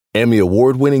Emmy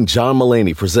award-winning John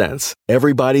Mulaney presents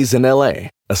Everybody's in L.A.,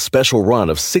 a special run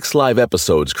of 6 live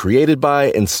episodes created by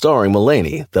and starring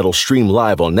Mulaney that'll stream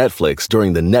live on Netflix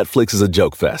during the Netflix is a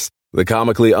Joke Fest. The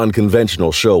comically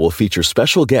unconventional show will feature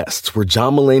special guests where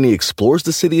John Mulaney explores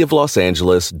the city of Los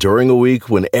Angeles during a week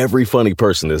when every funny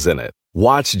person is in it.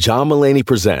 Watch John Mulaney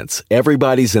Presents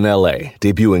Everybody's in L.A.,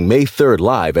 debuting May 3rd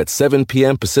live at 7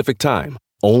 p.m. Pacific Time,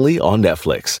 only on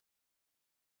Netflix.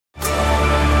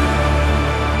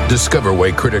 Discover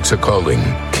why critics are calling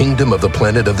Kingdom of the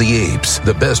Planet of the Apes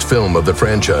the best film of the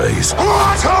franchise.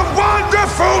 What a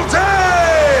wonderful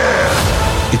day!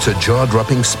 It's a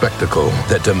jaw-dropping spectacle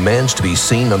that demands to be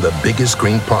seen on the biggest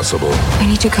screen possible. I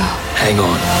need to go. Hang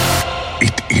on.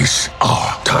 It is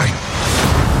our time.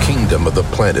 Kingdom of the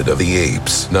Planet of the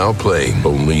Apes, now playing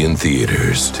only in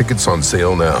theaters. Tickets on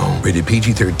sale now. Rated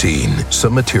PG-13.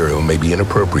 Some material may be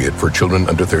inappropriate for children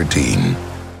under 13.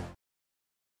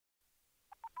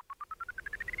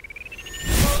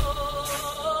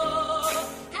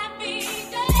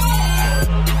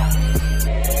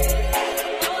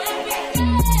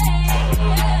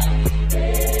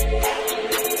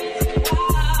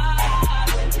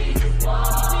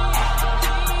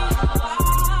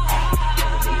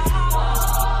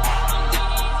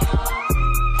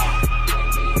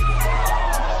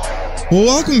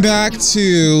 Welcome back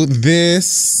to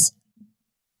this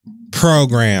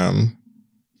program.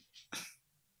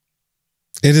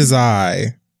 It is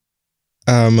I,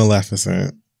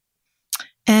 Maleficent.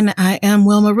 And I am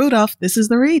Wilma Rudolph. This is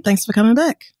The Read. Thanks for coming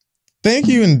back. Thank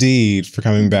you indeed for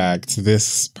coming back to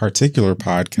this particular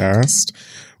podcast,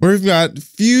 where we've got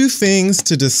few things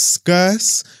to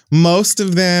discuss. Most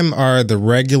of them are the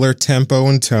regular tempo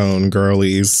and tone,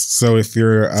 girlies. So if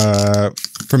you're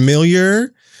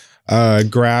familiar,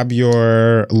 grab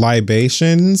your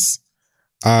libations,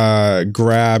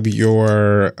 grab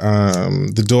your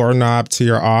the doorknob to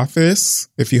your office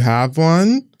if you have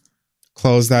one.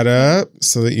 Close that up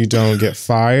so that you don't get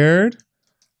fired.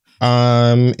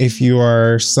 If you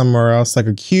are somewhere else like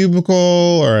a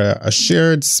cubicle or a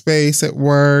shared space at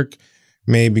work,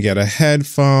 maybe get a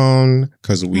headphone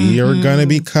because we are going to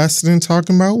be cussing and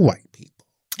talking about white people.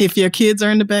 If your kids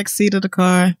are in the back seat of the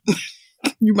car,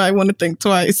 you might want to think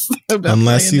twice about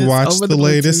unless you watch the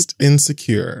latest Bluetooth.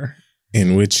 Insecure,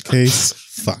 in which case,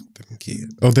 fuck them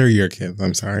kids. Oh, they're your kids.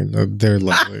 I'm sorry. No, they're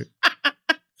lovely.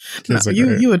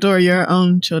 You adore your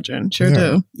own children. Sure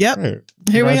do. Yep. Right.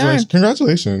 Here we are.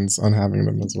 Congratulations on having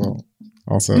them as well.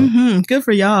 Also, good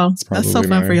for y'all. That's so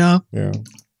fun for y'all. Yeah.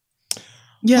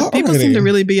 Yeah. People seem to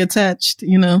really be attached,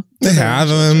 you know. They have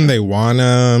them. They want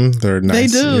them. They're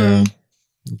nice. They do. Yeah.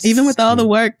 Even with all the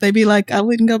work, they be like, I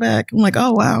wouldn't go back. I'm like,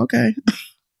 oh, wow. Okay.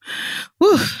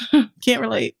 Whew. Can't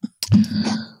relate.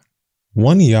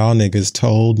 One of y'all niggas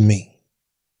told me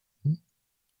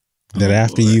that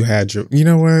after you had your, you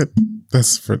know what?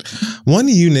 That's for one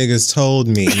of you niggas told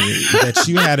me that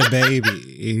you had a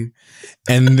baby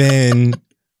and then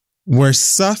were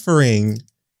suffering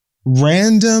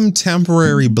random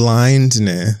temporary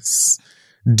blindness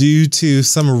due to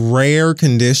some rare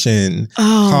condition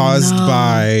caused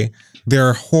by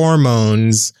their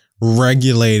hormones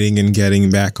regulating and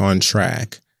getting back on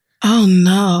track. Oh,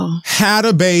 no. Had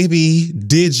a baby,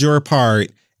 did your part,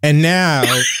 and now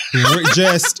we're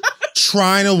just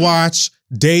trying to watch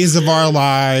Days of Our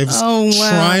Lives,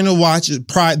 trying to watch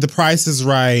The Price is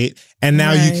Right, and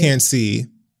now you can't see.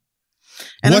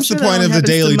 And what's the point of the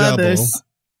Daily Double?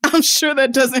 I'm sure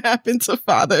that doesn't happen to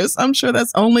fathers. I'm sure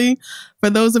that's only for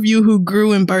those of you who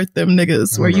grew and birthed them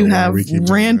niggas, where you have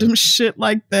random shit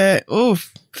like that.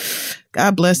 Oof.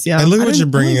 God bless y'all. And look at what you're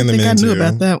bringing them into. I knew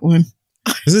about that one.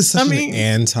 This is such an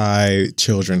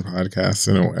anti-children podcast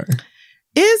in a way.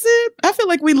 Is it? I feel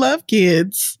like we love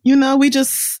kids. You know, we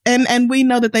just, and we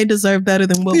know that they deserve better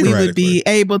than what we would be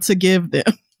able to give them.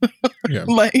 Yeah.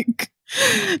 Like,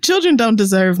 children don't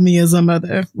deserve me as a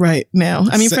mother right now.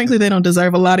 I mean, frankly, they don't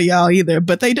deserve a lot of y'all either,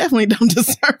 but they definitely don't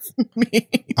deserve me.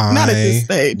 Not at this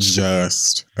stage.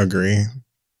 Just agree.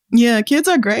 Yeah, kids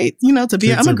are great. You know,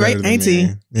 I'm a great auntie.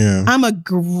 Yeah. I'm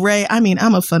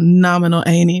a phenomenal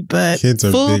auntie, but kids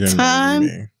are full bigger time.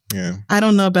 than me. Yeah. I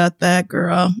don't know about that,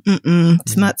 girl.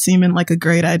 It's not seeming like a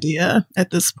great idea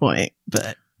at this point,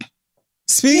 but.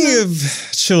 Speaking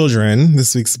of children,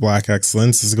 this week's Black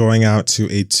Excellence is going out to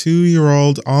a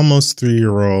 2-year-old, almost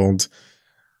 3-year-old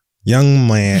young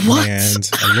man,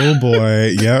 a little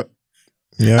boy. Yep.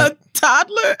 A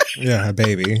toddler? Yeah, a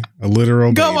baby. A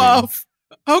literal baby. Go off.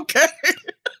 Okay.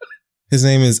 His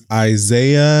name is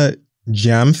Isaiah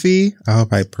Jamfi. I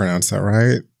hope I pronounced that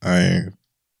right. I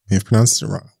may have pronounced it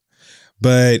wrong.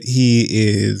 But he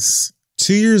is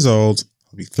 2 years old,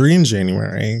 He'll be 3 in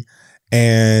January.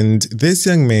 And this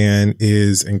young man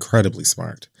is incredibly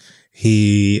smart.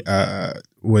 He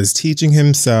was teaching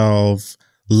himself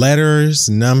letters,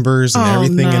 numbers, and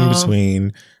everything in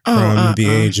between from the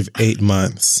age of 8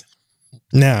 months.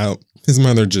 Now, his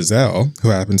mother, Giselle, who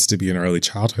happens to be an early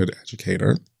childhood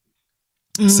educator,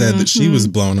 said that she was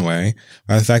blown away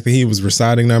by the fact that he was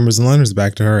reciting numbers and letters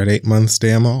back to her at 8 months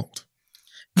damn old.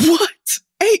 What?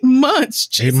 8 months?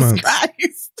 Jesus 8 months.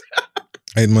 Christ.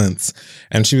 8 months.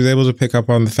 And she was able to pick up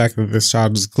on the fact that this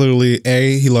child was clearly,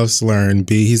 A, he loves to learn,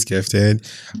 B, he's gifted.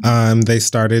 They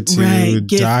started to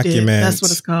document. That's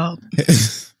what it's called.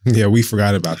 Yeah, we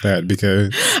forgot about that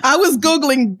because I was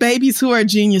Googling babies who are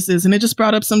geniuses and it just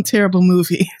brought up some terrible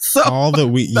movie. So all that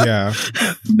we,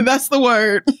 that's the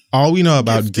word. All we know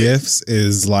about gifts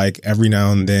is like every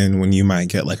now and then when you might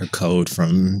get like a code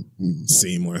from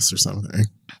Seamless or something.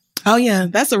 Oh, yeah.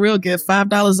 That's a real gift.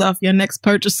 $5 off your next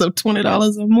purchase of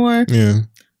 $20 or more. Yeah.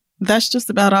 That's just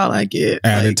about all I get.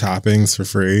 Added toppings for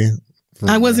free.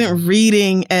 I wasn't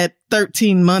reading at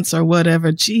 13 months or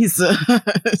whatever.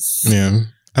 Jesus. Yeah.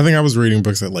 I think I was reading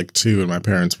books at like 2 and my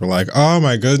parents were like, oh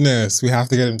my goodness, we have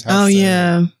to get him tested. Oh,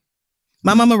 yeah.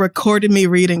 My mama recorded me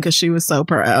reading because she was so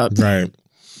proud. Right.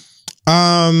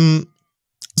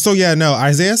 So yeah, no,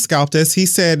 Isaiah scalped us. He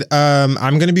said, I'm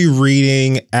going to be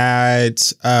reading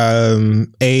at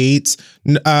 8.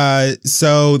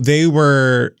 So they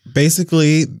were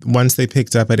basically, once they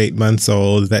picked up at 8 months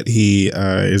old that he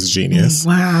is a genius.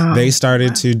 Wow. They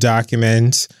started to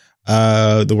document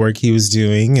the work he was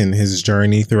doing and his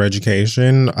journey through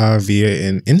education via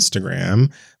an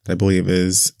Instagram that I believe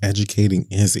is Educating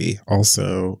Izzy,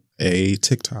 also a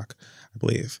TikTok, I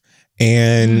believe.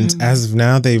 And as of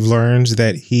now, they've learned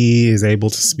that he is able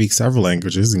to speak several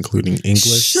languages, including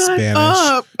English,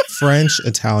 Spanish, French,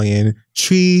 Italian,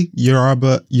 Twi,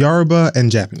 Yoruba,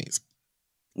 and Japanese.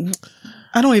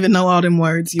 I don't even know all them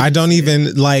words. I don't even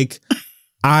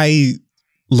I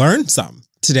learned some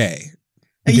today.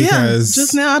 Yeah,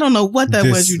 just now I don't know what that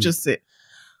was you just said.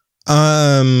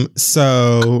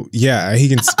 So yeah, he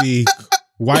can speak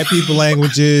white people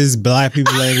languages, black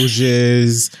people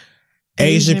languages,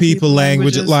 Asian people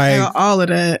languages, like all of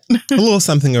that. A little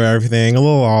something of everything, a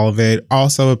little all of it.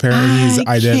 Also, apparently he's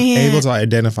able to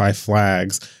identify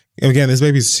flags. Again, this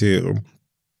baby's 2.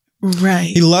 Right.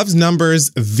 He loves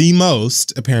numbers the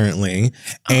most, apparently.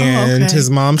 And his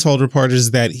mom told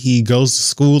reporters that he goes to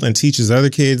school and teaches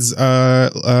other kids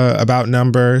about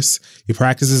numbers. He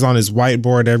practices on his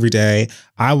whiteboard every day.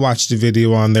 I watched a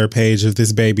video on their page of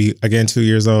this baby, again, 2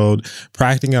 years old,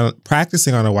 practicing on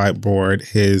a whiteboard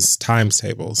his times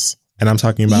tables. And I'm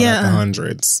talking about like the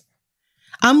hundreds.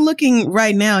 I'm looking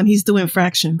right now and he's doing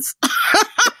fractions.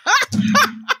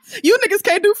 You niggas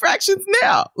can't do fractions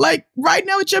now. Like right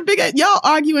now with your big ass, y'all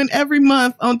arguing every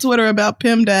month on Twitter about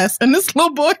PEMDAS. And this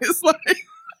little boy is like...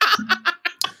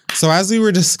 So as we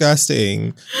were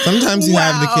discussing, sometimes you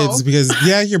have the kids because,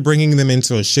 you're bringing them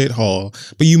into a shithole,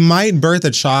 but you might birth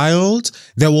a child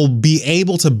that will be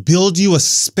able to build you a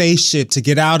spaceship to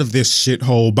get out of this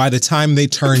shithole by the time they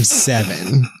turn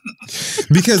 7.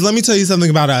 Because let me tell you something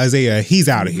about Isaiah. He's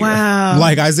out of here. Wow.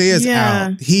 Like Isaiah's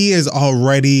out. He is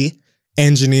already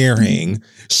engineering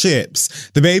ships.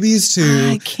 The baby's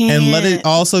 2. And let it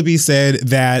also be said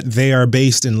that they are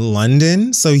based in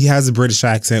London. So he has a British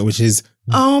accent, which is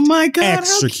oh my God,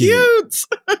 extra how cute.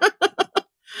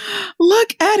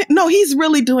 Look at it. No, he's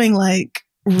really doing like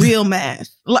real math.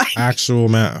 Like actual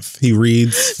math. He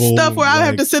reads full stuff where I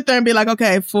have to sit there and be like,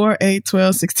 okay, 4, 8,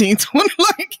 12, 16, 20.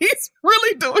 Like he's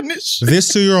really doing this shit. This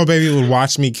 2-year-old baby would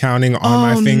watch me counting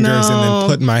on my fingers and then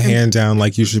put my hand down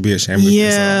like you should be ashamed of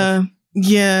yourself.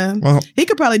 Yeah. Well, he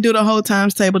could probably do the whole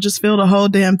times table, just fill the whole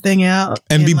damn thing out.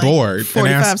 And be like bored. 45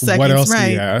 and ask, seconds. What else right.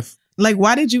 do you have? Like,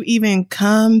 why did you even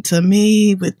come to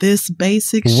me with this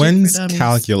basic shit? When's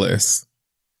calculus?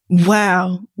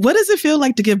 Wow. What does it feel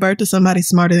like to give birth to somebody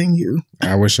smarter than you?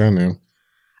 I wish I knew.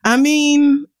 I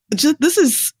mean, this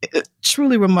is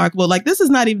truly remarkable. Like, this is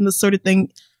not even the sort of thing,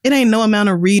 it ain't no amount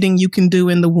of reading you can do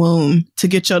in the womb to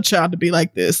get your child to be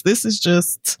like this. This is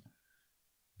just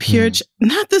pure.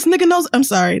 Not this nigga knows. I'm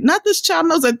sorry. Not this child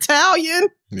knows Italian.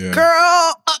 Yeah.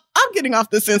 Girl, I'm getting off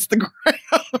this Instagram.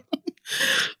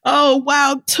 Oh,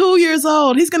 wow. 2 years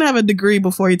old. He's going to have a degree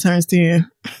before he turns 10.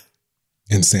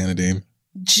 Insanity.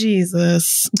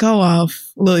 Jesus. Go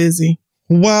off, Lil Izzy.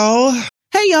 Well.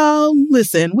 Hey, Hey, y'all,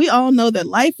 listen, we all know that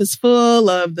life is full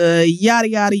of the yada,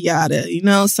 yada, yada. You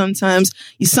know, sometimes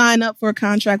you sign up for a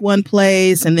contract one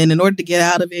place, and then in order to get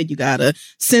out of it, you got to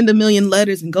send a million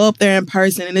letters and go up there in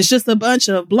person. And it's just a bunch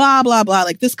of blah, blah, blah.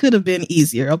 Like, this could have been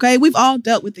easier, okay? We've all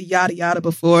dealt with the yada, yada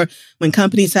before when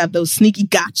companies have those sneaky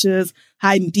gotchas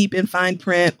hiding deep in fine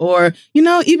print, or, you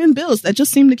know, even bills that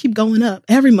just seem to keep going up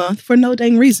every month for no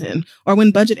dang reason. Or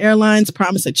when budget airlines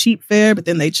promise a cheap fare, but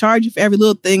then they charge you for every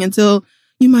little thing until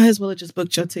you might as well have just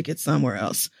booked your ticket somewhere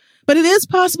else. But it is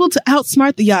possible to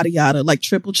outsmart the yada yada, like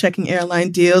triple checking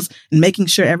airline deals and making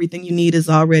sure everything you need is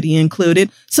already included.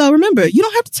 So remember, you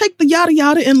don't have to take the yada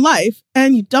yada in life,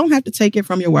 and you don't have to take it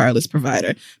from your wireless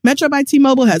provider. Metro by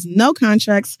T-Mobile has no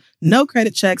contracts, no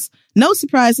credit checks, no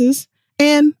surprises,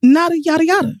 and not a yada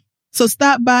yada. So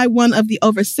stop by one of the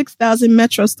over 6,000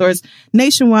 Metro stores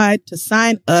nationwide to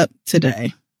sign up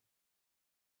today.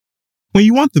 When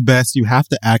you want the best, you have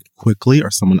to act quickly or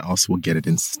someone else will get it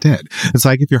instead. It's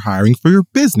like if you're hiring for your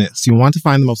business. You want to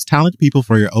find the most talented people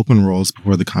for your open roles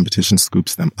before the competition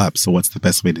scoops them up. So what's the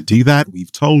best way to do that?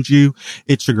 We've told you.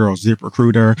 It's your girl,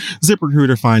 ZipRecruiter.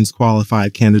 ZipRecruiter finds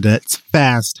qualified candidates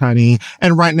fast, honey.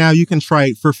 And right now you can try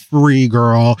it for free,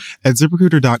 girl, at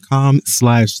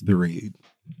ZipRecruiter.com/theread.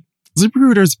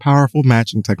 ZipRecruiter's powerful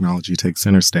matching technology takes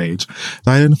center stage to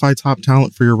identify top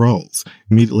talent for your roles.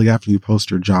 Immediately after you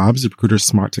post your job, ZipRecruiter's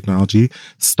smart technology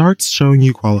starts showing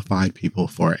you qualified people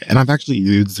for it. And I've actually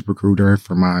used ZipRecruiter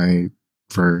for my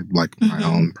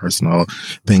own personal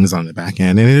things on the back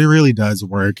end. And it really does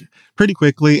work pretty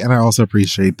quickly. And I also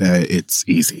appreciate that it's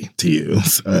easy to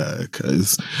use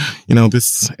because, you know,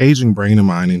 this aging brain of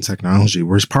mine in technology,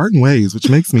 we're parting ways, which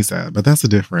makes me sad, but that's a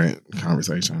different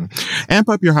conversation. Amp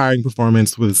up your hiring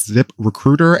performance with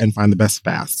ZipRecruiter and find the best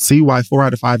fast. See why 4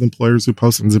 out of 5 employers who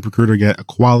post on ZipRecruiter get a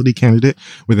quality candidate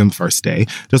within the first day.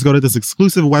 Just go to this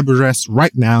exclusive web address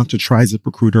right now to try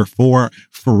ZipRecruiter for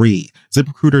free.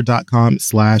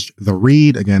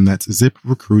 ZipRecruiter.com/theread. Again, that's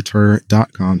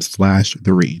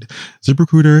ZipRecruiter.com/theread.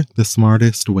 ZipRecruiter, the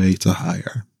smartest way to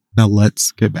hire. Now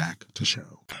let's get back to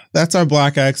show. That's our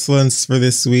Black Excellence for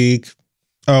this week.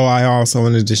 Oh, I also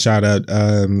wanted to shout out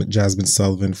Jasmine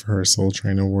Sullivan for her Soul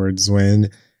Train Awards win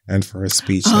and for her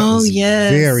speech. That was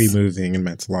very moving and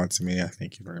meant a lot to me. I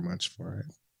thank you very much for it.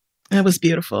 That was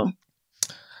beautiful.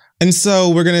 And so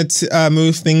we're going to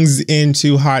move things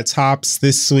into Hot Tops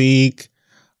this week,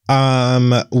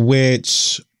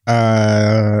 which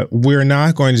we're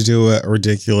not going to do a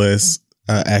ridiculous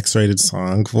X-rated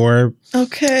song for.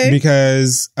 Okay.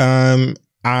 Because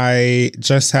I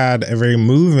just had a very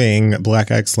moving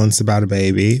Black Excellence about a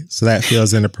baby, so that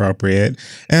feels inappropriate.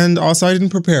 And also, I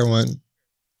didn't prepare one.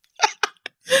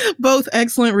 Both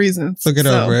excellent reasons. So get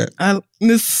over it.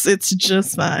 It's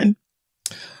just fine.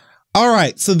 All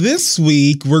right, so this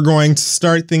week we're going to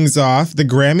start things off. The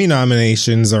Grammy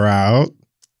nominations are out.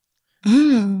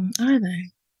 Are they?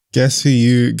 Guess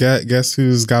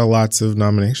who's got lots of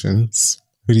nominations?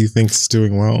 Who do you think's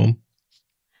doing well?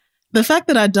 The fact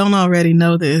that I don't already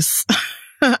know this,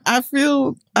 I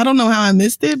don't know how I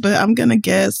missed it, but I'm gonna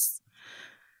guess.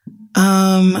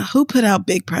 Who put out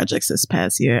big projects this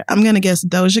past year? I'm gonna guess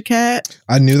Doja Cat.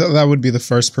 I knew that would be the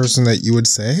first person that you would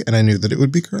say, and I knew that it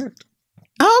would be correct.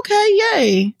 Okay,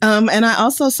 yay. And I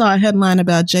also saw a headline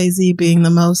about Jay-Z being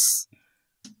the most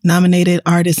nominated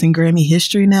artist in Grammy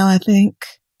history now, I think.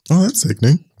 Oh, that's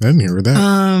sickening. I didn't hear that.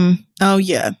 Oh,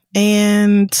 yeah.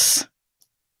 And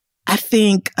I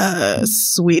think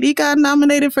Sweetie got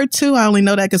nominated for 2. I only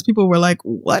know that because people were like,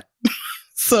 what?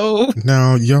 So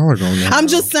now y'all are going. I'm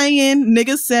just saying,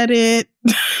 niggas said it.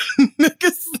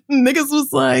 niggas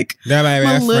was like, that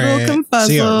a little confuzzled.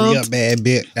 She a real bad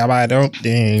bitch.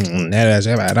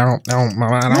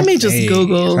 Let me just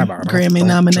Google Grammy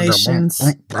nominations.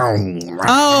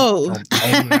 Oh,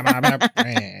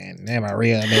 never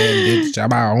real bad bitch. I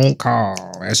don't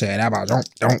call. I said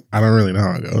don't. I don't really know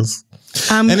how it goes.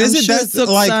 I'm sure Silk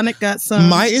Sonic got some.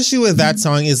 My issue with that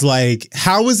song is like,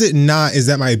 how is it not? Is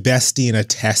that my bestie and a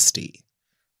testy?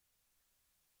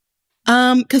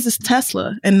 Because it's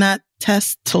Tesla and not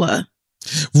Tesla.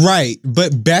 Right,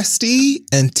 but bestie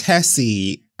and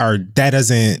Tessie that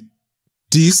doesn't.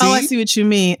 Do you see? Oh, I see what you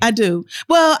mean. I do.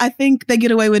 Well, I think they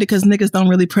get away with it because niggas don't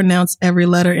really pronounce every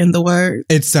letter in the word.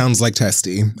 It sounds like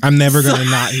testy. I'm never gonna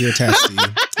not hear testy.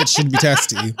 It should be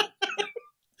testy.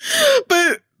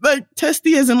 But like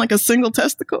testy isn't like a single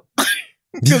testicle.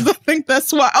 Because I think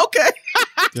that's why. Okay.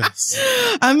 Yes.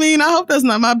 I mean, I hope that's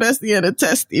not my bestie and a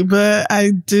testy, but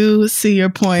I do see your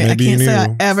point. Maybe I can't say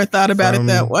I ever thought about it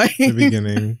that way. The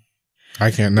beginning.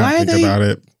 I can't not think about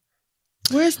it.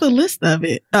 Where's the list of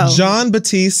it? Oh, John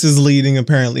Batiste is leading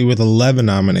apparently with 11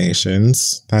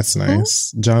 nominations. That's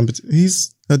nice. John Batiste,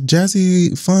 he's a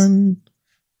jazzy, fun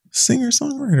singer,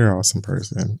 songwriter, awesome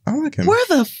person. I like him. where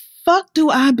the fuck do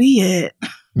I be at?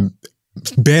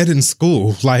 Bed in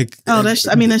school, like That's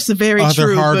very other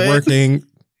true. hardworking.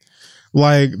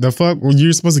 Like, the fuck,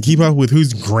 you're supposed to keep up with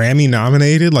who's Grammy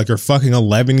nominated? Like, you're fucking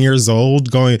 11 years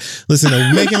old going, listen,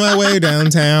 I'm making my way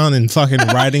downtown and fucking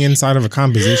writing inside of a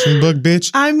composition book, bitch.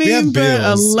 I mean, we have but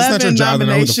bills. 11 it's not your job to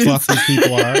know who the fuck these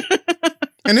people are.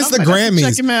 And it's the Grammys.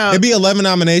 Check him out. It'd be 11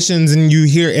 nominations and you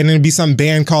hear, and it'd be some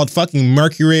band called fucking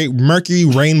Mercury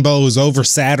Rainbows over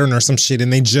Saturn or some shit.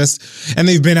 And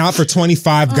they've been out for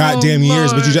 25 goddamn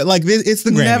years. But it's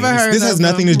the Grammys. Never heard this has of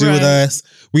nothing them. to do with Right. us.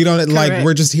 We don't Correct.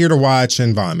 we're just here to watch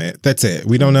and vomit. That's it.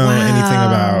 We don't know anything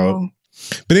about. Wow.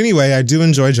 But anyway, I do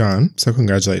enjoy John. So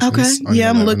congratulations. Okay. On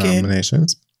Yeah, your I'm 11 looking.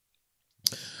 nominations.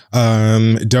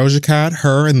 Doja Cat,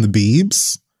 her, and the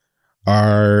Biebs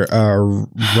are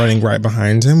running right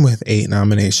behind him with 8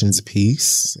 nominations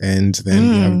apiece. And then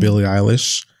we have Billie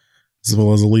Eilish as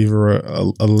well as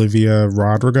Olivia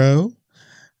Rodrigo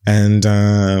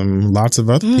and lots of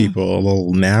other people. A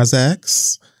little Nas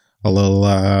X, a little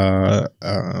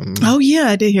Oh yeah,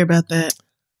 I did hear about that.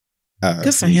 Good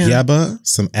for some him. Yebba,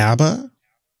 some ABBA,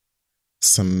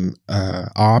 some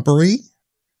Aubrey.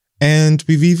 And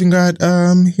we've even got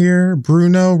here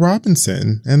Bruno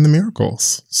Robinson and the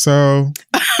Miracles. So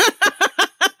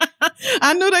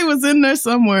I knew they was in there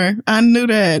somewhere. I knew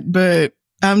that, but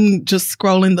I'm just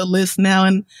scrolling the list now,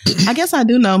 and I guess I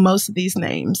do know most of these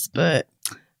names. But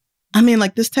I mean,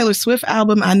 like this Taylor Swift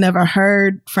album, I never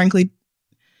heard, frankly,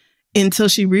 until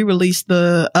she re-released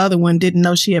the other one. Didn't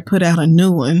know she had put out a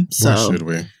new one. So why should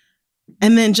we?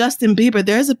 And then Justin Bieber,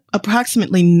 there's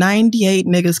approximately 98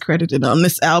 niggas credited on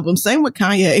this album. Same with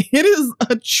Kanye. It is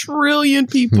a trillion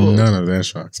people None of that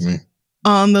shocks me.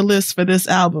 on the list for this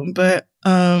album. But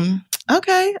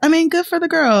okay. I mean, good for the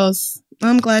girls.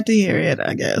 I'm glad to hear it,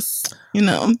 I guess. You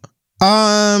know.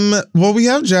 Well, we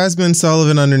have Jasmine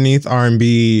Sullivan underneath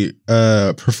R&B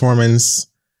performance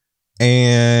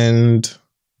and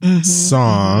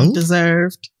song.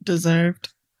 Deserved.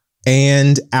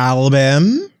 And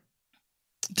album.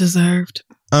 Deserved.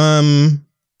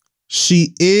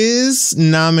 She is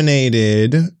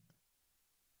nominated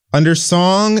under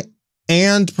song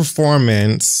and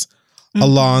performance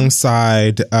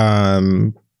alongside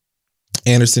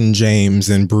Anderson James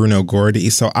and Bruno Gordy.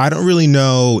 So I don't really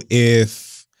know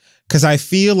because I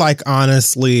feel like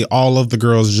honestly all of the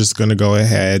girls are just going to go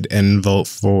ahead and vote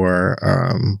for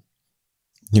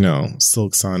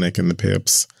Silk Sonic and the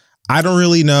Pips. I don't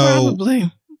really know.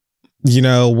 Probably.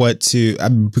 What to,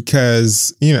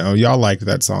 because, y'all liked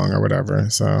that song or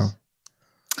whatever. So,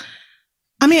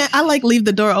 I mean, I like Leave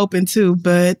the Door Open too,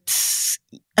 but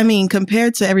I mean,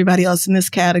 compared to everybody else in this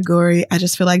category, I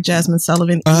just feel like Jasmine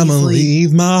Sullivan I'ma easily.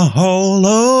 leave my hole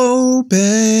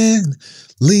open.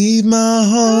 Leave my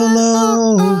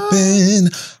hole open.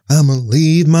 I'ma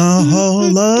leave my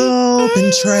hole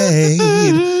open trade.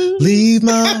 Leave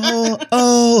my hole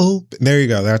open. There you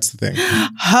go. That's the thing.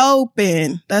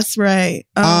 Hoping. That's right.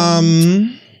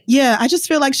 Yeah, I just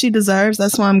feel like she deserves.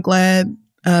 That's why I'm glad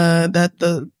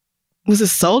that was it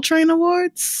Soul Train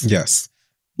Awards? Yes.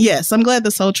 Yes, I'm glad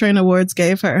the Soul Train Awards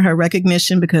gave her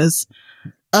recognition because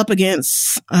up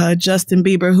against Justin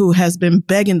Bieber, who has been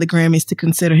begging the Grammys to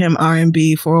consider him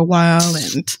R&B for a while,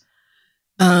 and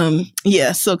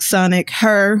Silk Sonic,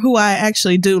 her, who I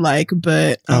actually do like,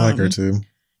 but I like her too.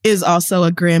 Is also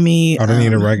a Grammy I don't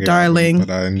need a reggae darling, album,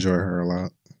 but I enjoy her a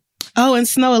lot. Oh, and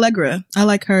Snow Allegra, I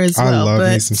like her as well. I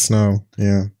love me some Snow.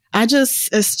 Yeah.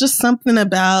 It's just something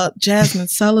about Jasmine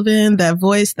Sullivan, that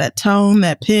voice, that tone,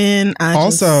 that pen.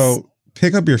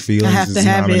 Pick Up Your Feelings have to is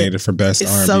have nominated it. for Best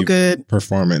It's R&B so good.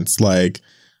 Performance. Like,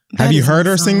 That have you is heard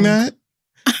my her sing song. that?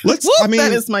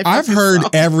 That is my I've fucking heard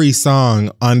song. every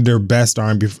song under Best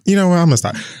R&B. You know what? I'm gonna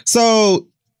stop. So,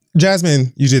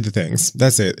 Jasmine, you did the things.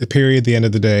 That's it. Period. The end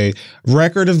of the day.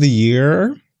 Record of the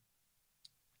year.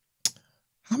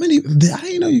 How many? I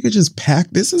didn't know you could just pack.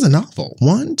 This is a novel.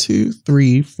 1, 2,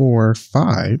 3, 4,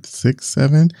 5, 6,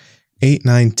 7, 8,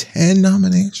 9, 10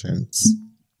 nominations.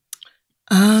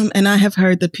 And I have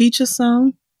heard the Peaches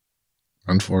song.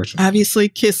 Unfortunately. Obviously,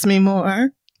 Kiss Me More.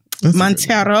 That's a good one.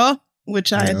 Montero,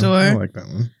 which I adore. I like that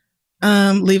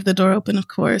one. Leave the Door Open, of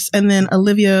course. And then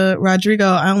Olivia Rodrigo,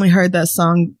 I only heard that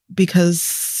song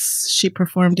because she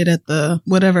performed it at the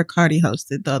whatever Cardi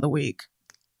hosted the other week.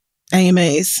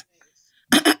 AMAs.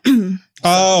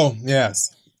 Oh,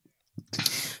 yes.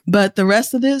 But the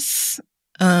rest of this,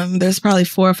 There's probably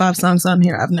 4 or 5 songs on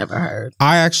here I've never heard.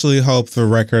 I actually hope the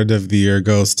record of the year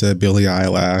goes to Billie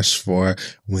Eilish for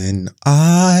When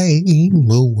I'm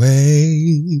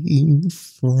Away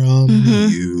From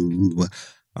You.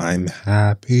 I'm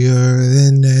happier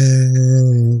than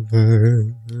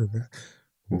ever.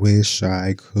 Wish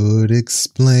I could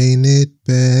explain it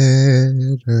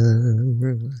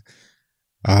better.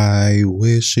 I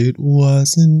wish it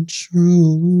wasn't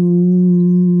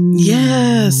true.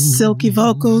 Yes, silky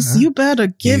vocals. You better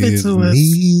give it to us.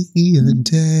 Give me a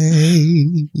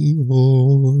day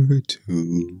or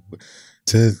two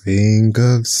to think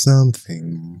of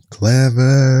something clever.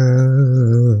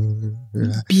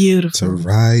 Beautiful. To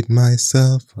write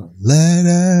myself a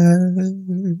letter.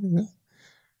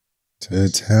 To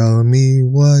tell me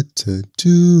what to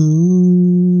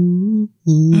do.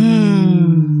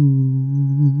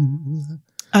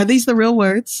 Are these the real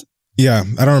words? Yeah,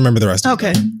 I don't remember the rest of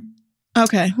it.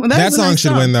 Okay. Well, that song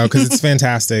should win, though, because it's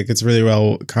fantastic. It's really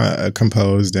well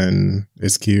composed, and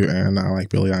it's cute, and I like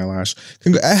Billie Eilish.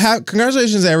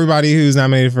 Congratulations to everybody who's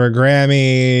nominated for a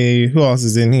Grammy. Who else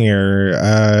is in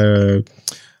here?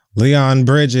 Leon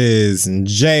Bridges, and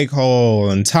J. Cole,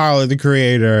 and Tyler, the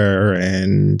Creator,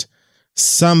 and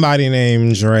somebody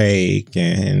named Drake,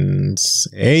 and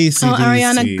AC/DC. Oh,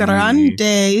 Ariana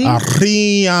Grande.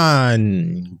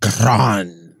 Ariana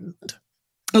Grande.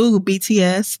 Ooh,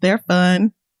 BTS. They're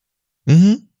fun.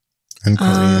 And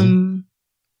Korean.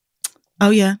 Oh,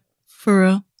 yeah. For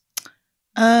real.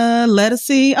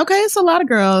 Lettucey. Okay, it's a lot of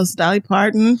girls. Dolly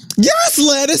Parton. Yes,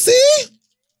 Lettucey.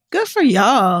 Good for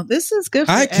y'all. This is good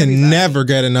for I can everybody. never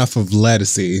get enough of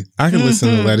Lettucey. I can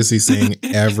listen to Lettucey sing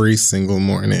every single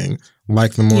morning,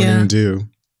 like the morning dew.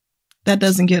 That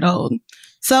doesn't get old.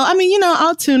 So, I mean,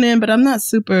 I'll tune in, but I'm not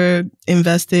super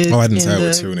invested. Oh, I didn't say I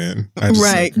would tune in.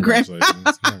 Right.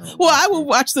 Well, I will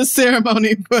watch the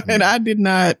ceremony, but I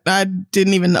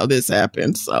didn't even know this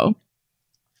happened. So.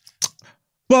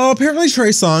 Well, apparently Trey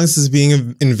Songz is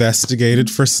being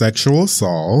investigated for sexual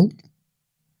assault.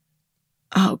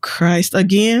 Oh, Christ.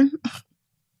 Again?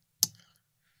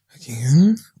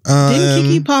 Didn't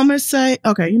Keke Palmer say,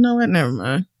 okay, you know what? Never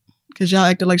mind. Because y'all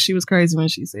acted like she was crazy when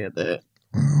she said that.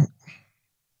 Well,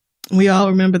 we all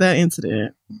remember that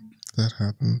incident. That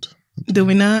happened. Do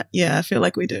we not? Yeah, I feel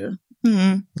like we do.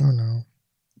 Oh, no.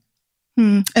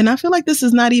 And I feel like this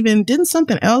is not even, didn't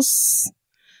something else,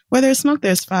 where there's smoke,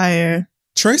 there's fire.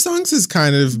 Trey Songz has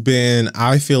kind of been,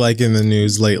 I feel like, in the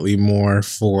news lately more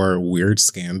for weird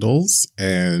scandals.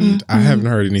 And I haven't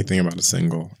heard anything about a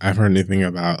single. I haven't heard anything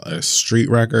about a street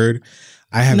record.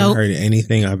 I haven't heard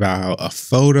anything about a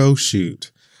photo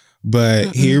shoot.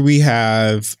 But here we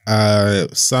have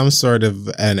some sort of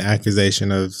an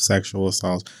accusation of sexual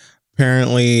assault.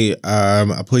 Apparently,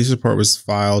 a police report was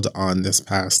filed on this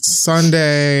past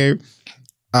Sunday.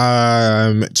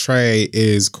 Trey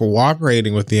is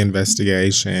cooperating with the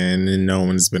investigation and no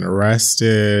one's been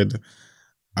arrested.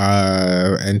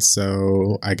 And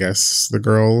so I guess the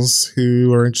girls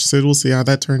who are interested will see how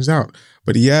that turns out.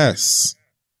 But yes,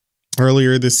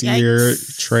 earlier this year,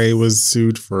 Trey was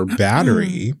sued for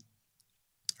battery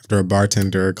after a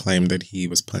bartender claimed that he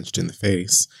was punched in the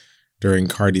face during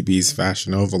Cardi B's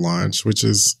Fashion Nova launch, which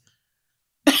is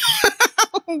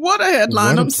what a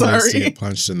headline. I'm sorry. To get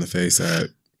punched in the face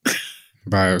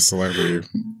by a celebrity.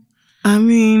 I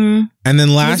mean, and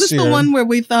then last was this year, the one where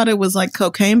we thought it was like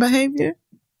cocaine behavior?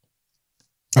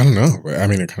 I don't know. I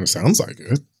mean, it kind of sounds like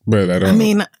it, but I don't. I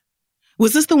mean,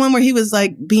 was this the one where he was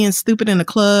like being stupid in a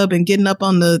club and getting up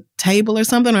on the table or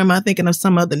something? Or am I thinking of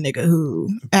some other nigga who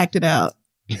acted out?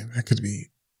 Yeah, that could be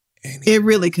anything. It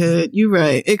really could. You're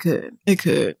right. It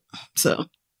could. So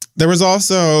there was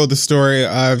also the story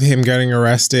of him getting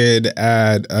arrested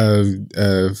at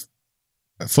a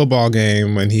football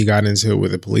game when he got into it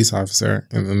with a police officer,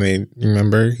 and then they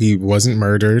remember he wasn't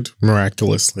murdered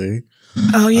miraculously.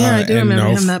 Oh yeah, I do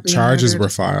remember him not being charges murdered. were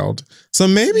filed. So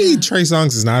maybe Trey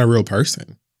Songz is not a real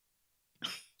person.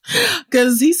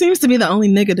 Because he seems to be the only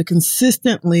nigga to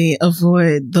consistently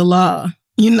avoid the law,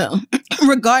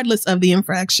 regardless of the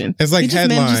infraction. It's like he just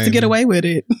headline, manages to get away with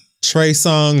it. Trey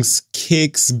Songz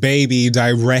kicks baby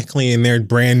directly in their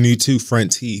brand new 2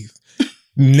 front teeth.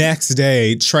 Next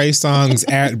day, Trey Songz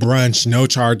at brunch, no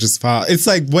charges filed. It's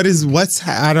like,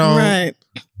 I don't. Right.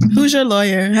 Who's your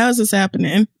lawyer? How's this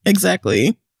happening?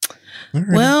 Exactly. Right.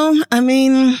 Well, I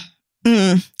mean,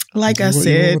 like I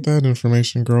said, with that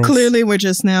information, girl. Clearly we're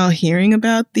just now hearing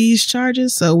about these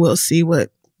charges, so we'll see where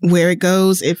it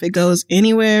goes, if it goes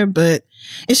anywhere, but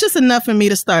it's just enough for me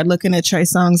to start looking at Trey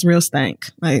Songz real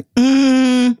stank. Like,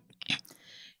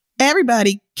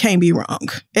 everybody can't be wrong.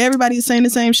 Everybody's saying the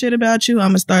same shit about you. I'm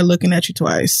going to start looking at you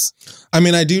twice. I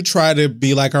mean, I do try to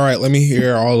be like, all right, let me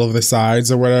hear all of the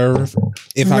sides or whatever.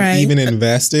 If I'm even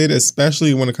invested,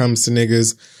 especially when it comes to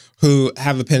niggas who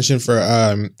have a penchant for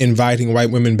inviting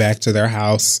white women back to their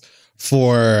house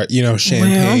for,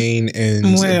 champagne and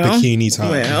bikini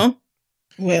time.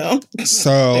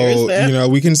 So,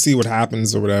 we can see what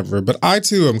happens or whatever. But I,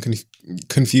 too, am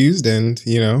confused. And,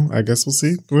 I guess we'll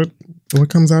see what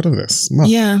comes out of this.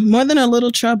 Yeah, more than a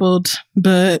little troubled.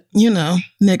 But,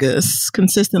 niggas,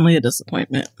 consistently a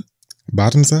disappointment.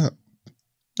 Bottoms up.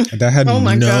 That had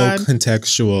God.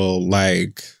 contextual,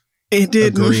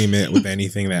 agreement with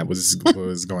anything that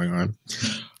was going on.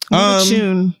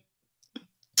 Tune.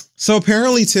 So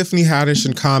apparently Tiffany Haddish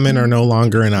and Common are no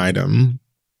longer an item.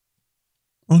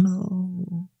 Oh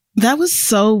no. That was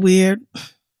so weird.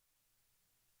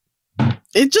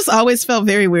 It just always felt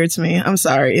very weird to me. I'm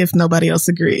sorry if nobody else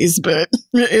agrees, but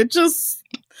it just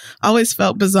always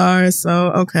felt bizarre.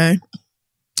 So, okay.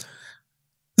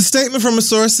 The statement from a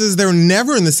source is they're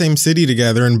never in the same city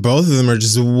together and both of them are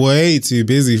just way too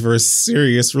busy for a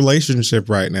serious relationship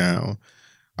right now.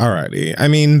 Alrighty. I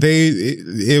mean,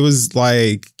 it was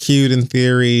cute in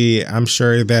theory. I'm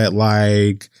sure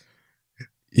that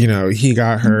he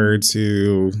got her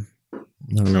to,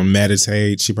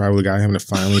 meditate. She probably got him to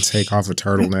finally take off a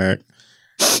turtleneck.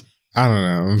 I don't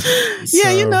know.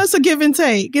 Yeah, it's a give and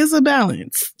take. It's a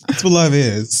balance. That's what love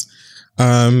is.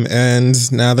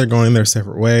 And now they're going their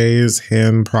separate ways.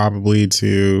 Him probably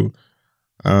to,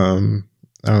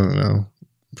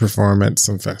 perform at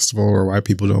some festival where white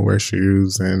people don't wear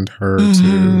shoes, and her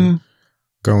to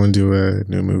go and do a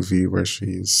new movie where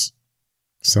she's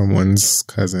someone's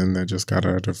cousin that just got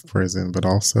out of prison, but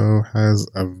also has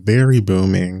a very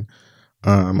booming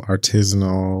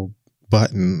artisanal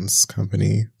buttons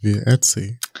company via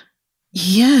Etsy.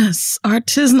 Yes,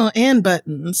 artisanal and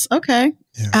buttons. Okay.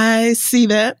 Yeah. I see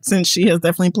that, since she has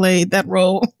definitely played that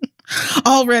role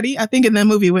already, I think in that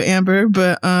movie with Amber.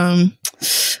 But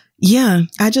yeah,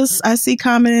 I see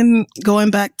Common going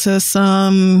back to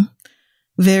some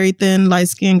very thin,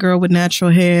 light-skinned girl with natural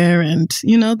hair, and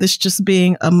this just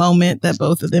being a moment that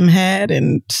both of them had,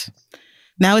 and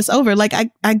now it's over.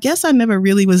 I guess I never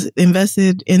really was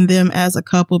invested in them as a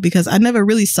couple because I never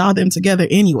really saw them together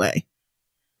anyway.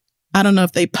 I don't know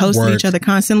if they posted each other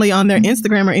constantly on their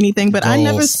Instagram or anything, but I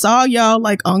never saw y'all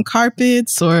on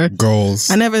carpets or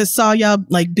goals. I never saw y'all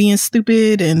being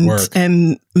stupid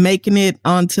and making it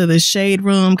onto the shade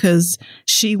room because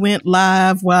she went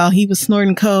live while he was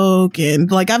snorting coke, and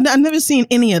I've never seen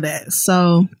any of that.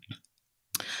 So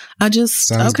I just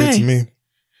sounds good to me.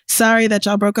 Sorry that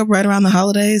y'all broke up right around the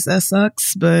holidays. That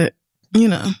sucks, but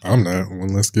I'm not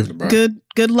one less gift about it.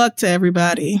 Good luck to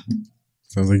everybody.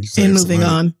 Sounds like you said. And moving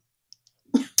on.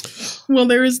 Well,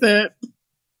 there is that.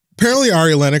 Apparently,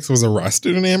 Ari Lennox was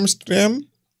arrested in Amsterdam.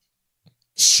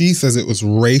 She says it was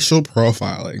racial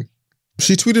profiling.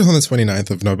 She tweeted on the 29th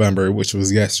of November, which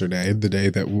was yesterday, the day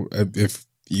that, if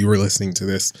you were listening to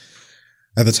this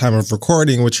at the time of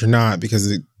recording, which you're not because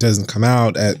it doesn't come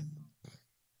out at...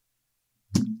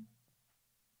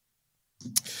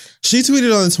 She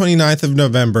tweeted on the 29th of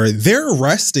November, "They're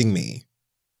arresting me.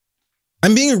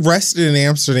 I'm being arrested in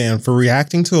Amsterdam for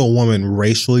reacting to a woman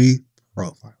racially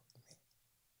profiling me.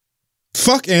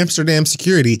 Fuck Amsterdam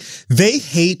security. They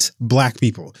hate black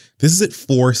people." This is at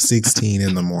 4:16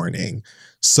 in the morning.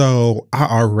 So I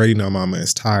already know Mama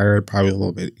is tired, probably a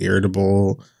little bit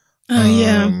irritable.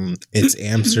 Yeah. It's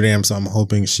Amsterdam, so I'm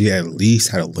hoping she at least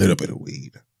had a little bit of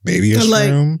weed. Maybe a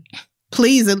shroom.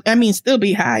 Please, still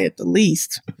be high at the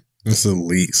least. It's the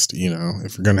least,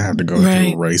 if we're going to have to go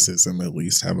through racism, at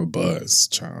least have a buzz,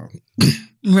 child.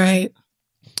 Right.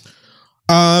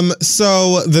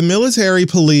 So the military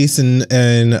police in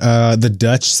the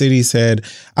Dutch city said,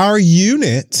 "Our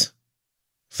unit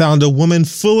found a woman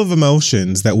full of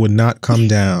emotions that would not come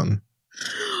down."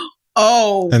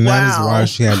 Oh, and that is why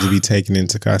she had to be taken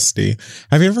into custody.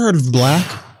 Have you ever heard of Black?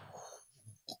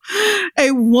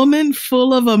 A woman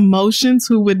full of emotions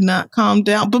who would not calm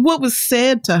down. But what was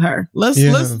said to her? Let's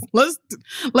talk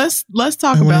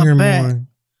about that.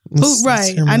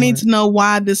 I need to know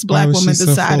why this black woman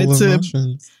decided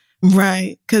to.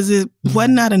 Right, because it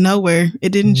wasn't out of nowhere. It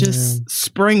didn't just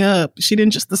spring up. She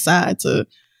didn't just decide to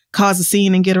cause a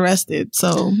scene and get arrested.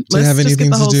 So Does it have anything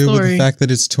to do with the fact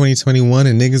that it's 2021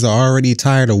 and niggas are already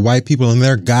tired of white people and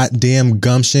their goddamn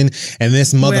gumption, and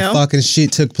this motherfucking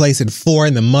shit took place at 4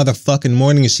 in the motherfucking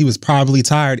morning, and she was probably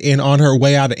tired and on her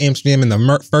way out of Amsterdam in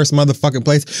the first motherfucking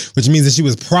place, which means that she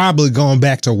was probably going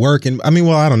back to work. And I mean,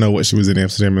 well, I don't know what she was in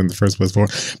Amsterdam in the first place for,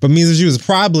 but means that she was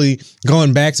probably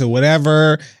going back to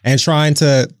whatever and trying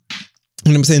to,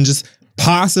 you know what I'm saying, just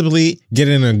possibly get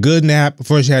in a good nap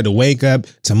before she had to wake up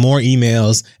to more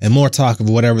emails and more talk of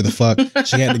whatever the fuck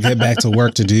she had to get back to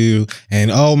work to do. And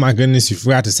oh my goodness, you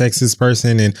forgot to text this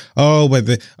person. And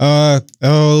I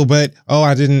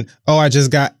just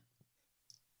got.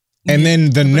 And then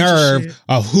the nerve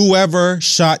of whoever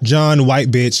shot John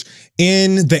White bitch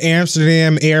in the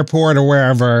Amsterdam airport or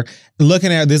wherever,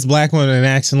 looking at this black woman and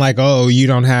acting like, oh, you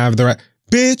don't have the right.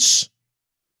 Bitch.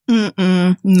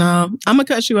 No, I'm gonna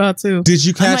cut you out too. Did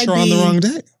you catch her on the wrong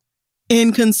day?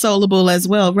 Inconsolable as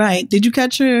well, right? Did you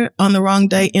catch her on the wrong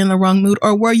day, in the wrong mood,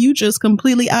 or were you just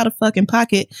completely out of fucking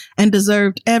pocket and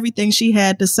deserved everything she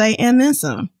had to say and then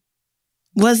some?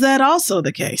 Was that also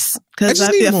the case? Because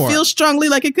I feel strongly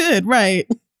like it could, right?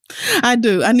 I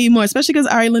do. I need more, especially because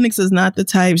Ari Lennox is not the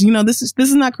type. You know, this is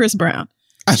not Chris Brown.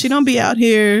 She don't be out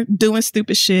here doing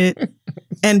stupid shit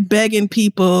and begging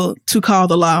people to call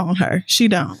the law on her. She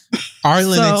don't. Ari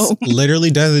Lennox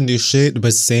literally doesn't do shit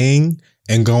but sing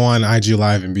and go on IG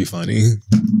Live and be funny.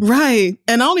 Right.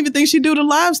 And I don't even think she do the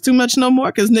lives too much no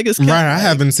more because niggas kept, right. I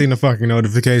haven't seen a fucking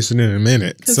notification in a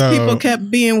minute. Because people kept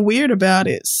being weird about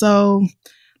it. So,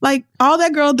 like, all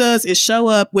that girl does is show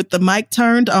up with the mic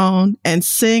turned on and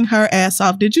sing her ass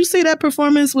off. Did you see that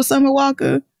performance with Summer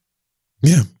Walker?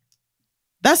 Yeah.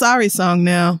 That's Ari's song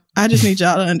now. I just need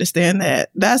y'all to understand that.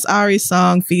 That's Ari's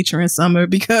song featuring Summer,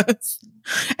 because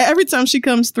every time she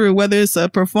comes through, whether it's a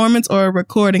performance or a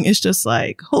recording, it's just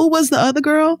like, who was the other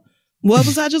girl? What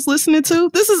was I just listening to?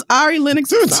 This is Ari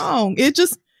Lennox's song. I'm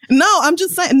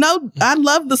just saying, no, I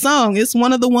love the song. It's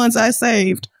one of the ones I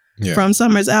saved from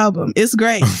Summer's album. It's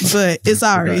great, but it's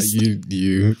Ari's.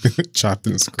 You chopped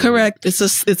and screwed. Correct.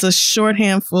 It's a short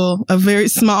handful, a very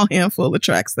small handful of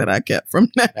tracks that I kept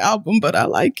from that album, but I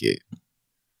like it.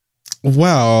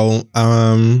 Well,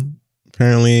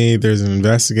 apparently there's an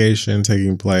investigation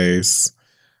taking place.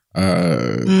 Ari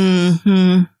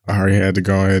had to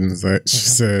go ahead and say, she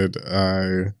said,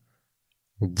 I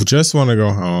just want to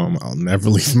go home. I'll never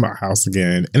leave my house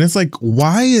again. And it's like,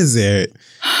 why is it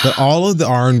that all of the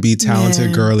R&B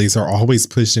talented girlies are always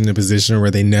pushed in a position where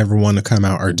they never want to come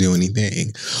out or do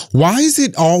anything? Why is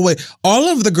it always all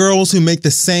of the girls who make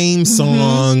the same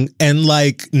song and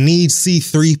like need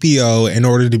C3PO in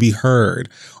order to be heard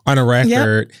on a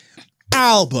record?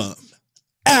 Album,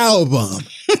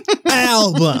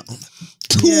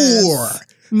 tour,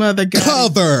 Mother God.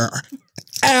 cover,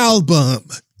 album,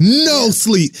 no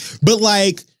sleep. But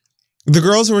like the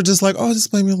girls who are just like, oh, just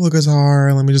play me a little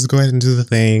guitar. Let me just go ahead and do the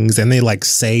things. And they like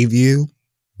save you.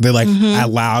 They like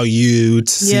allow you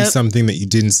to see something that you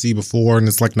didn't see before. And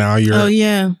it's like, now you're. Oh,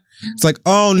 yeah. It's like,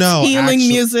 oh, no. Healing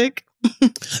music.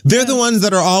 They're the ones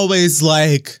that are always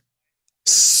like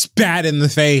spat in the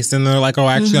face. And they're like, oh,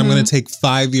 actually, I'm going to take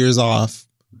 5 years off.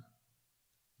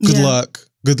 Good luck.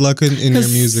 Good luck in your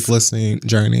music listening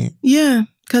journey. Yeah.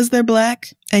 Because they're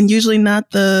black, and usually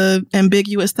not the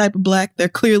ambiguous type of black. They're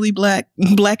clearly black,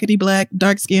 blackety black,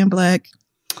 dark skinned black.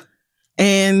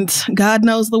 And God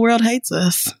knows the world hates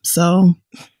us. So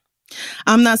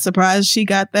I'm not surprised she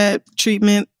got that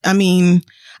treatment. I mean,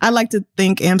 I like to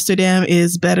think Amsterdam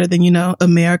is better than,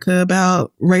 America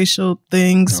about racial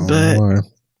things. But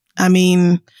I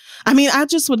mean, I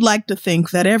just would like to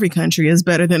think that every country is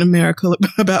better than America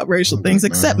about racial things,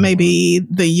 except maybe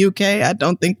the UK. I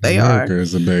don't think they are. America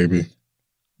is a baby.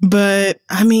 But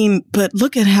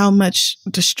look at how much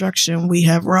destruction we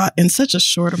have wrought in such a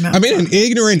short amount of time. An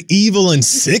ignorant, evil, and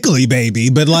sickly baby,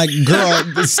 but like, girl,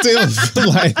 it's still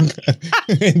like,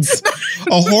 it's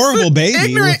a horrible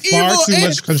baby with far too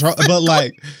much control. But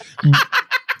like,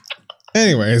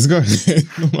 anyways, go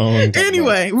ahead.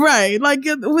 Anyway, right. Like,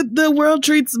 the world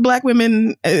treats black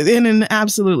women in an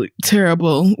absolutely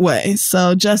terrible way.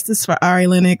 So justice for Ari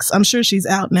Lennox. I'm sure she's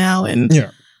out now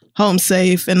and home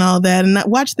safe and all that. And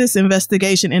watch this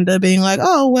investigation end up being like,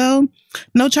 oh, well,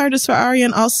 no charges for Ari,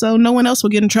 and also no one else will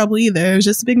get in trouble either. It was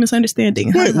just a big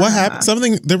misunderstanding. Wait, what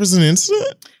happened? There was an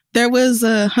incident? There was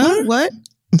what?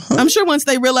 I'm sure once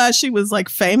they realized she was like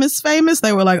famous,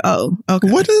 they were like, oh, okay.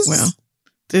 What is... Well,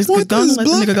 just gonna let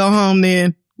the nigga go home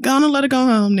then. Gonna let her go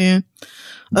home then.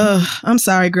 I'm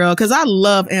sorry, girl, because I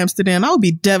love Amsterdam. I would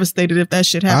be devastated if that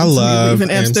shit I happened to me love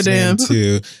leaving Amsterdam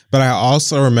too. But I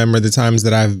also remember the times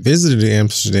that I've visited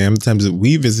Amsterdam, the times that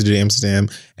we visited Amsterdam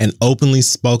and openly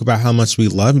spoke about how much we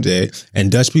loved it. And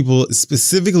Dutch people,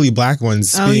 specifically Black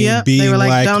ones, being they were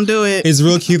like, don't do it. It's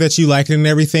real cute that you like it and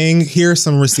everything. Here's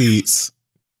some receipts.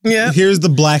 Yeah. Here's the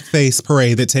blackface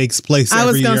parade that takes place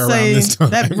every year around this time.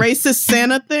 That racist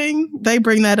Santa thing, they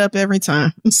bring that up every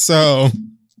time. So...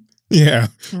 yeah,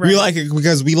 right. We like it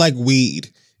because we like weed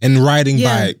and riding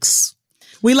bikes.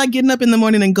 We like getting up in the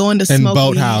morning and going to smoke and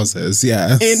boat weed houses.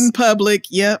 Yes, in public.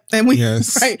 Yep, and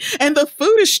right, and the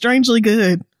food is strangely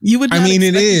good. You would. Not expect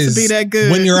it to be that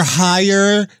good when you're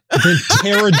higher than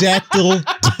pterodactyl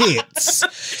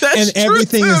tits, and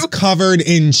everything is covered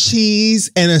in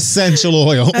cheese and essential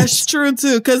oil. That's true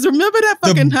too. Because remember that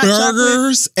fucking hot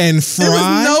burgers chocolate? And fries. There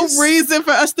was no reason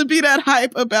for us to be that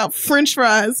hype about French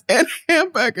fries and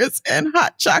hamburgers and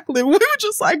hot chocolate. We were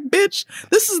just like, bitch,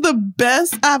 this is the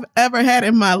best I've ever had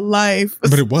in my life.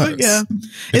 But it was. Yeah,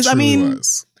 it truly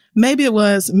was. Maybe it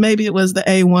was the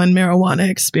A1 marijuana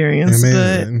experience,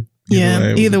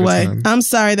 either way. I'm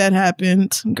sorry that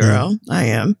happened, girl. Yeah. I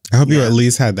am. I hope you at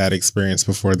least had that experience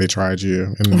before they tried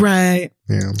you. Right.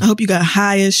 Yeah. I hope you got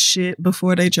high as shit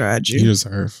before they tried you. You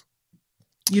deserve.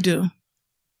 You do.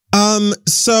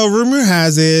 So rumor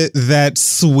has it that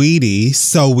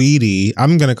Saweetie,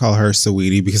 I'm going to call her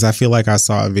Saweetie because I feel like I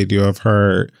saw a video of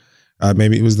her.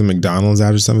 Maybe it was the McDonald's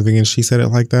ad or something and she said it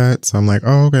like that. So I'm like,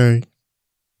 oh, okay.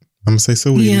 I'm going to say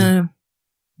Saweetie. Yeah,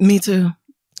 me too.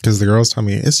 Because the girls tell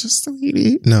me, it's just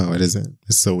Sweetie. No, it isn't.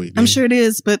 It's Saweetie. I'm sure it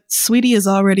is, but Sweetie is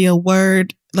already a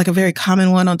word, like a very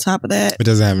common one on top of that. It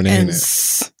doesn't have an A in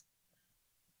it.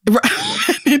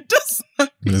 It does not.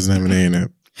 It doesn't have an A in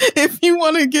it. If you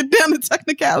want to get down to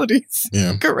technicalities,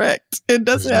 correct. It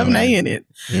doesn't have an A in it.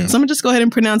 Yeah. So I'm going to just go ahead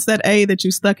and pronounce that A that you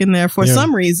stuck in there for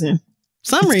some reason.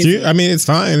 Reason. I mean, it's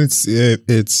fine. It's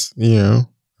unique.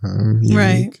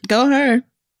 Right. Go her.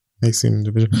 Makes an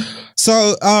individual.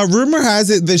 So, rumor has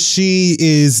it that she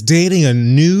is dating a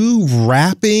new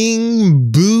rapping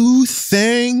boo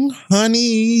thing,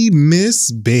 honey,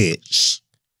 Miss Bitch.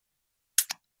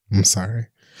 I'm sorry.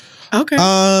 Okay.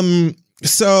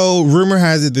 So, rumor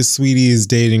has it that Sweetie is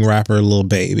dating rapper Lil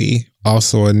Baby,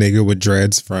 also a nigga with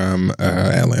dreads from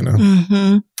Atlanta.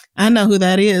 Mm-hmm. I know who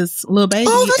that is, Lil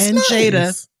Baby and nice.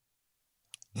 Jada.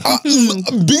 Look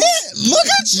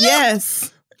at you. Yes.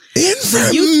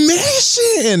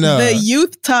 Information. The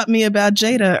youth taught me about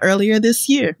Jada earlier this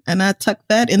year, and I tucked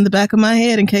that in the back of my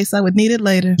head in case I would need it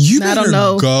later. I don't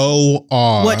know go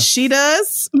off what she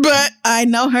does, but I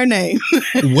know her name.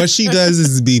 What she does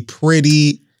is be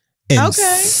pretty and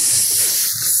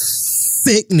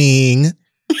sickening.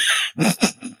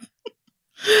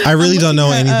 I really don't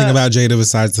know anything about Jada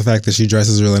besides the fact that she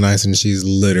dresses really nice and she's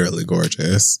literally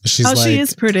gorgeous. She's she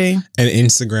is pretty. An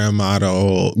Instagram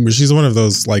model. She's one of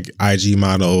those like IG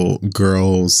model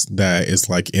girls that is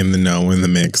like in the know, in the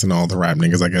mix, and all the rap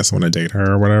niggas, I guess, want to date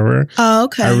her or whatever. Oh,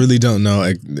 okay. I really don't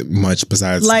know much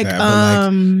besides that. But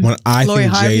when I Lori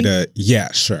think Harvey? Jada,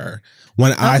 yeah, sure.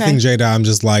 When I think Jada, I'm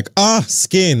just like,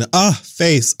 skin,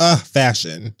 face,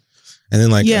 fashion. And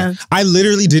then I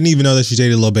literally didn't even know that she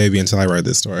dated Lil Baby until I read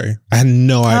this story. I had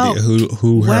no idea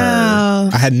who her.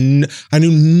 I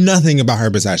knew nothing about her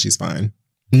besides she's fine.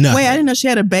 Nothing. Wait, I didn't know she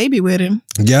had a baby with him.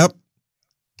 Yep.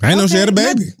 I didn't know she had a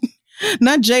baby.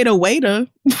 Not Jada Waiter.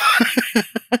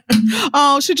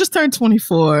 Oh, she just turned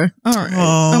 24. All right.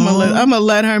 I'm gonna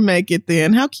let her make it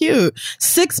then. How cute.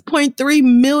 6.3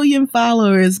 million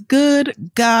followers.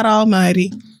 Good God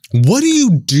Almighty. What do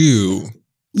you do?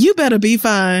 You better be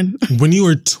fine. When you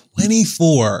were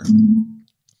 24.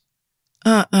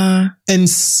 And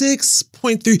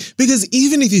 6.3. Because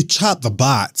even if you chop the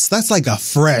bots, that's like a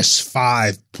fresh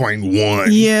 5.1.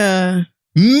 Yeah.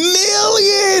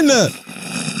 Million!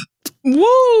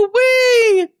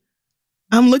 Woo-wee!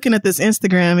 I'm looking at this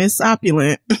Instagram. It's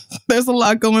opulent. There's a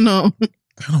lot going on.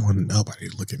 I don't want nobody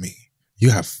to look at me.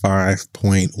 You have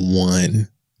 5.1.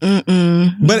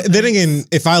 But then again,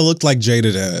 if I looked like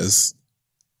Jada does,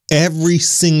 every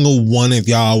single one of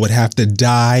y'all would have to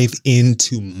dive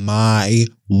into my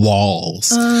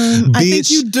walls. I think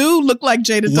you do look like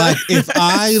Jada does. Like, if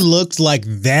I looked like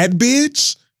that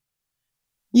bitch.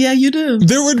 Yeah, you do.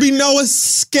 There would be no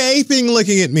escaping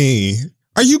looking at me.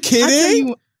 Are you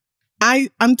kidding?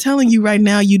 I'm telling you right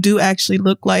now, you do actually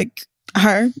look like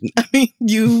her. I mean,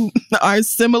 you are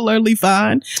similarly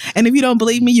fine. And if you don't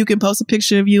believe me, you can post a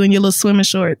picture of you in your little swimming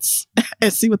shorts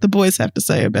and see what the boys have to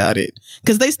say about it.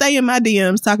 Because they stay in my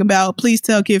DMs talking about, please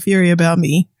tell Kid Fury about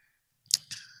me.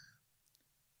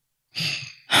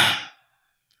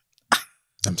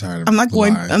 I'm tired of I'm not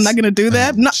going to do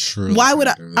that. No, why would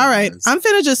I? All right. I'm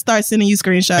finna just start sending you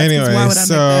screenshots. Anyway, why would I make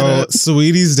that up?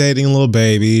 Sweetie's dating Lil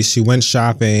Baby. She went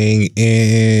shopping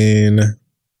in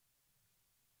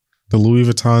the Louis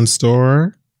Vuitton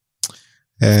store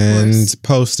and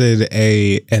posted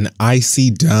an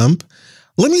icy dump.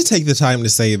 Let me take the time to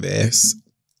say this.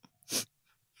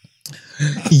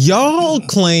 Y'all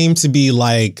claim to be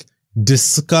like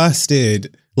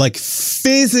disgusted, like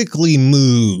physically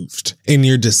moved in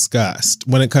your disgust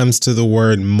when it comes to the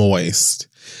word moist.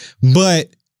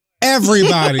 But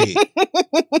everybody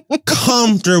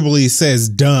comfortably says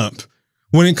dump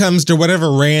when it comes to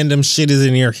whatever random shit is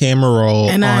in your camera roll.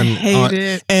 And I hate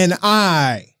it. And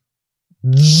I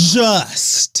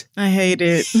just hate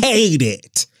it. Hate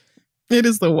it. It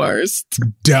is the worst.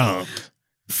 Dump.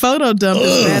 Photo dump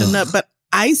is bad enough, but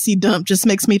icy dump just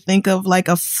makes me think of like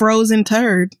a frozen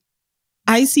turd.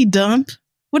 Icy dump?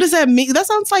 What does that mean? That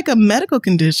sounds like a medical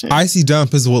condition. Icy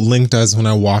dump is what Link does when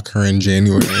I walk her in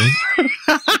January.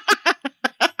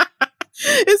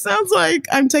 It sounds like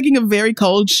I'm taking a very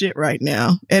cold shit right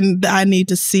now and I need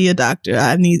to see a doctor.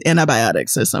 I need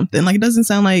antibiotics or something. Like, it doesn't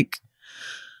sound like...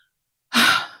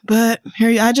 But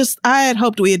here, I had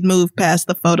hoped we had moved past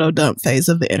the photo dump phase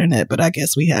of the internet, but I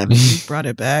guess we haven't. We brought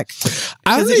it back.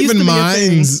 I don't even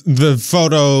mind the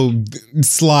photo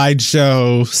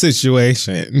slideshow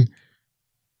situation.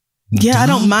 Yeah, Dump?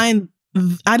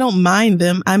 I don't mind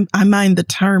them. I mind the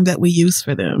term that we use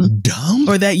for them. Dump?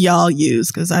 Or that y'all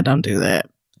use, because I don't do that.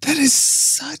 That is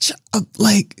such a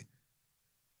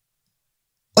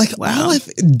wow.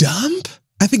 Dump?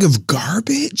 I think of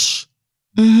garbage.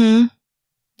 Mm-hmm.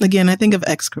 Again, I think of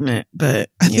excrement, but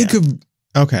I think of,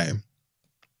 okay.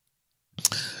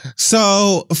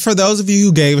 So for those of you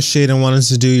who gave a shit and wanted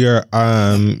to do your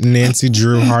Nancy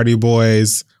Drew Hardy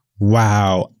Boys,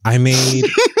 wow, I made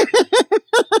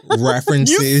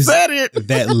references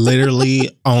that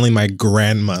literally only my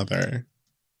grandmother.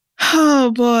 Oh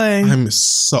boy. I'm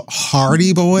so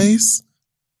Hardy Boys.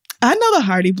 I know the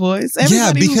Hardy Boys.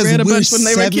 Everybody because who read a we're bunch when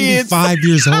they were kids. 75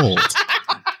 years old.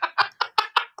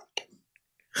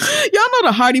 Y'all know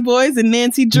the Hardy Boys and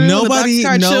Nancy Drew. Nobody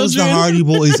and the knows Children. the Hardy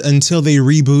Boys until they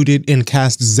rebooted and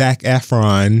cast Zac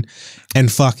Efron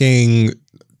and fucking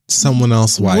someone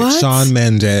else white, What? Shawn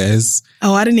Mendes.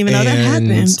 Oh, I didn't even know that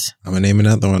happened. I'm gonna name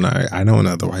another one. I know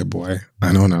another white boy.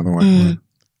 I know another white one.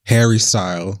 Harry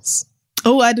Styles.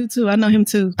 Oh, I do too. I know him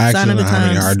too. I Sign actually of don't the know how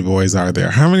many Times. Hardy Boys are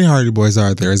there. How many Hardy Boys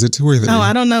are there? Is it 2 or 3? Oh,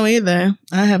 I don't know either.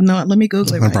 I have no. Let me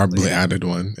Google it. I Right probably quick. added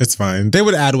one. It's fine. They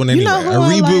would add one anyway. know who A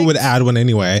I reboot liked? would add one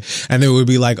anyway. And they would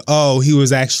be like, oh, he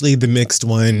was actually the mixed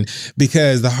one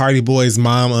because the Hardy Boys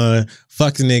mama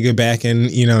fucked a nigga back in,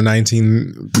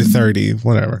 1930,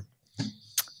 whatever.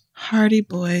 Hardy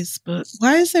Boys, but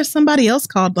why is there somebody else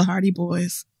called the Hardy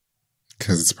Boys?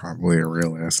 Because it's probably a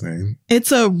real last name.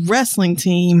 It's a wrestling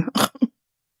team.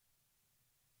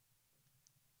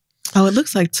 Oh, it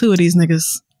looks like 2 of these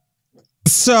niggas.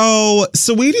 So,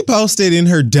 Saweetie posted in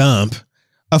her dump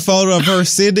a photo of her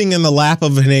sitting in the lap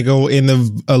of a nigga in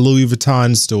the Louis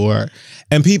Vuitton store.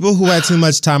 And people who had too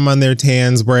much time on their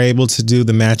hands were able to do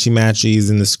the matchy-matchies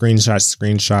and the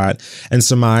screenshot and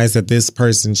surmise that this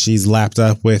person she's lapped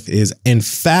up with is, in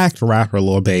fact, rapper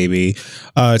Lil Baby.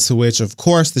 To which, of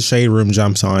course, the Shade Room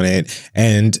jumps on it.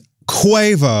 And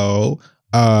Quavo,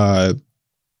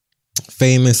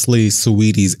 famously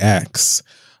Saweetie's ex,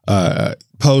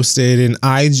 posted an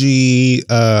IG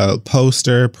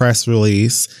poster press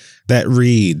release that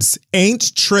reads,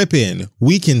 "Ain't trippin',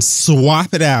 we can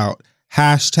swap it out.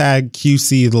 Hashtag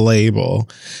QC the label."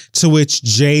 To which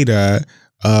Jada,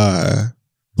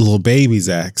 Lil Baby's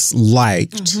ex,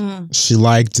 liked. Mm-hmm. She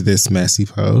liked this messy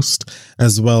post,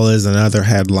 as well as another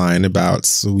headline about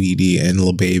Saweetie and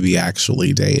Lil Baby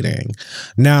actually dating.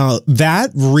 Now,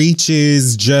 that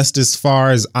reaches just as far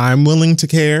as I'm willing to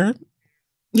care.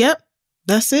 Yep.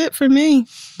 That's it for me.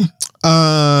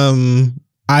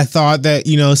 I thought that,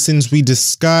 since we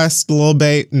discussed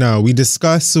we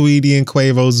discussed Saweetie and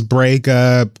Quavo's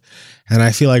breakup, and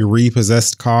I feel like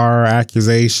repossessed car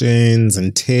accusations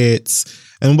and tits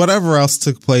and whatever else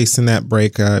took place in that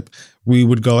breakup, we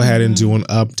would go ahead and do an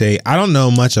update. I don't know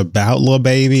much about Lil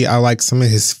Baby. I like some of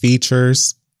his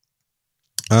features.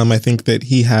 I think that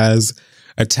he has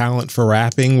a talent for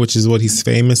rapping, which is what he's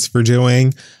famous for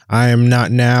doing. I am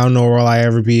not now, nor will I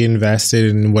ever be invested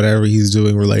in whatever he's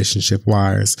doing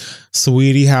relationship-wise.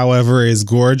 Saweetie, however, is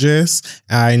gorgeous.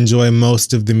 I enjoy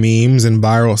most of the memes and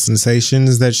viral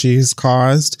sensations that she's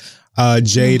caused.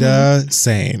 Jada,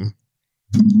 same.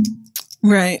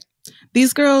 Right.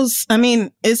 These girls, I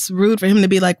mean, it's rude for him to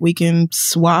be like, we can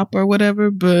swap or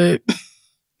whatever, but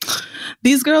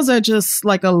These girls are just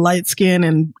like a light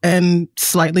skin and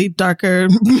slightly darker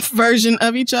version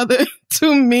of each other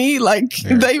to me. Like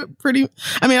they pretty,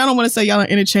 I mean, I don't want to say y'all are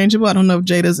interchangeable. I don't know if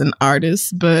Jada's an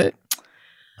artist, but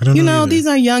you know, these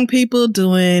are young people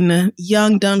doing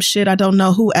young, dumb shit. I don't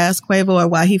know who asked Quavo or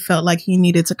why he felt like he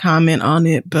needed to comment on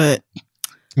it, but.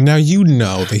 Now, you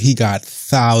know that he got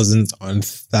thousands on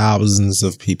thousands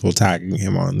of people tagging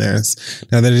him on this.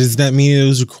 Now, that does not mean it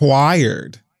was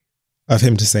required of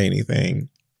him to say anything.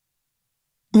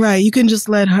 Right. You can just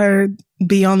let her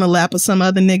be on the lap of some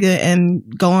other nigga and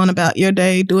go on about your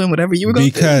day doing whatever you were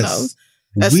going to do. Because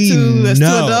that's we too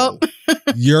know adult.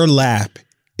 your lap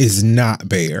is not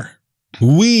bare.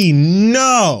 We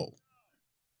know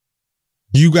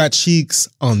you got cheeks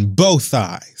on both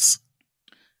thighs.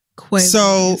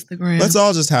 So let's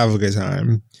all just have a good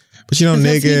time. But you know,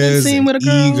 niggas, and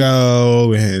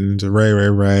ego, and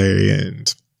Ray,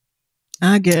 and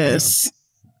I guess.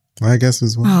 Yeah. I guess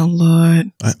as well. Oh,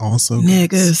 Lord. I also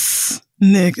Niggas.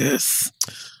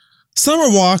 Summer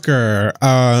Walker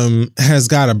has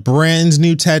got a brand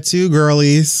new tattoo,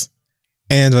 girlies.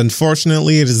 And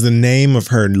unfortunately, it is the name of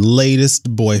her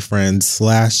latest boyfriend /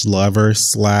 lover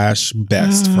 /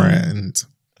 best friend.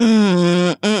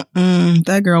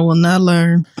 That girl will not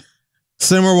learn.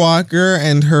 Summer Walker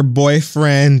and her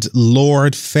boyfriend,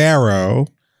 Lord Pharaoh,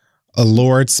 a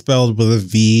Lord spelled with a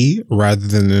V rather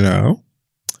than an O.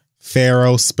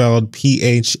 Pharaoh spelled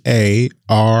Pharoh.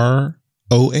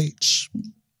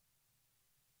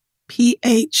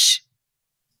 PH.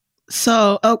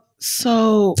 So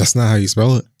that's not how you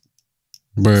spell it.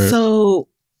 But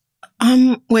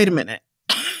wait a minute.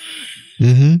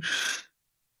 Mm-hmm.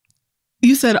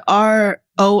 You said ROH?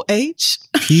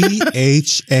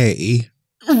 PHA.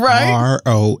 Right.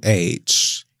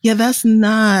 ROH. Yeah, that's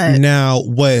not. Now,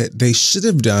 what they should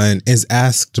have done is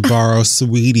asked to borrow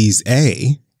Sweetie's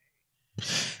A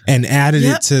and added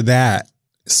it to that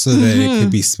so that it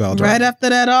could be spelled right. After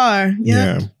that R.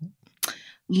 Yep.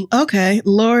 Yeah. Okay.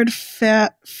 Lord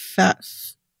Fat.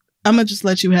 I'm going to just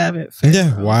let you have it.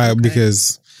 Yeah. Why? Okay.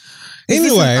 Because anyway.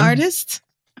 Is this an artist?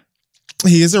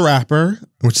 He is a rapper,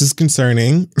 which is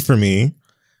concerning for me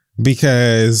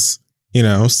because, you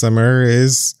know, Summer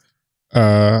is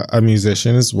a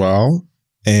musician as well.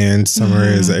 And Summer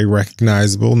is a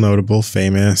recognizable, notable,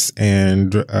 famous,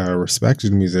 and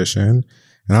respected musician.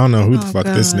 And I don't know who the fuck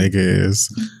this nigga is.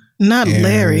 Not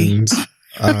Larry. Is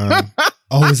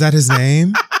that his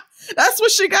name? That's what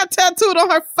she got tattooed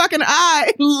on her fucking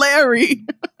eye. Larry.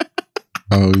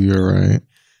 Oh, you're right.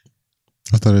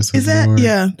 I thought it said is that?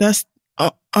 Yeah, that's.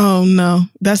 Oh no,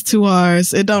 that's 2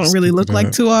 R's. It don't really look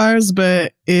like 2 R's,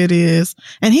 but it is.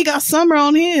 And he got Summer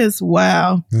on his.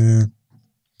 Wow. Yeah.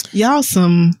 Y'all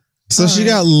some. So she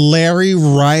got Larry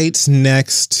right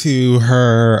next to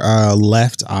her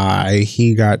left eye.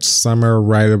 He got Summer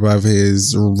right above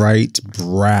his right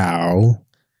brow.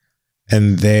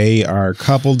 And they are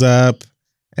coupled up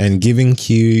and giving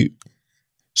cute.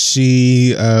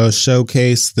 She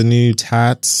showcased the new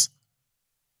tats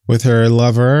with her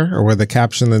lover, or with a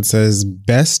caption that says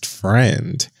best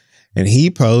friend. And he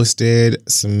posted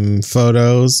some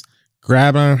photos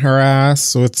grabbing on her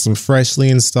ass with some freshly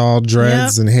installed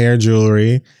dreads and hair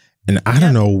jewelry. And I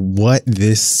don't know what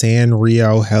this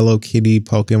Sanrio Hello Kitty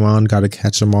Pokemon gotta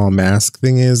catch 'em all mask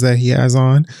thing is that he has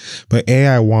on. But A,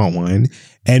 I want one.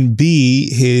 And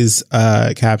B, his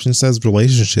caption says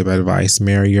relationship advice,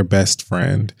 marry your best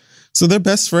friend. So they're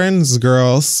best friends,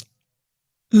 girls.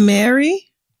 Marry?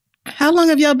 How long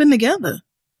have y'all been together?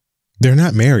 They're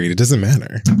not married. It doesn't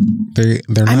matter. They're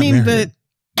not married.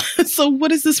 But so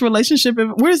what is this relationship?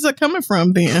 Where is that coming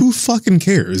from then? Who fucking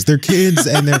cares? They're kids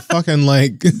and they're fucking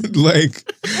like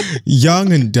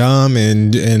young and dumb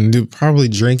and probably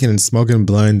drinking and smoking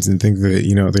blunts and think that,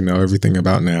 you know, they know everything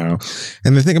about now.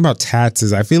 And the thing about tats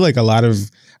is I feel like a lot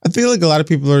of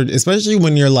people are, especially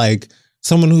when you're like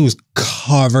someone who's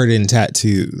covered in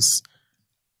tattoos.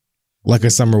 Like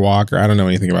a Summer Walker. I don't know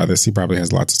anything about this. He probably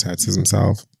has lots of tattoos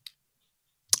himself.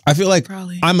 I feel like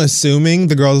I'm assuming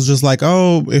the girl's just like,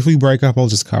 oh, if we break up, I'll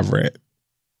just cover it.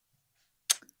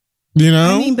 You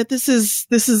know? I mean, but this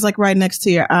is like right next to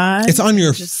your eye. It's on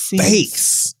your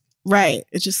face. Right.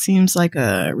 It just seems like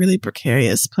a really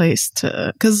precarious place to,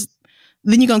 because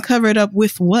then you're going to cover it up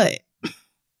with what?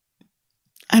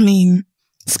 I mean,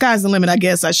 sky's the limit, I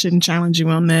guess. I shouldn't challenge you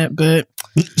on that, but.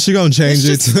 She gonna change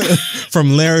it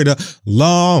from Larry to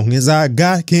long as I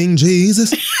got King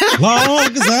Jesus.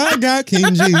 Long as I got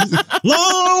King Jesus.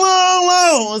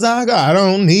 Long as I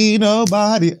don't need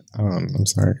nobody. I'm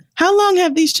sorry. How long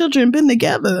have these children been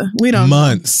together? We don't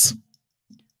months.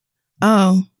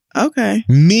 know. Oh, okay.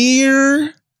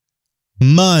 Mere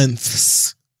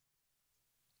months.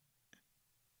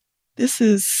 This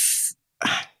is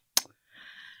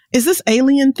this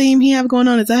alien theme he have going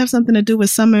on? Does that have something to do with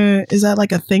summer? Is that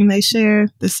like a thing they share?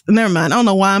 This, never mind. I don't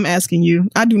know why I'm asking you.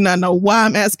 I do not know why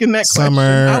I'm asking that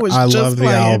Summer, question. I love the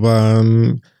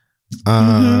album.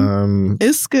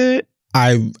 It's good.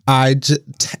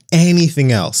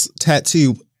 Anything else,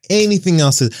 tattoo, anything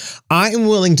else is, I'm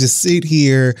willing to sit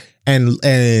here and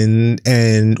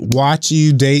watch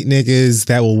you date niggas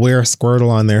that will wear a Squirtle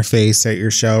on their face at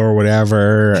your show or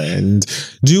whatever and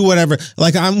do whatever.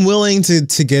 Like, I'm willing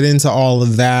to get into all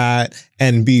of that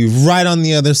and be right on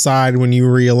the other side when you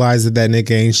realize that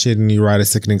nigga ain't shit and you write a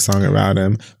sickening song about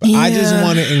him. But yeah. I just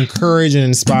want to encourage and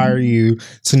inspire you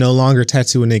to no longer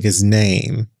tattoo a nigga's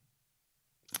name.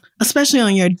 Especially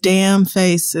on your damn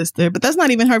face, sister. But that's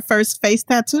not even her first face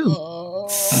tattoo.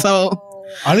 So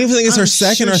I don't even think it's her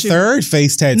second or third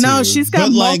face tattoo. No, she's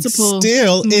got multiple. Like,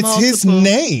 still, it's his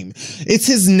name. It's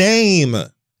his name.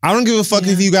 I don't give a fuck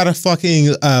if you got a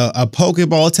fucking a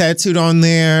Pokeball tattooed on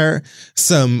there,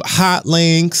 some hot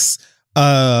links,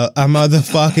 a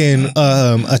motherfucking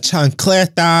a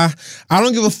chancleta. I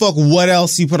don't give a fuck what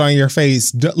else you put on your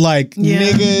face. Like,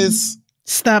 niggas,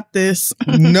 stop this.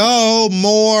 No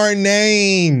more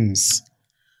names.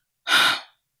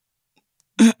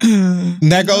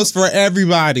 That goes for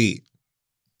everybody.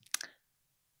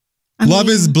 Love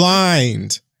is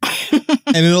blind.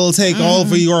 And it'll take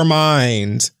over your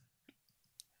mind.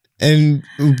 And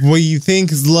what you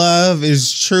think is love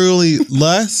is truly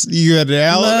lust, you gotta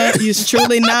elevate. Love is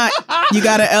truly not. You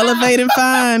gotta elevate and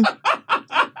find.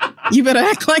 You better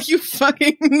act like you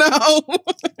fucking know.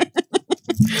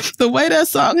 The way that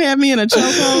song had me in a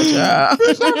chokehold, child.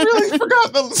 I really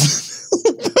forgot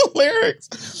the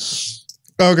lyrics.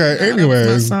 Okay,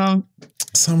 anyways.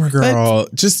 Summer girl,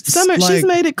 Summer, like, she's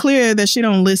made it clear that she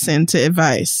don't listen to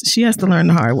advice. She has to learn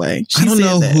the hard way. I don't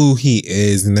know who he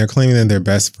is, and they're claiming that they're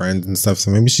best friends and stuff, so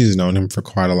maybe she's known him for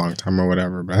quite a long time or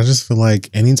whatever, but I just feel like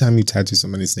anytime you tattoo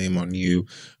somebody's name on you,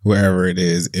 whoever it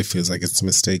is, it feels like it's a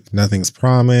mistake. Nothing's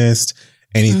promised.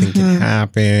 Anything can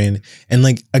happen. And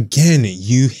like, again,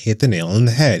 you hit the nail on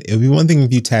the head. It would be one thing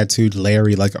if you tattooed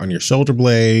Larry like on your shoulder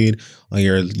blade, on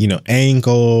your,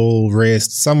 ankle,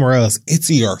 wrist, somewhere else. It's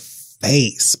your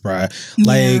face, bruh.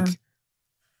 Like,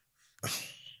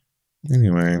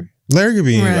 anyway, Larry could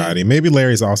be anybody. Maybe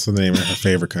Larry's also the name of her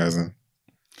favorite cousin.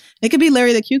 It could be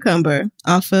Larry the Cucumber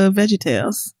off of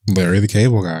VeggieTales. Larry the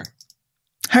Cable Guy.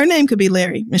 Her name could be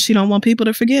Larry, and she don't want people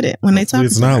to forget it when they talk.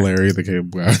 It's not Larry the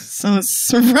Cable Guy. So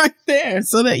it's right there,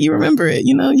 so that you remember it.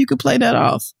 You could play that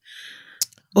off,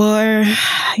 or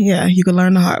you could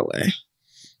learn the hard way.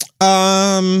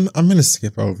 I'm gonna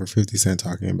skip over 50 Cent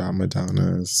talking about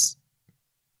Madonna's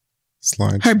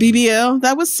slide. Her BBL.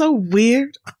 That was so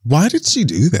weird. Why did she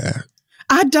do that?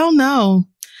 I don't know,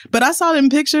 but I saw it in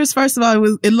pictures. First of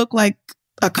all, it looked like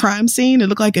a crime scene. It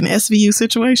looked like an SVU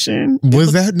situation.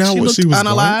 Was that not what she was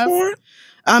unalive going for?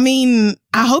 I mean,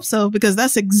 I hope so, because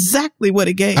that's exactly what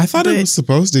it gave. I thought it was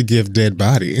supposed to give dead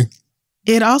body.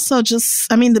 It also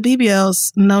the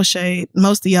BBLs, no shade.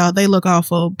 Most of y'all, they look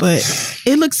awful, but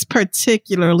it looks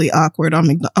particularly awkward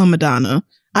on Madonna.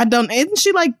 Isn't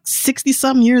she like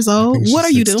 60-something years old? What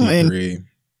are you doing?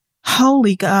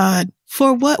 Holy God.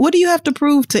 For what? What do you have to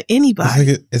prove to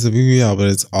anybody? It's a BBL, but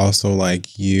it's also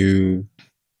like you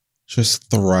just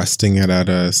thrusting it at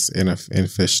us in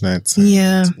fishnets.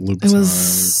 Yeah, it was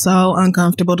so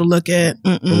uncomfortable to look at.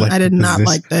 Like, I did not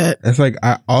like that. It's like,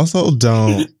 I also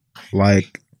don't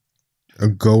like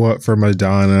go up for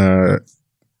Madonna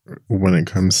when it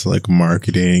comes to like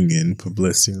marketing and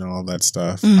publicity and all that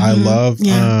stuff. I love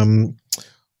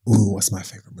what's my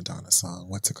favorite Madonna song?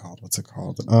 What's it called?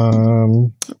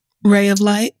 Ray of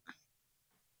Light.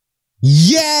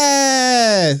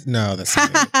 Yes. No, that's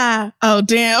not Oh,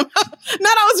 damn. No,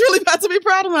 I was really about to be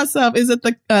proud of myself. Is it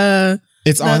the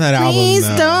It's on that album. Please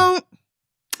don't.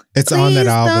 It's on that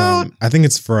album. I think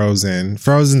it's Frozen.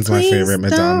 Frozen's my favorite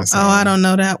Madonna song. Oh, I don't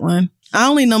know that one. I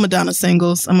only know Madonna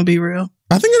singles. I'm gonna be real.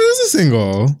 I think it is a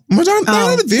single. Madonna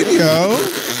had a video.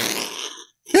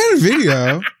 He had a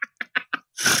video.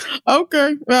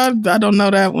 Okay. Well, I don't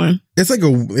know that one.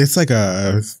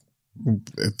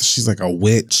 She's like a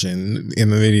witch in the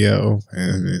video,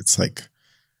 and it's like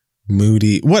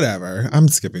moody, whatever. I'm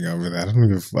skipping over that. I don't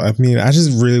give a fuck. I mean, I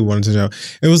just really wanted to know.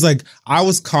 It was like I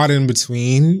was caught in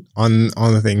between on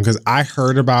the thing, because I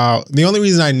heard about, the only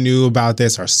reason I knew about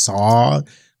this or saw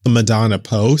the Madonna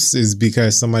post is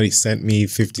because somebody sent me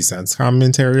 50 Cent's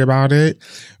commentary about it,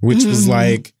 which was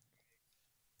like,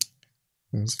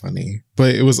 It was funny,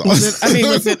 but it was.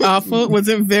 Was it awful? Was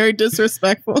it very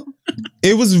disrespectful?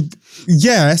 It was,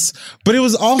 yes, but it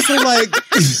was also like.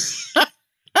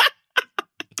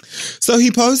 So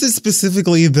he posted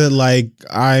specifically that like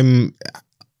I'm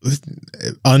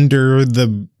under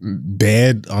the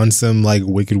bed on some like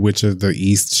Wicked Witch of the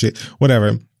East shit,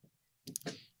 whatever.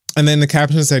 And then the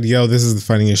caption said, "Yo, this is the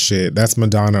funniest shit. That's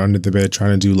Madonna under the bed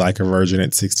trying to do like a virgin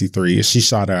at 63. She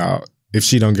shot out if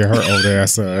she don't get her old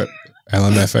ass up."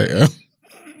 LMFAO.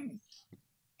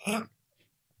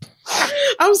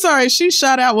 I'm sorry, she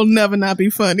shot out will never not be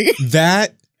funny.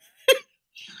 That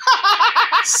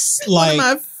like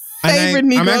one of my favorite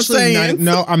Negro sayings.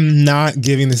 No, I'm not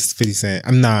giving this 50 Cent.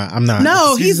 I'm not.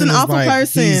 No, he's an awful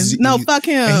person. Fuck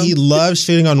him. And he loves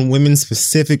shitting on women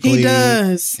specifically. He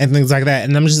does. And things like that.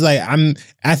 And I'm just like,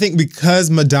 I think because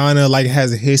Madonna like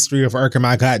has a history of irking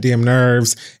my goddamn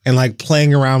nerves and like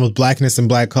playing around with blackness and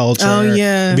black culture. Oh,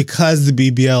 yeah. Because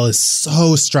the BBL is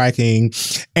so striking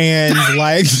and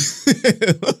like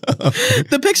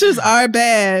the pictures are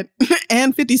bad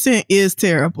and 50 Cent is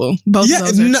terrible. Both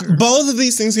of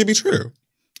these things can be true.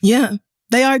 Yeah,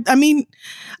 they are. I mean,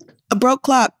 a broke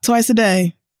clock twice a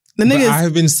day. The nigga I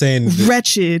have been saying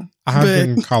wretched. I've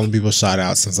been calling people shot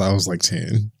out since I was like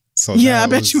 10. So yeah, I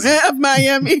bet you have,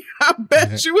 Miami. I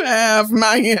bet you have,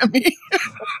 Miami.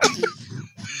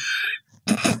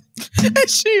 And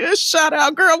she is shot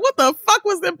out, girl. What the fuck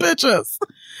was them pictures?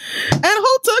 And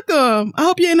who took them? I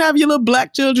hope you didn't have your little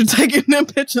black children taking them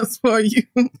pictures for you.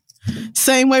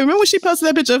 Same way. Remember when she posted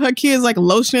that picture of her kids like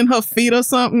lotioning her feet or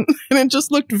something? And it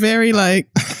just looked very like,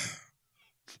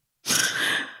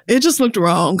 it just looked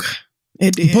wrong.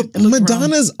 It did. But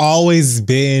Madonna's always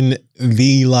been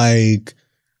the like,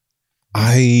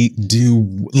 I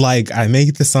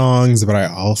make the songs, but I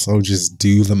also just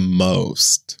do the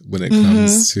most when it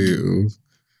comes to,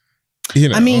 you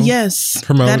know. I mean, yes,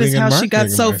 promoting that is how and she got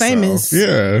so myself. famous.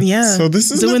 Yeah. So this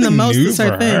is doing the most new is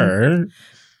her for thing. her.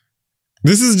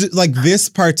 This is just, like this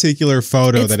particular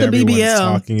photo that everyone's BBL.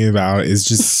 talking about is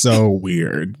just so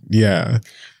weird. Yeah.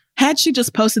 Had she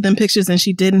just posted them pictures and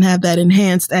she didn't have that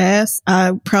enhanced ass,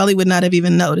 I probably would not have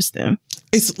even noticed them.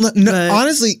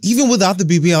 Honestly, even without the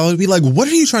BBL, I would be like, what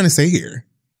are you trying to say here?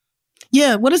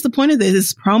 Yeah, what is the point of this?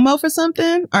 Is promo for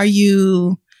something? Are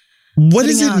you? What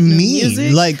does it mean?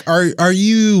 Music? Like, are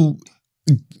you?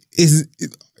 Is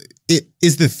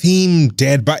the theme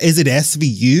dead? Is it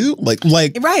SVU? Like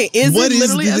right? Is what it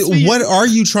literally SVU? What are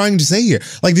you trying to say here?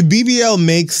 Like the BBL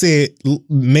makes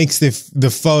the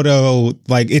photo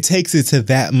like it takes it to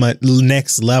that much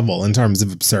next level in terms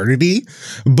of absurdity,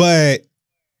 but.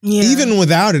 Yeah. Even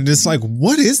without it, it's like,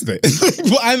 what is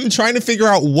this? I'm trying to figure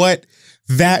out what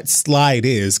that slide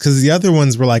is because the other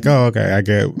ones were like, oh, okay, I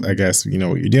guess you know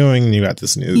what you're doing, and you got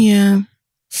this new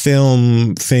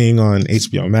film thing on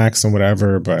HBO Max and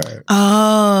whatever. But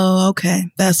okay,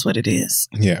 that's what it is.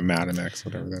 Yeah, Madam X,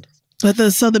 whatever that is.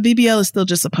 But so the BBL is still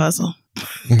just a puzzle.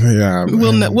 Yeah,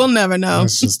 we'll never know.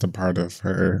 It's just a part of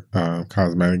her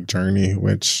cosmetic journey,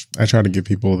 which I try to give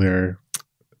people their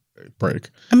break.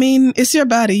 I mean, it's your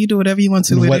body. You do whatever you want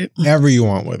to with it. Whatever you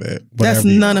want with it. That's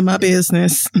none of my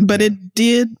business. But it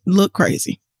did look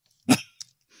crazy.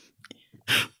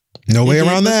 No way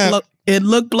around that. It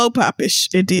looked blow popish.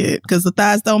 It did. Because the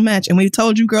thighs don't match. And we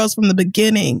told you girls from the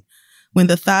beginning, when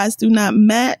the thighs do not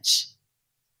match,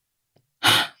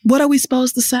 what are we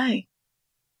supposed to say?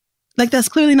 Like, that's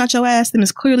clearly not your ass, and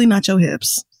it's clearly not your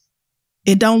hips.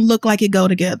 It don't look like it go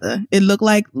together. It look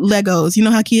like Legos. You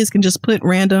know how kids can just put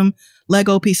random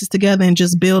Lego pieces together and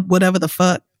just build whatever the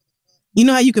fuck? You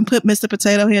know how you can put Mr.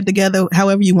 Potato Head together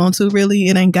however you want to, really?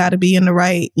 It ain't got to be in the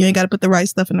right, you ain't got to put the right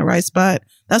stuff in the right spot.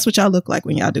 That's what y'all look like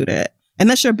when y'all do that. And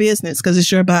that's your business because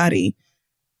it's your body.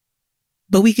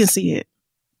 But we can see it.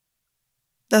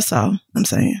 That's all I'm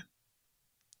saying.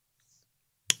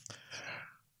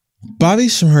 Bobby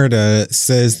Shmurda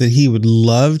says that he would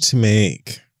love to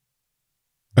make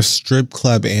a strip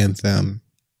club anthem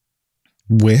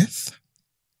with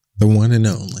the one and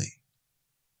only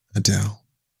Adele.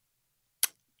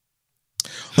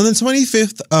 On the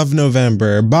 25th of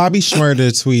November, Bobby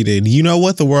Shmurda tweeted, "You know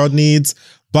what the world needs?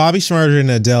 Bobby Shmurda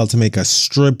and Adele to make a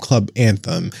strip club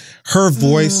anthem. Her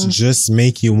voice just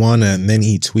make you wanna." And then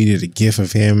he tweeted a gif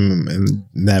of him in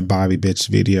that Bobby bitch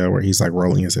video where he's like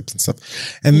rolling his hips and stuff.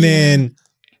 And then,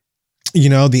 you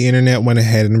know, the internet went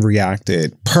ahead and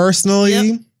reacted.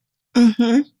 Personally,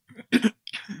 I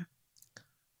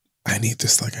need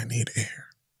this like I need air.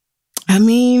 I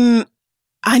mean,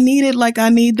 I need it like I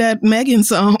need that Megan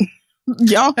song.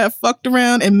 Y'all have fucked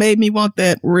around and made me want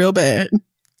that real bad.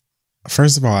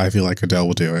 First of all, I feel like Adele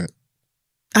will do it.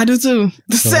 I do too.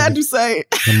 So Sad to say.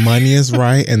 The money is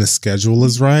right and the schedule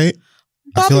is right.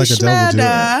 I feel like Adele will do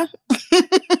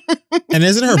it. And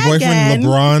isn't her boyfriend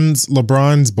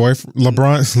LeBron's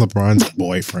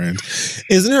boyfriend?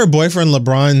 Isn't her boyfriend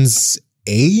LeBron's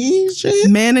agent?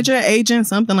 Manager, agent,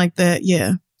 something like that.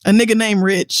 Yeah. A nigga named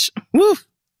Rich. Woo.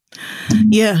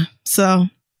 Yeah. So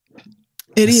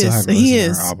it is. He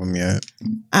is. Her album yet?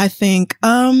 I think.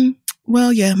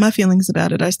 Well, yeah. My feelings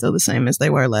about it are still the same as they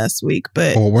were last week.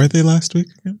 But what were they last week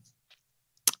again?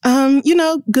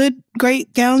 Good,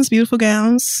 great gowns, beautiful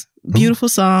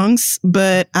songs.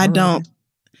 But I don't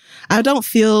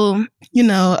feel,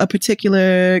 a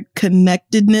particular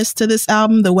connectedness to this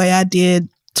album the way I did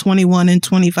 21 and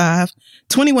 25.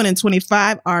 21 and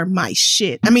 25 are my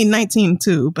shit. I mean, 19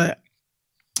 too, but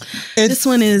this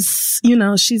one is,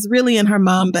 she's really in her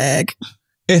mom bag.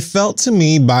 It felt to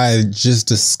me by just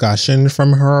discussion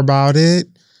from her about it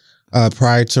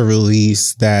prior to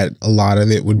release that a lot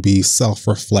of it would be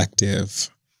self-reflective.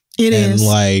 It is. And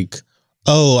like,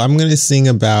 oh, I'm going to sing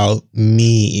about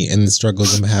me and the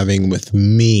struggles I'm having with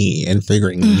me and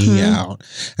figuring me out,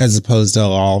 as opposed to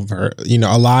all of her,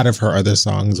 a lot of her other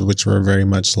songs, which were very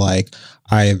much like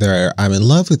either I'm in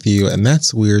love with you and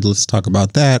that's weird, let's talk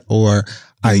about that, or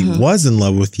I was in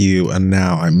love with you and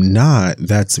now I'm not,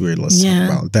 that's weird, let's talk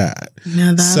about that.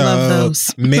 Yeah, I love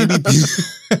those. Maybe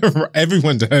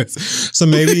everyone does. So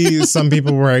maybe some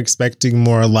people were expecting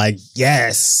more like,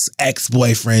 yes,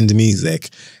 ex-boyfriend music.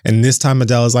 And this time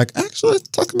Adele is like, actually, let's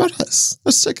talk about us.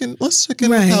 Let's check in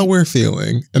right. How we're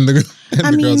feeling. And the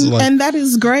girls are like, and that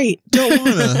is great. Don't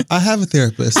wanna. I have a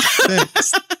therapist.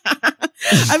 Thanks.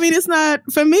 I mean, it's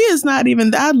not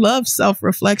even that. I love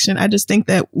self-reflection. I just think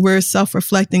that we're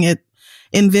self-reflecting it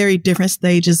in very different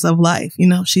stages of life.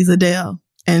 She's Adele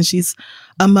and she's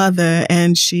a mother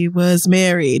and she was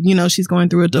married. She's going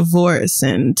through a divorce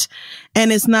and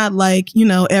it's not like,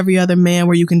 every other man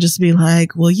where you can just be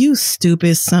like, well, you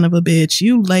stupid son of a bitch,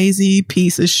 you lazy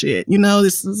piece of shit.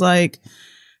 This is like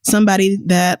somebody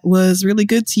that was really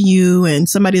good to you and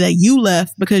somebody that you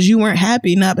left because you weren't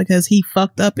happy, not because he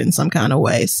fucked up in some kind of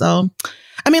way. So,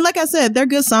 I mean, like I said, they're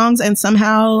good songs and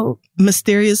somehow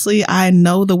mysteriously I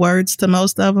know the words to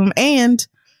most of them, and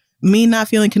me not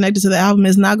feeling connected to the album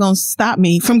is not going to stop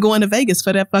me from going to Vegas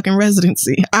for that fucking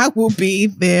residency. I will be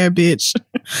there, bitch.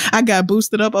 I got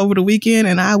boosted up over the weekend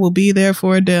and I will be there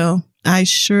for Adele. I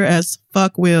sure as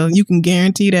fuck will. You can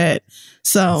guarantee that.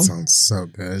 So that sounds so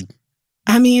good.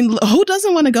 I mean, who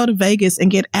doesn't want to go to Vegas and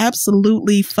get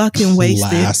absolutely fucking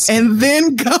wasted and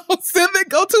then go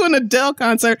to an Adele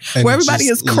concert and where everybody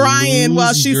is crying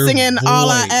while she's singing All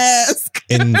I Ask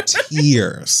in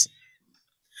tears?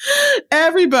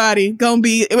 Everybody gonna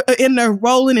be in there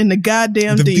rolling in the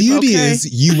goddamn deep. The beauty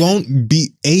is you won't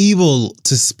be able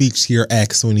to speak to your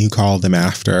ex when you call them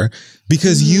after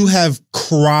because you have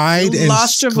cried and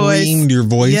screamed your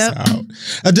voice out.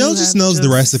 Adele just knows the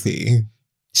recipe.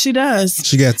 She does.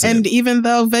 She gets it. And even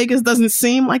though Vegas doesn't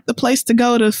seem like the place to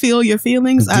go to feel your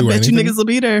feelings, I bet you niggas will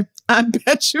be there. I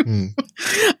bet you.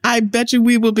 I bet you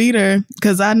we will be there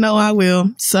because I know I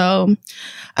will. So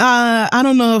I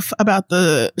don't know if about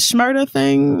the Schmurda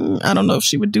thing. I don't know if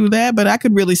she would do that, but I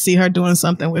could really see her doing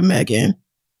something with Megan.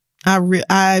 I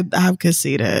could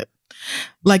see that.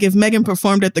 Like if Megan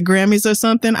performed at the Grammys or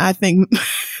something, I think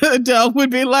Adele would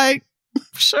be like,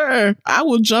 sure, I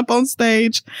will jump on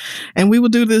stage and we will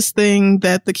do this thing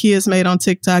that the kids made on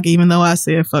TikTok, even though I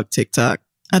said fuck TikTok.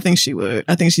 I think she would.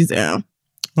 I think she's down.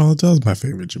 Well, Adele's my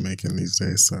favorite Jamaican these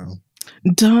days, so.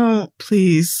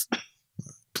 Please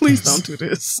don't do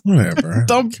this. Whatever.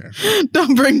 Don't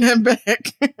bring that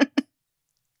back.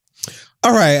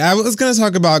 All right, I was going to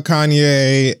talk about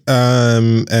Kanye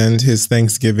and his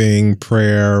Thanksgiving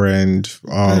prayer and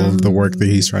all of the work that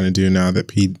he's trying to do now that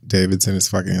Pete Davidson is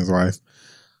fucking his wife.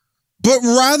 But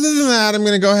rather than that, I'm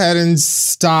going to go ahead and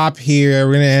stop here.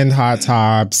 We're going to end Hot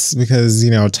Tops because,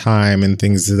 time and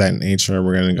things of that nature.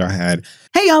 We're going to go ahead.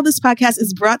 Hey, y'all, this podcast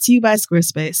is brought to you by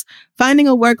Squarespace. Finding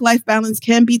a work-life balance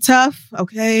can be tough,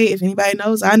 okay? If anybody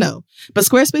knows, I know. But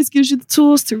Squarespace gives you the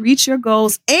tools to reach your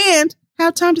goals and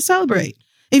have time to celebrate.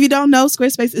 If you don't know,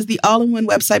 Squarespace is the all-in-one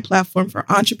website platform for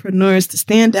entrepreneurs to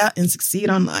stand out and succeed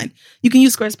online. You can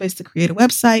use Squarespace to create a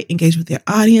website, engage with your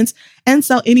audience, and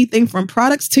sell anything from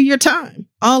products to your time,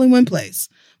 all in one place.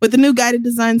 With the new guided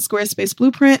design Squarespace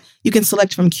Blueprint, you can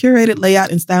select from curated layout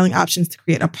and styling options to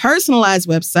create a personalized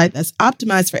website that's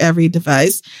optimized for every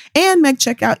device and make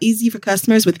checkout easy for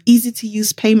customers with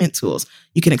easy-to-use payment tools.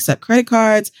 You can accept credit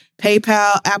cards,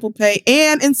 PayPal, Apple Pay,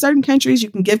 and in certain countries, you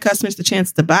can give customers the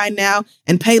chance to buy now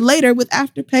and pay later with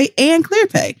Afterpay and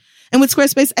ClearPay. And with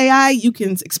Squarespace AI, you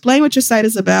can explain what your site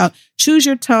is about, choose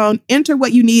your tone, enter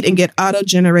what you need, and get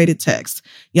auto-generated text.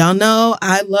 Y'all know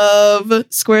I love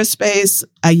Squarespace.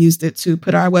 I used it to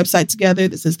put our website together.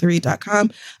 This is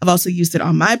theread.com. I've also used it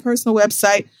on my personal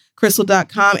website,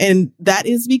 crystal.com. And that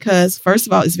is because, first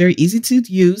of all, it's very easy to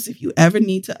use if you ever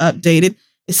need to update it.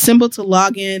 It's simple to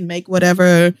log in, make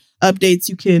whatever updates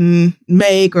you can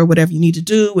make or whatever you need to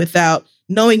do without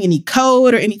knowing any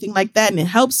code or anything like that. And it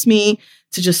helps me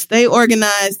to just stay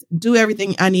organized, do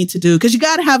everything I need to do. Because you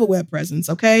got to have a web presence,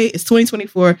 okay? It's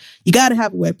 2024. You got to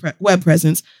have a web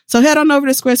presence. So head on over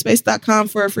to squarespace.com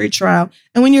for a free trial.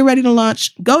 And when you're ready to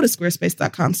launch, go to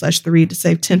squarespace.com/theread to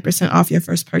save 10% off your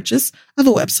first purchase of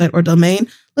a website or domain.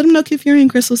 Let them know Kid Fury and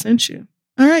Crystal sent you.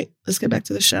 All right, let's get back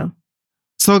to the show.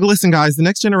 So listen, guys, the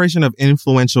next generation of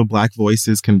influential Black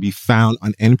voices can be found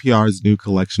on NPR's new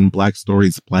collection, Black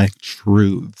Stories, Black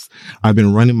Truths. I've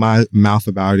been running my mouth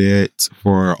about it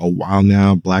for a while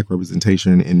now. Black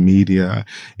representation in media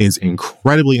is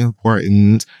incredibly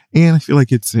important, and I feel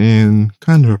like it's in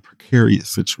kind of a precarious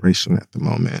situation at the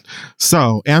moment.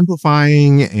 So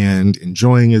amplifying and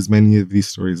enjoying as many of these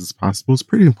stories as possible is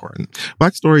pretty important.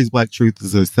 Black Stories, Black Truths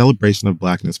is a celebration of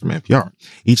Blackness from NPR.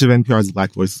 Each of NPR's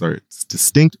Black voices are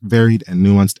distinct, varied, and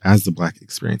nuanced as the Black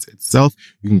experience itself.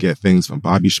 You can get things from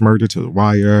Bobby Shmurda to The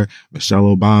Wire,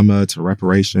 Michelle Obama to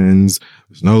reparations.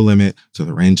 There's no limit to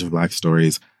the range of Black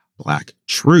stories, Black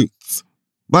truths.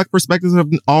 Black perspectives have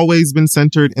always been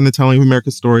centered in the telling of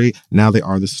America's story. Now they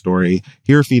are the story.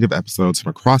 Hear a feed of episodes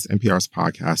from across NPR's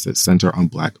podcasts that center on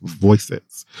Black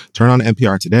voices. Turn on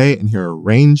NPR today and hear a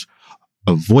range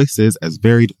of voices as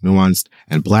varied, nuanced,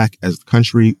 and Black as the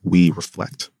country we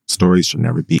reflect. Stories should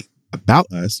never be about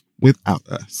us without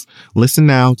us. Listen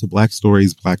now to Black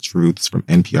Stories, Black Truths from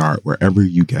NPR wherever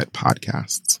you get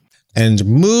podcasts. And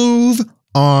move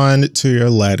on to your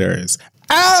letters.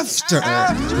 After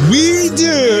we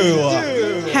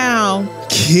do How?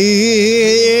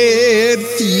 Kid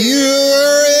Fury's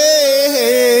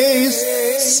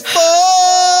Sports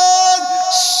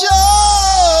Shows.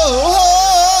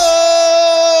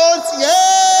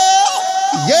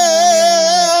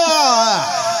 Yeah.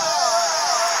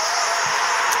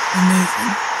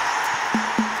 Amazing.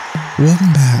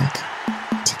 Welcome back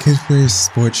to Kid Fury's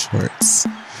Sports Shorts.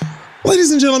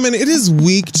 Ladies and gentlemen, it is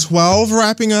week 12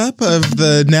 wrapping up of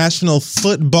the National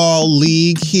Football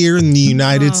League here in the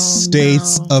United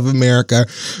States of America.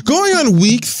 Going on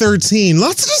week 13,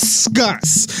 lots to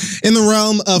discuss in the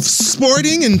realm of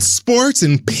sporting and sports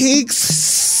and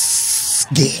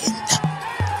pigskin.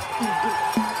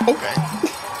 Okay.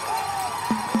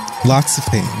 Lots of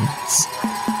things.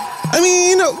 I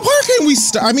mean, where can we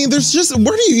start? I mean, there's just,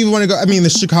 where do you even want to go? I mean, the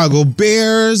Chicago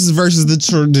Bears versus the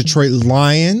Detroit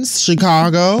Lions.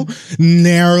 Chicago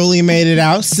narrowly made it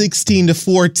out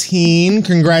 16-14.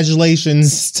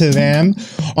 Congratulations to them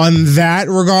on that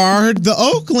regard. The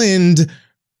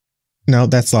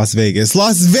that's Las Vegas.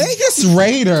 Las Vegas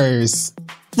Raiders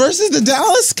versus the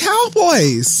Dallas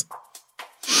Cowboys.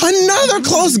 Another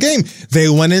close game. They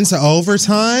went into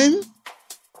overtime.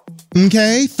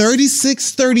 Okay,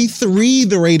 36-33,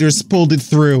 the Raiders pulled it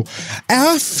through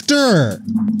after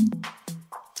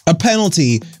a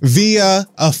penalty via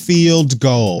a field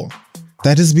goal.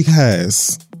 That is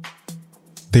because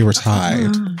they were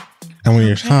tied. And when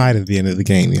you're tied at the end of the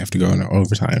game, you have to go into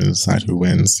overtime and decide who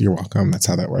wins. You're welcome. That's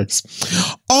how that works.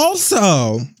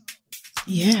 Also,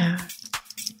 yeah.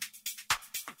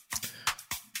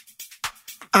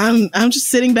 I'm just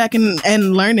sitting back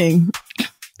and learning.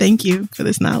 Thank you for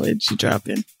this knowledge you drop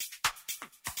in.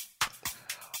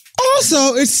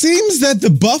 Also, it seems that the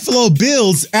Buffalo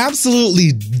Bills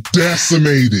absolutely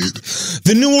decimated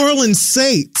the New Orleans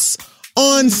Saints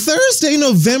on Thursday,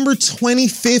 November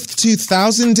 25th,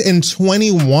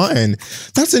 2021.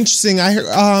 That's interesting. I heard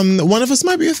one of us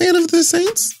might be a fan of the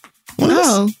Saints.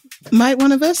 Might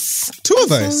one of us? Two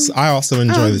of us. I also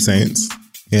enjoy the Saints.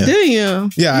 Yeah. Do you?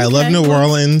 Yeah, I love New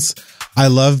Orleans. I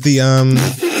love the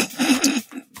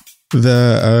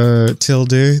tilde,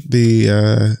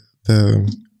 the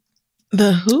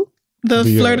who? The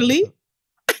fleur-de-lis?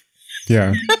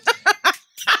 Yeah.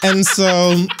 And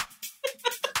so,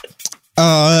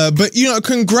 but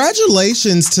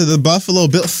congratulations to the Buffalo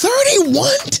Bills,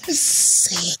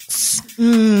 31-6.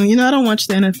 I don't watch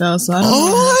the NFL, so I don't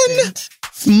know.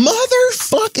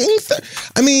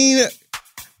 I mean,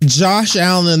 Josh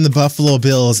Allen and the Buffalo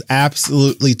Bills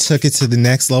absolutely took it to the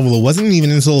next level. It wasn't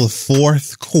even until the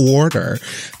fourth quarter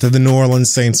that the New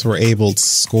Orleans Saints were able to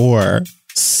score.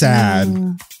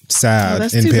 Sad sad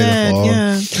that's and too pitiful. bad,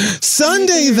 yeah.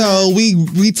 Sunday, though,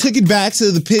 we took it back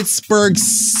to the Pittsburgh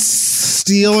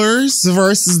Steelers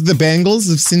versus the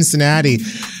Bengals of Cincinnati.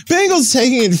 Bengals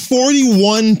taking it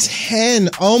 41-10.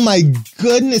 Oh my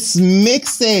goodness,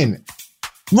 Mixon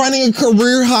running a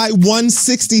career high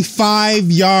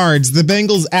 165 yards. The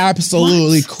Bengals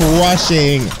absolutely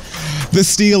crushing the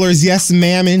Steelers. Yes,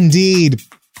 ma'am, indeed.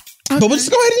 Okay. But we'll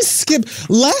just go ahead and skip.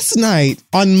 Last night,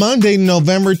 on Monday,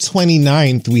 November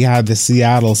 29th, we had the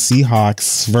Seattle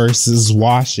Seahawks versus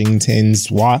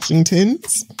Washington's.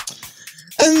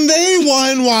 And they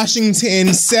won Washington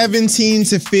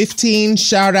 17-15.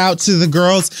 Shout out to the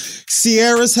girls.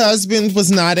 Sierra's husband was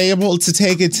not able to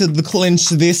take it to the clinch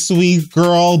this week,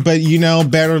 girl, but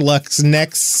better luck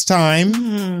next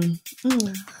time.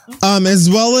 As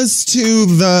well as to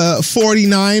the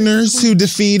 49ers who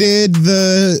defeated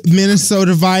the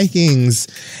Minnesota Vikings,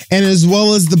 and as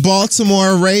well as the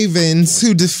Baltimore Ravens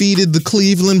who defeated the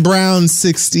Cleveland Browns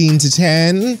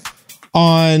 16-10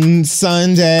 on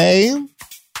Sunday.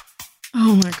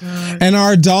 Oh my God. And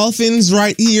our Dolphins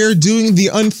right here doing the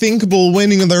unthinkable,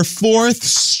 winning their 4th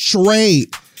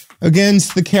straight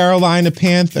against the Carolina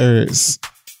Panthers.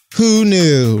 Who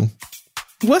knew?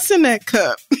 What's in that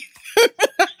cup?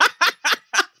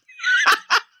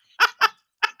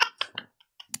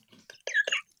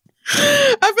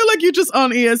 I feel like you're just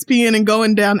on ESPN and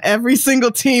going down every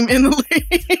single team in the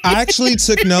league. I actually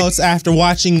took notes after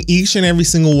watching each and every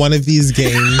single one of these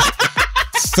games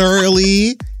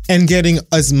thoroughly and getting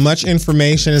as much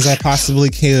information as I possibly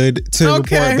could to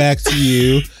report back to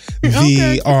you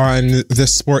on the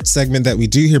sports segment that we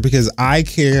do here, because I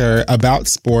care about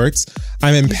sports.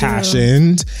 I'm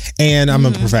impassioned and I'm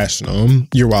a professional.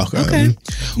 You're welcome. Okay.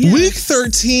 Yeah. Week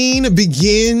 13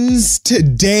 begins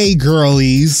today,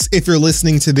 girlies. If you're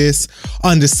listening to this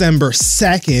on December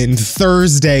 2nd,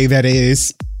 Thursday, that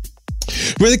is,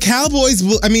 where the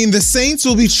the Saints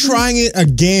will be trying it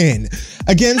again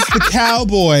against the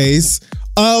Cowboys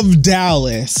of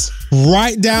Dallas,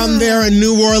 right down there in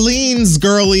New Orleans,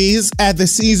 girlies, at the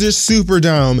Caesars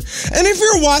Superdome. And if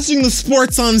you're watching the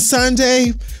sports on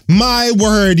Sunday, my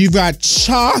word, you've got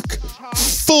chock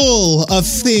full of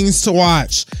things to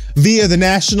watch via the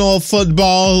National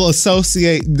Football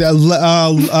Associate, the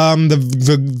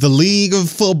League of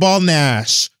Football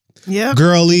Nash. Yeah,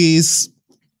 girlies.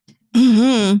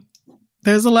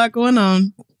 There's a lot going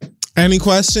on. Any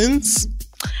questions?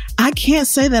 I can't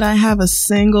say that I have a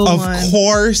single one. Of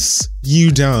course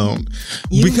you don't.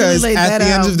 Because really at the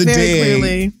end of the day,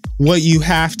 clearly, what you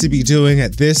have to be doing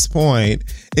at this point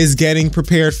is getting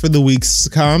prepared for the weeks to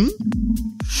come,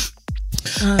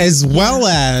 as well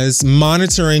as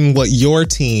monitoring what your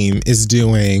team is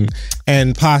doing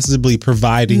and possibly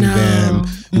providing them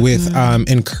with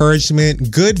encouragement,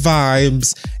 good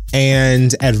vibes,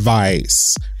 and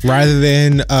advice, rather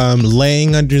than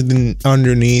laying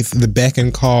underneath the beck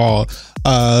and call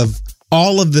of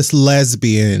all of this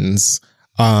lesbians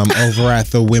over at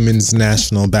the Women's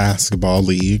National Basketball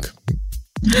League.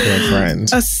 Girlfriend.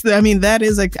 That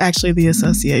is actually the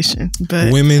association,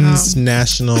 but Women's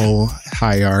National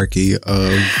Hierarchy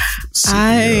of CEOs.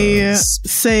 I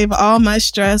save all my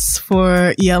stress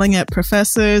for yelling at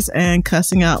professors and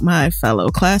cussing out my fellow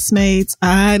classmates.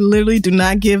 I literally do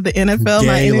not give the NFL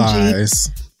my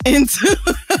energy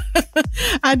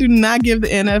I do not give the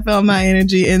NFL my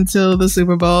energy until the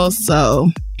Super Bowl.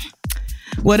 So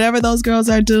whatever those girls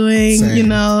are doing,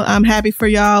 same. I'm happy for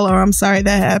y'all, or I'm sorry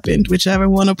that happened, whichever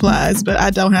one applies, but I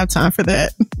don't have time for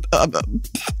that.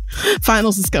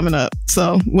 Finals is coming up,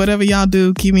 so whatever y'all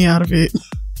do, keep me out of it.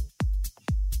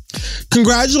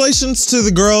 Congratulations to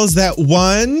the girls that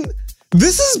won.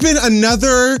 This has been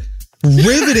another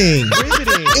riveting,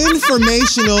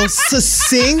 informational,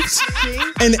 succinct,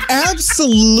 and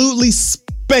absolutely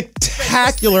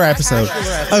spectacular episode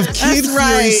of Kid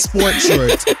Fury Sports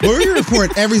Shorts, where we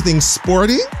report everything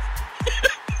sporty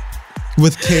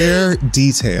with care,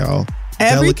 detail,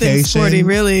 everything sporty,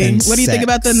 really. And what do you think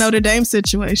about the Notre Dame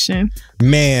situation?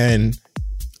 Man,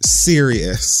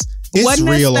 serious. It's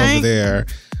real over there.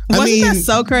 Wasn't that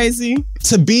so crazy?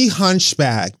 To be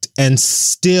hunchbacked and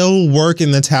still work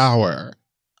in the tower.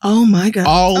 Oh my God.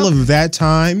 All of that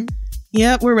time.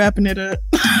 Yep, we're wrapping it up.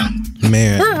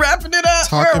 Man. We're wrapping it up.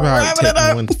 Talk about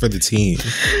taking one for the team.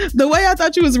 The way I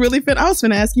thought you was really fit, I was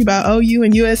going to ask you about OU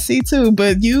and USC too,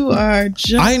 but you are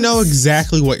just... I know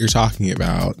exactly what you're talking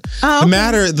about. Oh,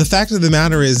 okay. The fact of the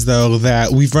matter is, though,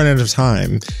 that we've run out of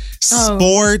time.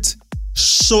 Sport...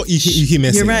 Short, you keep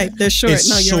missing. You're right. They're short.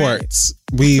 It's shorts.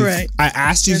 I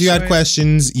asked you if you had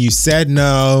questions. You said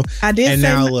no. I did. And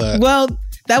now look. Well,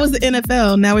 That was the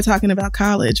NFL. Now we're talking about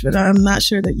college, but I'm not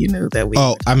sure that you knew that we.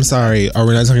 Oh, I'm sorry. Are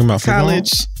we not talking about football? College.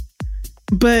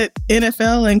 But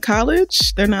NFL and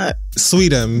college, they're not.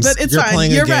 Sweetums. But it's you're fine.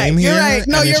 playing You're a game right. here. You're right.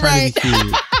 No, you're right.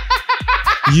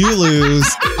 You lose.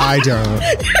 I don't.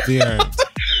 The end.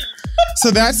 So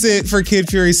that's it for Kid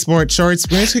Fury Sports Shorts.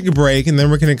 We're going to take a break and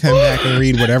then we're going to come back and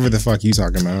read whatever the fuck you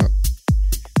talking about.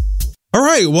 All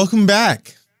right. Welcome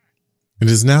back. It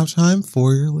is now time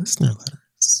for your listener letters.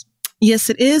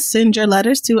 Yes, it is. Send your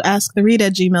letters to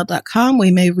asktheread@gmail.com. We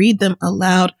may read them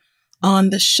aloud on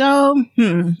the show.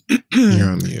 You're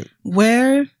on mute.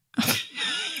 Where?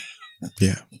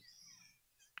 Yeah.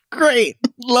 Great.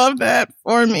 Love that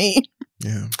for me.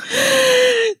 Yeah.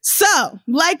 So,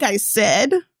 like I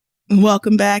said,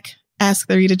 welcome back.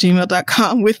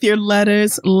 asktheread@gmail.com with your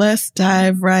letters. Let's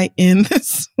dive right in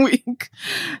this week.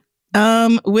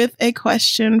 With a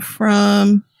question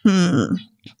from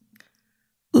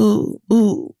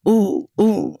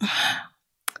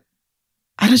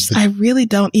I really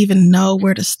don't even know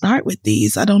where to start with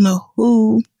these. I don't know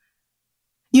who.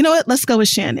 You know what? Let's go with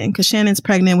Shannon, because Shannon's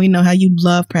pregnant. We know how you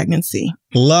love pregnancy.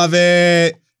 Love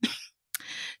it.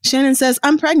 Shannon says,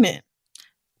 I'm pregnant,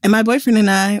 and my boyfriend and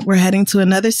I were heading to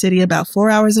another city about 4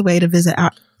 hours away to visit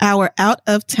our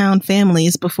out-of-town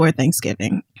families before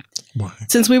Thanksgiving. Why?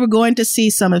 Since we were going to see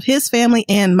some of his family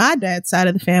and my dad's side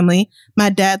of the family, my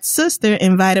dad's sister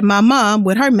invited my mom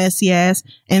with her messy ass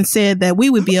and said that we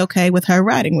would be okay with her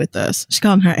riding with us. She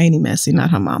called her Auntie Messy,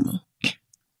 not her mama.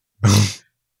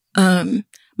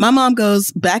 My mom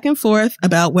goes back and forth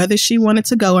about whether she wanted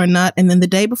to go or not. And then the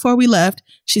day before we left,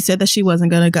 she said that she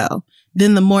wasn't going to go.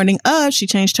 Then the morning of, she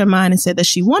changed her mind and said that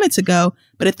she wanted to go.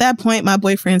 But at that point, my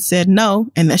boyfriend said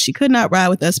no, and that she could not ride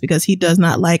with us because he does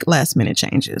not like last minute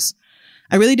changes.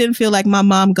 I really didn't feel like my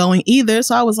mom going either.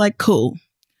 So I was like, cool.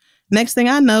 Next thing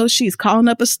I know, she's calling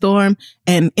up a storm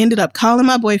and ended up calling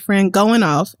my boyfriend, going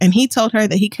off. And he told her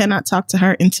that he cannot talk to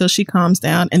her until she calms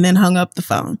down, and then hung up the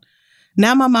phone.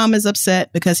 Now my mom is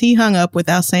upset because he hung up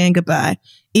without saying goodbye.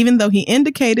 Even though he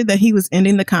indicated that he was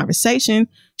ending the conversation,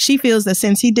 she feels that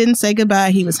since he didn't say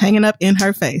goodbye, he was hanging up in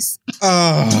her face.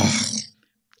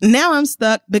 Now I'm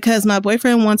stuck because my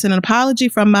boyfriend wants an apology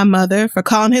from my mother for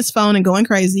calling his phone and going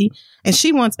crazy, and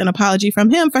she wants an apology from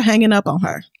him for hanging up on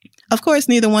her. Of course,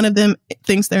 neither one of them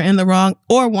thinks they're in the wrong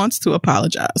or wants to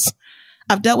apologize.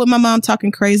 I've dealt with my mom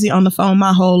talking crazy on the phone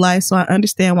my whole life, so I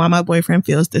understand why my boyfriend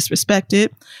feels disrespected.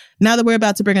 Now that we're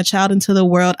about to bring a child into the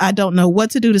world, I don't know what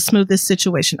to do to smooth this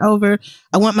situation over.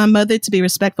 I want my mother to be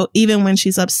respectful even when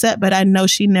she's upset, but I know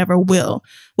she never will.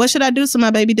 What should I do so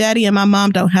my baby daddy and my mom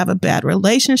don't have a bad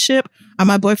relationship? Are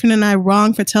my boyfriend and I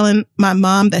wrong for telling my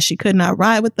mom that she could not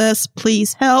ride with us?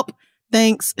 Please help.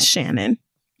 Thanks, Shannon.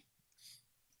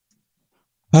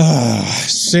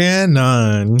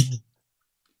 Shannon.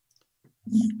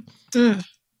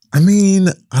 I mean,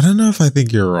 I don't know if I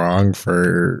think you're wrong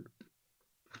for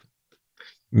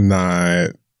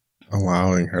not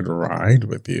allowing her to ride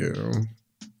with you.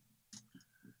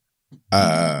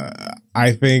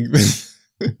 I think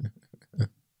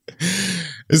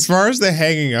as far as the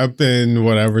hanging up in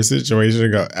whatever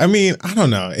situation go, I mean, I don't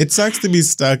know. It sucks to be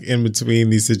stuck in between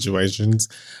these situations.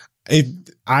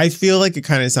 I feel like it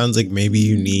kind of sounds like maybe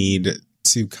you need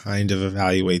to kind of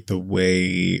evaluate the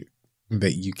way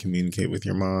that you communicate with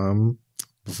your mom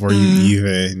before you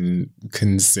even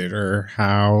consider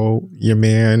how your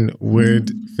man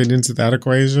would fit into that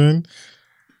equation.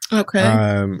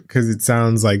 Okay. Because it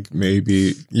sounds like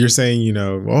maybe you're saying, you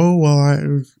know, oh, well, I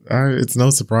it's no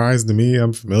surprise to me.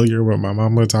 I'm familiar with my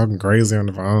mama talking crazy on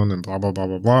the phone and blah, blah, blah,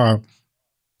 blah, blah.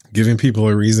 Giving people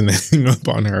a reason to hang up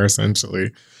on her,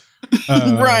 essentially.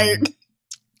 Right.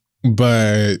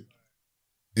 But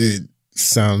it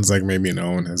sounds like maybe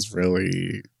no one has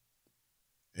really,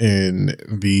 in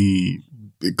the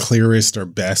clearest or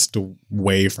best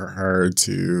way for her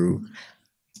to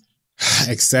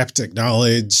accept,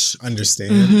 acknowledge,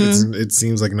 understand. It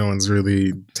seems like no one's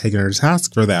really taken her to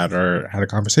task for that or had a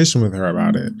conversation with her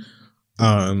about it.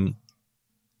 And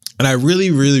I really,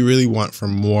 really, really want for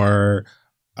more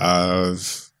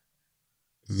of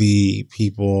the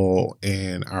people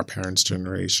in our parents'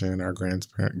 generation, our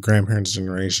grandparents'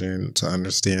 generation, to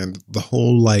understand the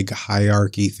whole like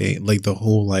hierarchy thing, like the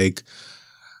whole like,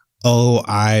 oh,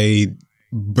 I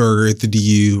birthed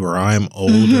you, or I'm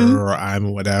older, or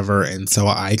I'm whatever, and so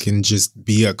I can just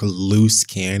be a loose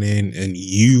cannon and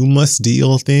you must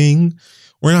deal thing.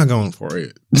 We're not going for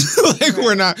it. Like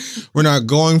we're not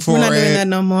going for it. We're not doing that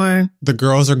no more. The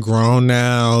girls are grown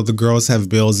now. The girls have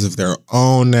bills of their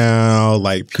own now.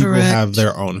 Like people have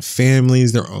their own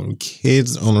families, their own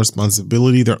kids, their own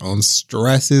responsibility, their own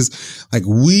stresses. Like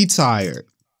we tired.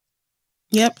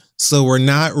 Yep. So we're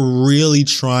not really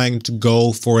trying to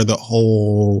go for the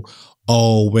whole,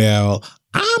 oh, well,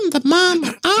 I'm the mom,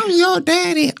 I'm your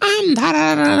daddy, I'm da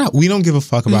da da da. We don't give a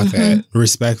fuck about that,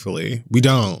 respectfully. We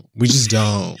don't. We just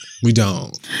don't. We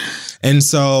don't. And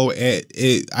so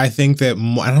I think that,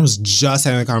 I was just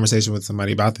having a conversation with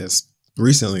somebody about this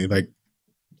recently, like,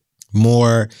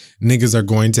 more niggas are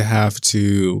going to have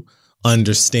to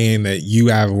understand that you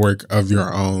have work of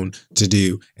your own to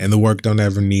do, and the work don't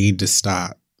ever need to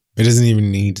stop. It doesn't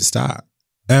even need to stop,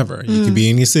 ever. You could be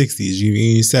in your 60s, you be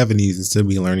in your 70s and still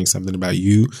be learning something about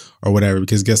you or whatever,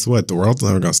 because guess what? The world's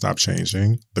never going to stop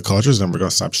changing. The culture's never going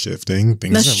to stop shifting.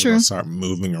 Things are never going to start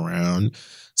moving around.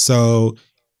 So,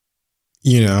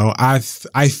 you know, I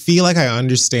feel like I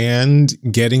understand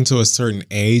getting to a certain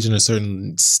age and a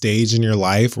certain stage in your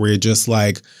life where you're just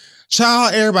like,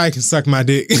 child, everybody can suck my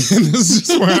dick. This is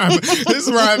just where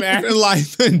I'm at in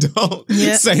life, and don't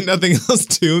say nothing else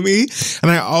to me.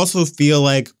 And I also feel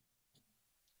like,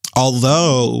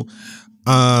 although,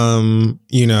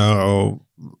 you know,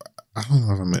 I don't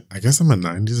know if I guess I'm a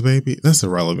 90s baby. That's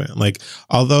irrelevant. Like,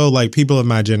 although, like, people of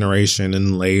my generation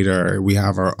and later, we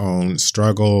have our own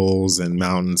struggles and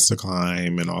mountains to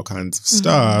climb and all kinds of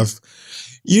stuff.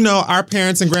 You know, our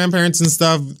parents and grandparents and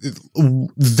stuff,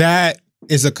 that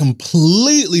is a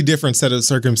completely different set of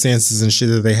circumstances and shit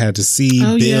that they had to see,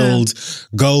 build,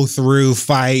 go through,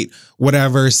 fight,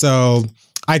 whatever. So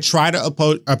I try to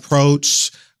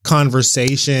approach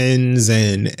conversations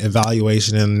and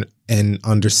evaluation and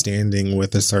understanding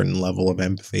with a certain level of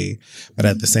empathy. But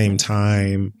at the same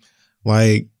time,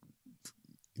 like,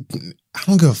 I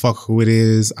don't give a fuck who it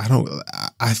is.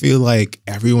 I feel like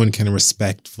everyone can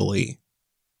respectfully,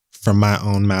 from my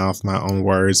own mouth, my own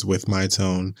words, with my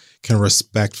tone, can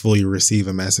respectfully receive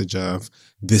a message of,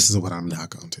 this is what I'm not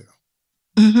going to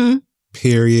do.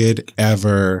 Period.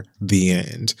 Ever. The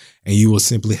end. And you will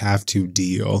simply have to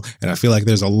deal. And I feel like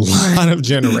there's a lot of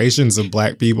generations of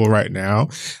Black people right now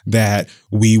that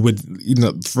we would, you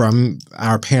know, from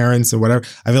our parents or whatever,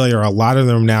 I feel like there are a lot of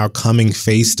them now coming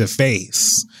face to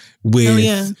face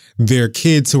with their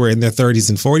kids who are in their 30s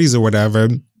and 40s or whatever,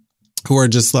 who are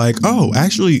just like, oh,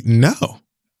 actually, no.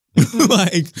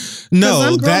 Like, no,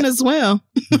 I'm grown as well.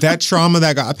 That trauma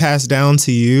that got passed down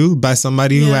to you by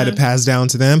somebody who had it passed down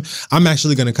to them, I'm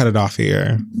actually going to cut it off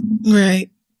here. Right.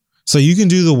 So you can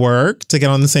do the work to get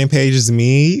on the same page as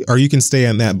me, or you can stay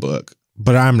in that book,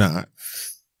 but I'm not.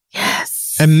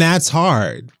 Yes. And that's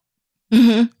hard.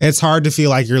 It's hard to feel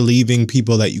like you're leaving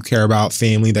people that you care about,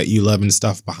 family that you love and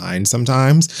stuff behind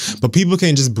sometimes. But people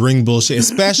can just bring bullshit,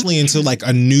 especially into like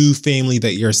a new family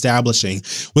that you're establishing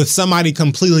with somebody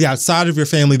completely outside of your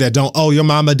family that don't owe your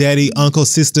mama, daddy, uncle,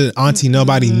 sister, auntie,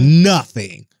 nobody,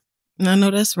 nothing. I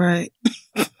know that's right.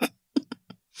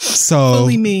 So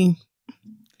fully me.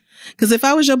 Because if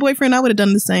I was your boyfriend, I would have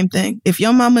done the same thing. If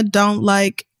your mama don't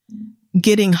like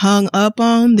getting hung up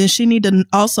on, then she need to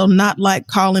also not like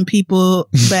calling people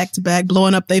back to back,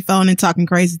 blowing up their phone and talking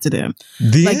crazy to them.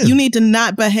 Like, you need to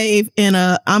not behave in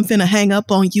a I'm finna hang up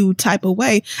on you type of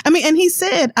way. I mean, and he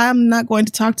said, I'm not going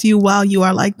to talk to you while you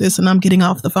are like this and I'm getting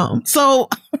off the phone. So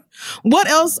what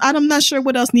else? I'm not sure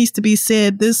what else needs to be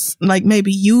said. This, like,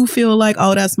 maybe you feel like,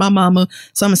 oh, that's my mama,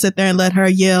 so I'm gonna sit there and let her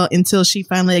yell until she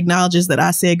finally acknowledges that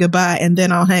I said goodbye and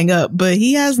then I'll hang up. But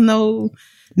he has no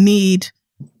need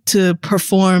to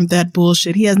perform that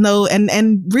bullshit. He has no,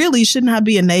 and really should not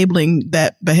be enabling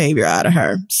that behavior out of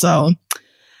her. So,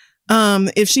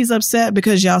 if she's upset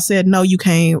because y'all said, no, you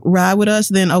can't ride with us,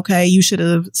 then okay, you should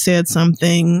have said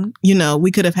something. You know,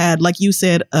 we could have had, like you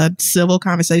said, a civil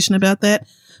conversation about that.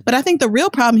 But I think the real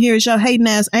problem here is y'all hating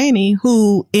ass Annie,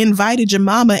 who invited your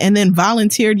mama and then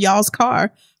volunteered y'all's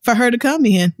car for her to come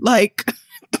in. Like,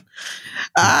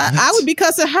 I would be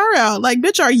cussing her out. Like,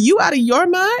 bitch, are you out of your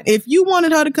mind? If you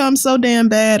wanted her to come so damn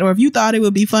bad, or if you thought it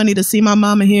would be funny to see my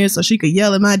mama here so she could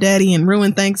yell at my daddy and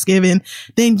ruin Thanksgiving,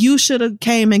 then you should have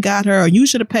came and got her, or you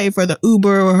should have paid for the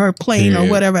Uber or her plane or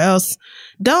whatever else.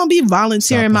 Don't be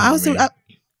volunteering. I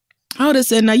would have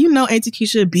said, now, you know, Auntie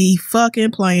Keisha be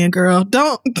fucking playing, girl.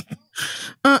 Don't.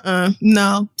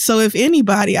 No. So if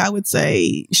anybody, I would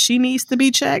say she needs to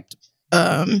be checked.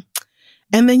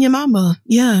 And then your mama,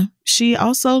 she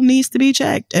also needs to be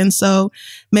checked. And so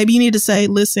maybe you need to say,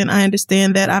 listen, I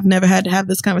understand that I've never had to have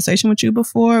this conversation with you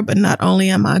before, but not only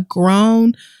am I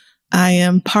grown, I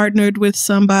am partnered with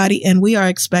somebody and we are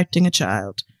expecting a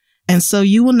child. And so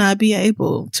you will not be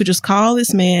able to just call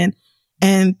this man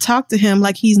and talk to him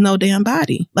like he's no damn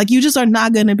body. Like, you just are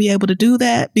not going to be able to do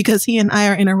that because he and I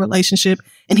are in a relationship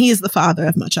and he is the father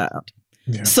of my child.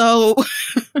 Yeah. So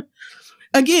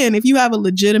again, if you have a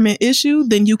legitimate issue,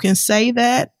 then you can say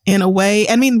that in a way.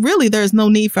 I mean, really, there's no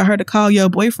need for her to call your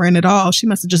boyfriend at all. She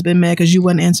must have just been mad because you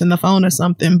wasn't answering the phone or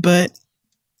something. But,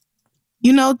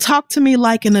 talk to me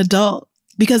like an adult,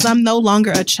 because I'm no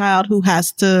longer a child who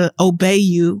has to obey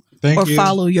you or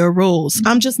follow your rules.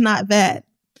 I'm just not that.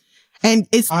 And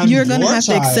you're going to have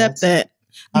to accept that.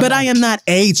 But I am not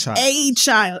a child. A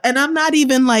child. And I'm not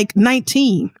even like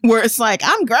 19 where it's like,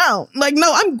 I'm grown. Like, no,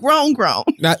 I'm grown.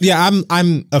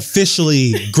 I'm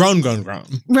officially grown.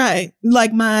 Right.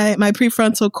 Like my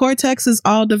prefrontal cortex is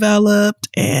all developed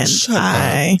and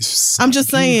I'm just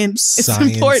saying it's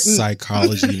important.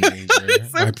 Psychology major.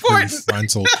 It's my important.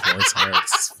 Prefrontal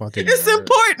cortex. Fucking it's nerd.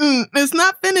 important. It's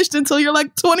not finished until you're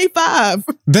like 25.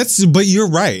 But you're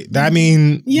right. I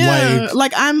mean,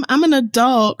 like I'm an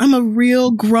adult. I'm a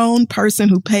real grown person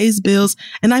who pays bills,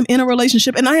 and I'm in a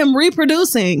relationship, and I am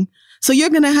reproducing. So you're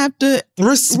gonna have to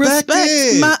respect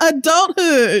my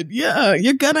adulthood. Yeah,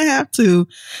 you're gonna have to.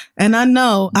 And I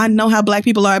know how Black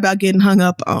people are about getting hung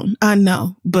up on. I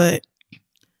know, but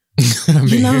I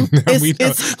mean, we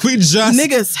just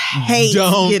niggas hate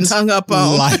getting hung up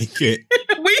on. Like it.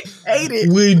 We hate it.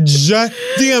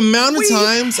 The amount of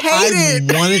times I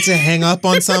wanted to hang up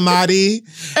on somebody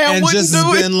and just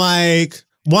been like,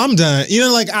 well, I'm done.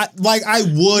 I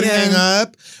would hang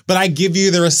up, but I give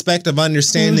you the respect of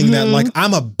understanding that like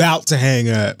I'm about to hang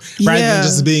up rather than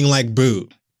just being like, boo.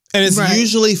 And it's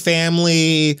usually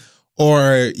family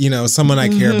or, someone I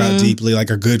care about deeply,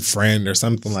 like a good friend or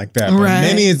something like that.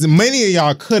 But many of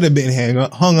y'all could have been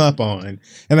hung up on,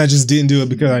 and I just didn't do it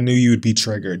because I knew you would be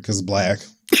triggered because Black.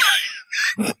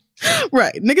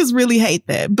 Right. Niggas really hate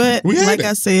that. But like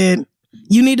I said,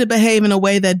 you need to behave in a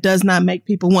way that does not make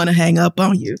people want to hang up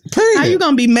on you. Period. How you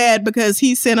going to be mad because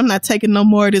he said, I'm not taking no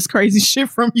more of this crazy shit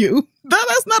from you?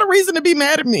 That's not a reason to be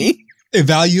mad at me.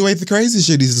 Evaluate the crazy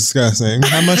shit he's discussing.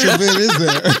 How much of it is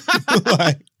there?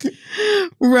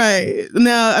 Right.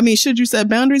 Now, I mean, should you set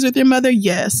boundaries with your mother?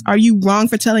 Yes. Are you wrong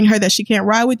for telling her that she can't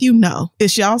ride with you? No.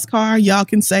 It's y'all's car. Y'all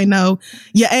can say no.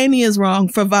 Your Amy is wrong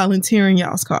for volunteering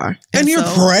y'all's car. And you're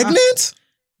pregnant?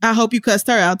 I hope you cussed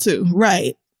her out too.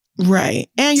 Right.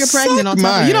 And you're pregnant on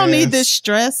top of it. You don't need this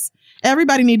stress.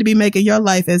 Everybody need to be making your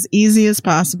life as easy as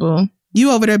possible.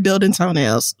 You over there building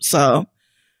toenails. So,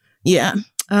 yeah.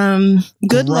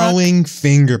 Good luck. Growing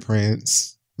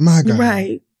fingerprints. My God.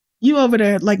 Right. You over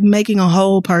there like making a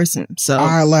whole person. So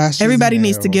everybody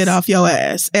needs to get off your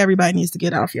ass. Everybody needs to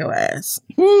get off your ass.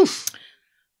 Oof.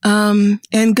 And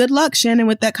good luck, Shannon,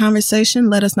 with that conversation.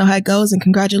 Let us know how it goes, and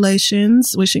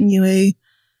congratulations. Wishing you a,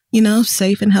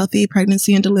 safe and healthy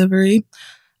pregnancy and delivery.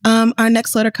 Our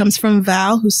next letter comes from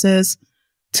Val, who says,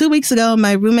 2 weeks ago,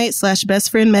 my roommate /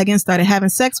 best friend Megan started having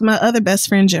sex with my other best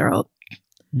friend Gerald.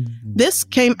 This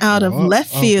came out of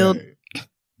left field.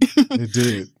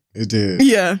 Okay. It did.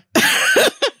 Yeah.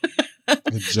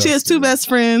 She has two best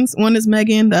friends. One is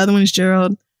Megan. The other one is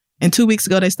Gerald. And 2 weeks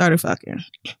ago, they started fucking.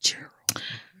 Gerald.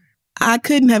 I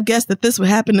couldn't have guessed that this would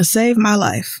happen to save my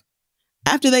life.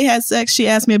 After they had sex, she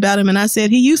asked me about him, and I said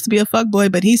he used to be a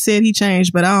fuckboy, but he said he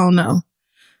changed, but I don't know.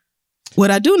 What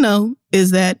I do know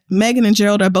is that Megan and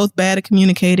Gerald are both bad at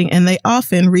communicating, and they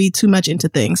often read too much into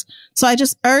things. So I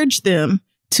just urge them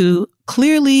to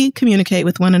clearly communicate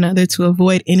with one another to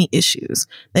avoid any issues.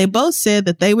 They both said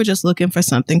that they were just looking for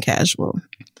something casual.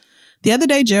 The other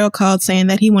day, Gerald called saying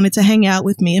that he wanted to hang out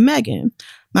with me and Megan.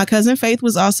 My cousin Faith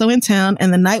was also in town,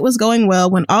 and the night was going well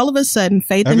when all of a sudden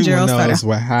Faith and Gerald started. Everyone knows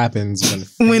what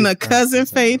happens when a cousin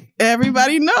Faith.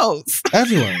 Everybody knows.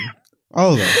 Everyone.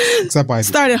 All of us, except I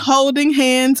started holding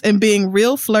hands and being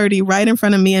real flirty right in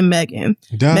front of me and Megan.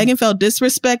 Duh. Megan felt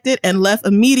disrespected and left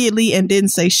immediately and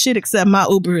didn't say shit except my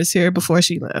Uber is here before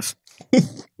she left.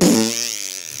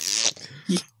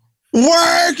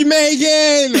 Work,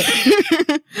 Megan!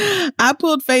 I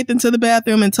pulled Faith into the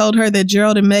bathroom and told her that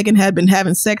Gerald and Megan had been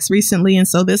having sex recently, and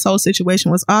so this whole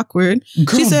situation was awkward.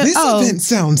 Girl, she said, this event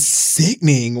sounds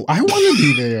sickening. I want to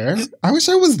be there. I wish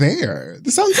I was there.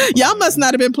 This sounds Y'all must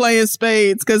not have been playing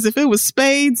spades, because if it was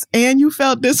spades and you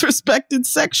felt disrespected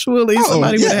sexually,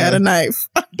 somebody would have had a knife.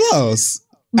 Close.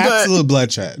 Absolute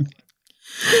bloodshed.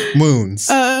 Wounds.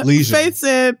 Lesions. Faith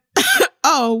said,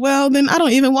 oh, well, then I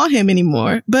don't even want him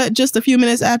anymore. But just a few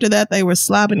minutes after that, they were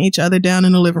slobbing each other down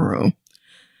in the living room.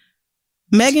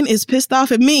 Megan is pissed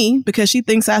off at me because she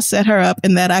thinks I set her up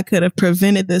and that I could have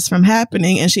prevented this from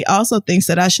happening. And she also thinks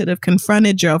that I should have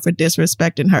confronted Gerald for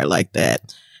disrespecting her like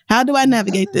that. How do I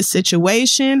navigate this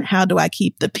situation? How do I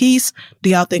keep the peace? Do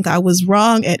y'all think I was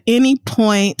wrong at any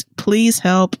point? Please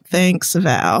help. Thanks,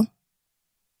 Val.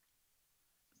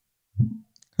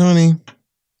 Honey.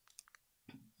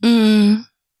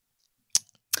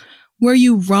 Were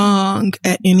you wrong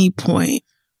at any point?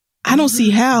 I don't see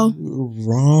how.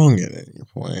 Wrong at any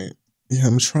point. Yeah,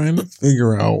 I'm trying to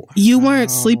figure out. You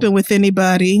weren't sleeping with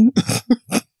anybody.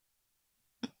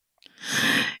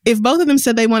 If both of them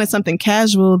said they wanted something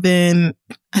casual, then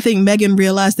I think Megan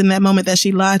realized in that moment that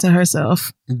she lied to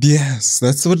herself. Yes,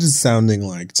 that's what it's sounding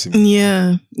like to me.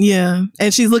 Yeah.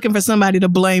 And she's looking for somebody to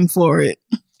blame for it.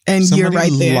 And somebody you're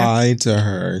right there. Lied to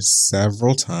her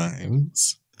several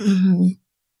times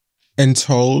and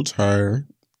told her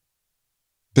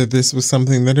that this was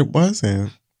something that it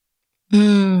wasn't.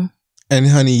 And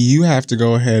honey, you have to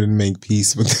go ahead and make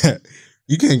peace with that.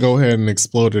 You can't go ahead and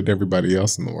explode at everybody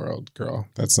else in the world, girl.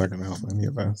 That's not going to help any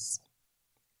of us.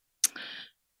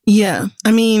 Yeah.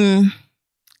 I mean,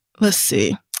 let's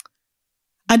see.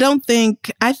 I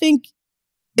think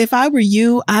if I were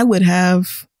you, I would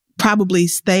have probably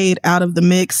stayed out of the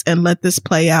mix and let this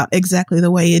play out exactly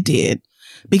the way it did.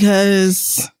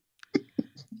 Because,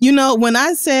 you know, when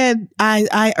I said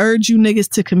I urge you niggas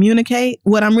to communicate,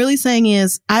 what I'm really saying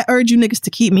is I urge you niggas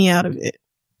to keep me out of it.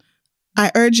 I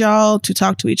urge y'all to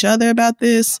talk to each other about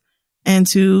this and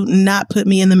to not put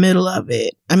me in the middle of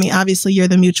it. I mean, obviously you're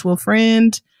the mutual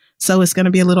friend, so it's going to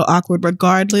be a little awkward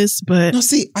regardless, but... No,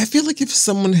 see, I feel like if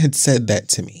someone had said that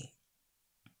to me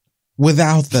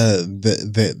without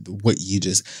the what you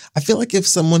just... I feel like if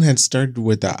someone had started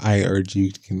with the I urge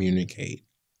you to communicate,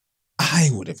 I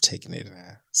would have taken it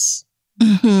as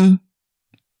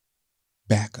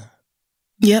back up.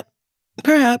 Yep,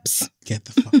 perhaps. Get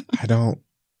the fuck... I don't...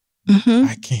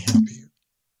 I can't help you.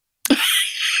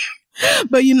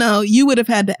 But, you know, you would have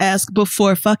had to ask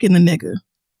before fucking the nigga,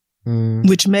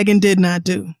 which Megan did not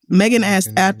do. Megan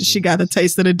asked after she got a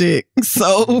taste of the dick.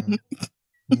 So,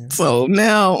 so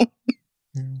now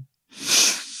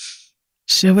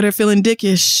she over there feeling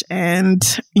dickish. And,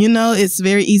 you know, it's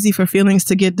very easy for feelings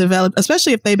to get developed,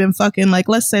 especially if they've been fucking, like,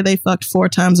 let's say they fucked 4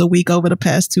 times a week over the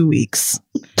past 2 weeks.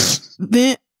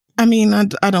 Then, I mean,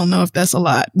 I don't know if that's a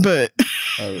lot, but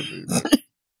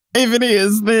if it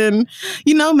is, then,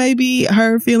 you know, maybe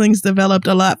her feelings developed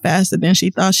a lot faster than she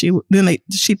thought she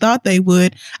thought they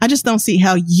would. I just don't see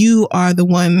how you are the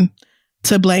one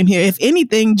to blame here. If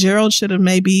anything, Gerald should have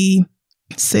maybe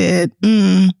said,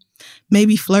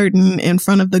 maybe flirting in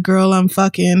front of the girl I'm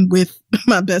fucking with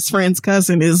my best friend's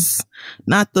cousin is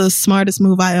not the smartest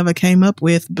move I ever came up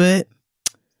with, but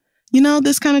you know,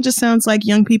 this kind of just sounds like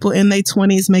young people in their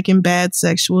 20s making bad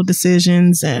sexual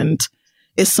decisions, and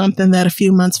it's something that a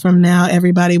few months from now,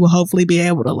 everybody will hopefully be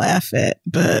able to laugh at.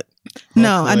 But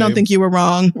no, I don't think you were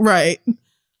wrong. Right.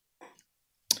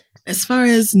 As far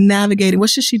as navigating, what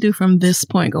should she do from this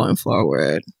point going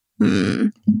forward?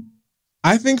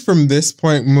 I think from this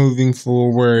point moving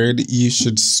forward, you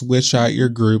should switch out your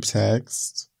group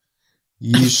text.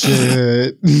 You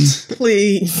should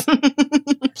please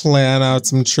plan out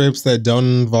some trips that don't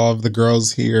involve the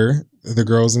girls here, the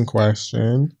girls in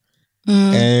question,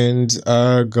 and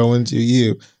go and do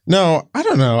you. No, I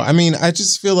don't know. I mean, I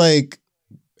just feel like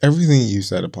everything you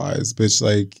said applies, bitch.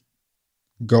 Like,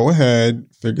 go ahead,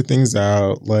 figure things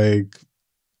out. Like,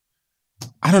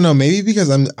 I don't know. Maybe because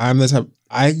I'm the type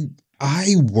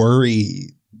I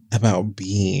worry about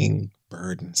being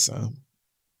burdensome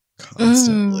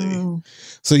constantly.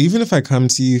 So even if I come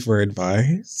to you for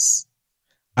advice,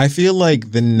 I feel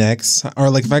like the next, or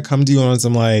like if I come to you and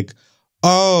I'm like,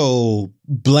 oh,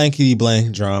 blankety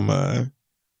blank drama,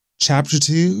 chapter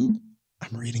 2,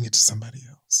 I'm reading it to somebody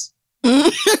else.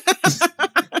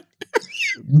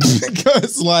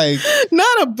 Because like,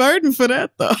 not a burden for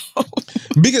that though.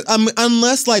 Because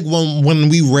unless like when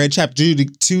we read chapter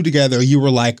 2 together, you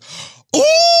were like,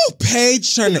 ooh,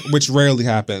 page turner, which rarely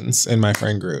happens in my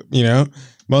friend group, you know?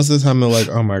 Most of the time they're like,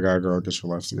 oh my God, girl, get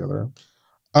your life together.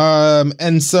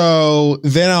 And so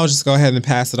then I'll just go ahead and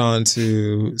pass it on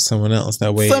to someone else.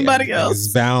 That way somebody else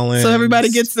is balanced. So everybody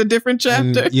gets a different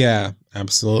chapter. And, yeah,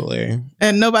 absolutely.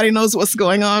 And nobody knows what's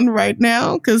going on right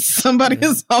now because somebody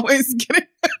is always getting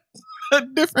a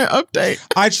different update.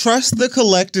 I trust the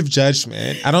collective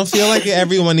judgment. I don't feel like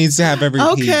everyone needs to have every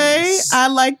piece. I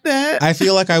like that. I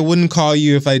feel like I wouldn't call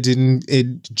you if I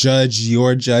didn't judge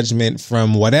your judgment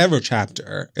from whatever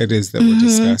chapter it is that we're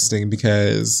discussing,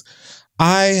 because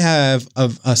I have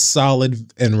a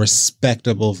solid and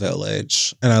respectable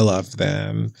village, and I love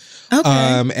them.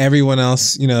 Okay. Everyone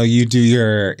else, you know, you do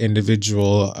your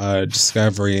individual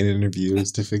discovery and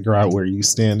interviews to figure out where you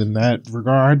stand in that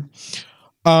regard.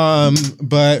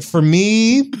 But for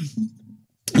me,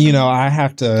 you know, I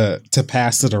have to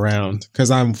pass it around because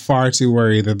I'm far too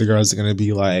worried that the girls are going to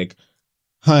be like,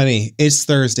 honey, it's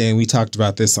Thursday and we talked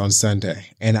about this on Sunday.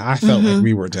 And I felt like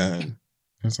we were done.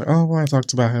 It's like, oh, well, I talked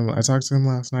to him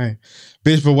last night.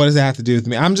 Bitch, but what does that have to do with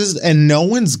me? And no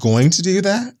one's going to do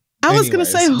that. I was going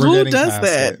to say, who does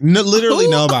that? No, literally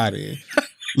nobody.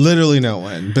 Literally no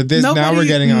one. But now we're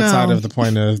getting outside of the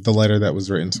point of the letter that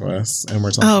was written to us. And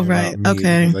we're talking about me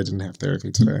because I didn't have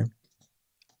therapy today.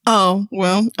 Oh,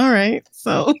 well, all right.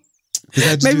 So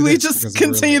maybe we just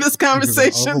continue this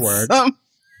conversation some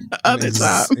other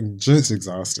time. Just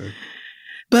exhausted.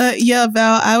 But yeah,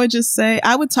 Val, I would just say,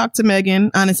 I would talk to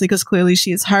Megan, honestly, because clearly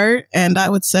she is hurt. And I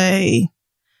would say,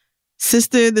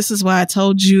 sister, this is why I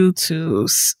told you to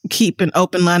keep an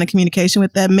open line of communication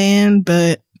with that man.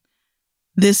 But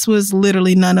this was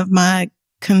literally none of my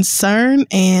concern.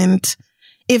 And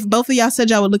if both of y'all said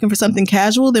y'all were looking for something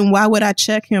casual, then why would I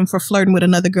check him for flirting with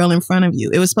another girl in front of you?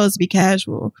 It was supposed to be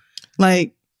casual.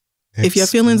 Like, if your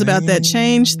feelings about that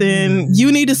change, then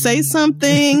you need to say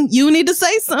something. You need to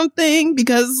say something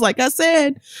because, like I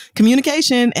said,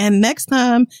 communication. And next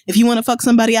time, if you want to fuck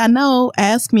somebody I know,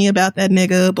 ask me about that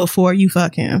nigga before you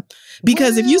fuck him.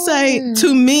 Because if you say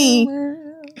to me,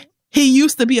 he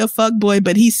used to be a fuckboy,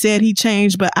 but he said he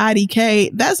changed, but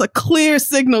IDK, that's a clear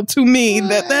signal to me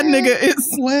that nigga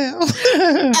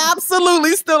is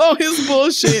absolutely still on his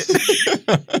bullshit.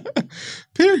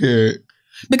 Period.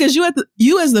 Because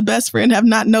you as the best friend have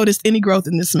not noticed any growth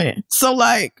in this man. So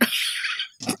like,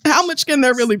 how much can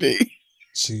there really be?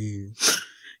 Jeez.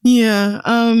 Yeah.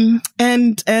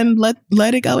 And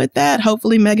let it go at that.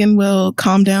 Hopefully Megan will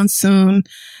calm down soon.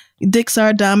 Dicks are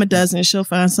a dime a dozen. She'll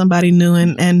find somebody new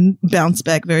and bounce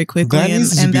back very quickly.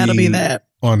 And that'll be that.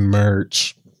 On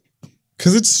merch.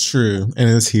 Because it's true and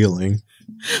it's healing.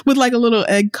 With like a little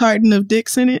egg carton of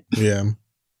dicks in it. Yeah.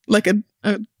 Like okay.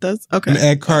 An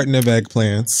egg carton of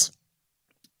eggplants.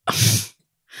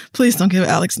 Please don't give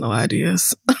Alex no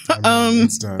ideas.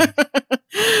 It's done.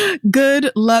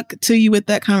 Good luck to you with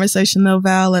that conversation though,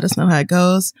 Val. Let us know how it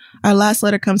goes. Our last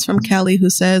letter comes from Kelly, who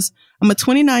says, I'm a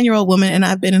 29-year-old woman and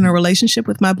I've been in a relationship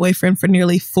with my boyfriend for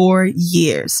nearly 4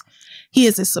 years. He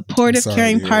is a supportive,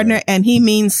 caring partner and he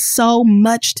means so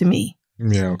much to me.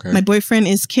 Yeah, okay. My boyfriend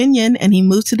is Kenyan and he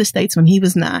moved to the States when he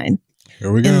was 9.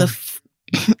 Here we go.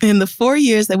 In the 4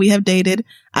 years that we have dated,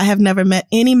 I have never met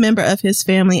any member of his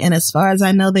family, and as far as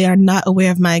I know, they are not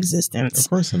aware of my existence. Of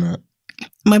course they're not.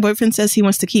 My boyfriend says he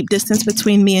wants to keep distance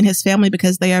between me and his family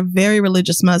because they are very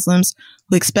religious Muslims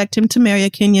who expect him to marry a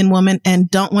Kenyan woman and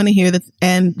don't want to hear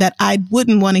and that I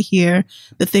wouldn't want to hear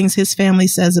the things his family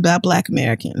says about Black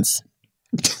Americans.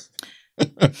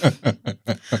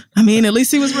 I mean, at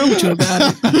least he was real with you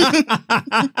about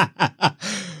it.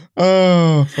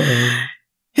 Oh, funny.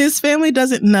 His family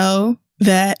doesn't know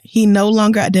that he no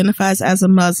longer identifies as a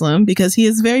Muslim because he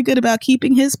is very good about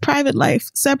keeping his private life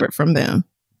separate from them.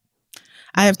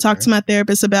 I have talked to my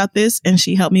therapist about this and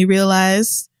she helped me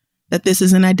realize that this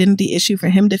is an identity issue for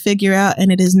him to figure out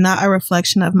and it is not a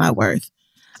reflection of my worth.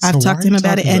 I've talked to him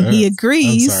about it and he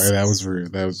agrees. I'm sorry, that was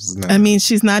rude. That was not. I mean,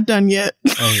 she's not done yet.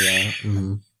 Oh, yeah.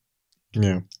 Mm-hmm.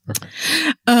 Yeah. Okay.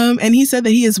 And he said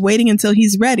that he is waiting until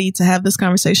he's ready to have this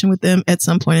conversation with them at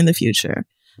some point in the future.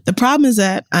 The problem is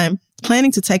that I'm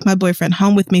planning to take my boyfriend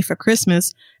home with me for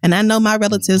Christmas, and I know my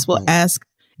relatives will ask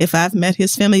if I've met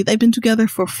his family. They've been together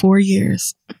for 4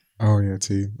 years. Oh, yeah,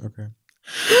 T. Okay.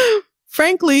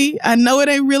 Frankly, I know it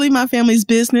ain't really my family's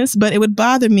business, but it would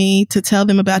bother me to tell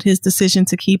them about his decision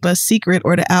to keep us secret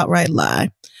or to outright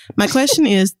lie. My question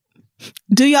is,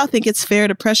 do y'all think it's fair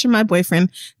to pressure my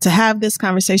boyfriend to have this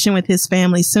conversation with his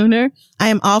family sooner? I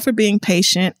am all for being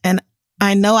patient, and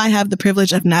I know I have the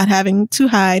privilege of not having to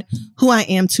hide who I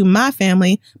am to my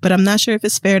family, but I'm not sure if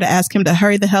it's fair to ask him to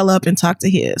hurry the hell up and talk to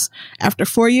his. After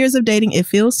 4 years of dating, it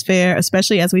feels fair,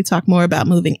 especially as we talk more about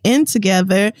moving in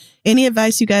together. Any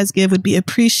advice you guys give would be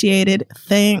appreciated.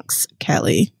 Thanks,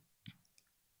 Kelly.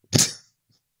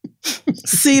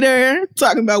 Cedar,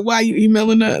 talking about why you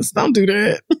emailing us. Don't do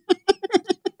that.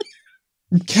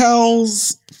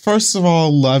 Kels, first of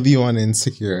all, love you on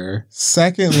Insecure.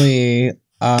 Secondly,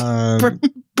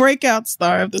 breakout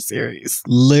star of the series.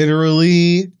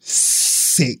 Literally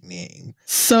sickening.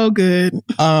 So good.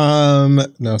 No,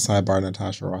 sidebar,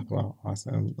 Natasha Rothwell.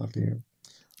 Awesome. Love you.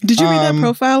 Did you read that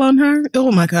profile on her?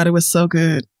 Oh my God, it was so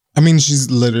good. I mean, she's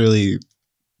literally,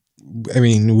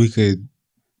 we could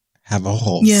have a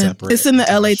whole separate. It's in the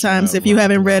LA Times. If you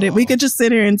haven't read it, we could just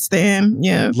sit here and stand.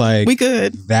 Yeah. Like, we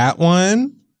could. That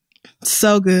one.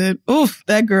 So good. Oof,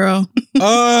 that girl.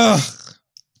 Ugh.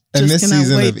 And this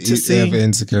season of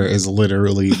Insecure is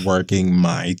literally working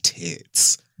my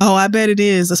tits. Oh, I bet it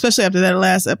is, especially after that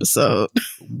last episode.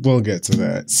 We'll get to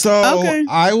that. So okay.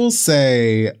 I will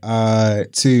say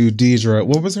to Deidre,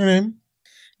 what was her name?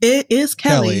 It is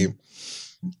Kelly.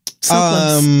 So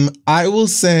close. I will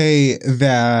say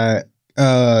that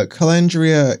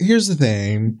Calendria, here's the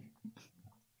thing.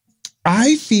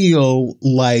 I feel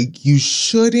like you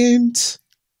shouldn't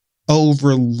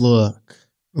overlook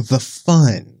the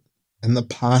fun and the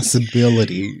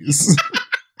possibilities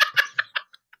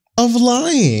of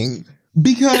lying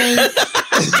because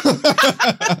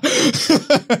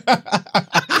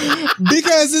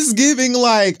it's giving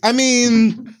like, I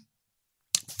mean,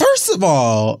 first of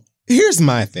all, here's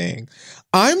my thing.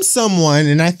 I'm someone,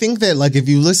 and I think that like if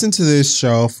you listen to this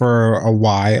show for a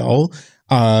while,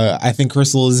 I think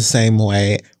Crystal is the same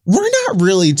way. We're not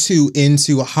really too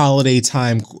into holiday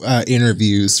time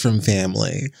interviews from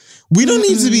family. We don't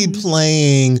need to be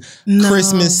playing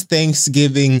Christmas,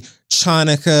 Thanksgiving,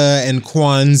 Chanukah, and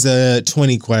Kwanzaa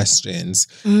 20 questions.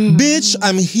 Bitch,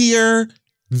 I'm here.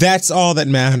 That's all that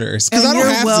matters. Because I don't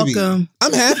have to be.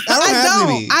 I'm happy. I don't have to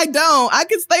be. I don't. I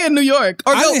can stay in New York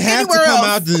or go anywhere else. I didn't have to come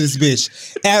out to this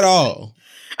bitch at all.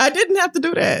 I didn't have to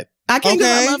do that. I can't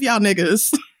because I love y'all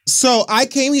niggas. So I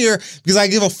came here because I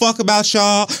give a fuck about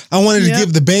y'all. I wanted to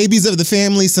give the babies of the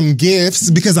family some gifts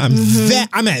because I'm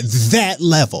at that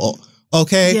level.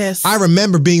 Okay? Yes. I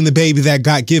remember being the baby that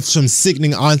got gifts from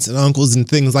sickening aunts and uncles and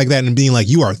things like that and being like,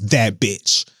 you are that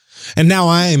bitch. And now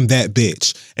I am that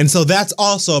bitch. And so that's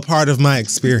also a part of my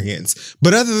experience.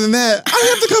 But other than that, I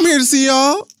have to come here to see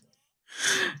y'all.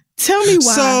 Tell me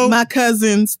why my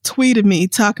cousins tweeted me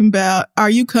talking about,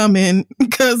 are you coming?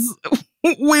 Because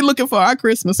we're looking for our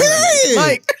Christmas.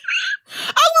 Like,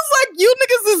 I was like, you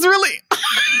niggas is really...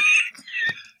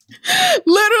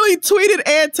 literally tweeted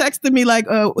and texted me like,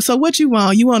 so what you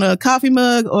want? You want a coffee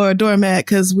mug or a doormat?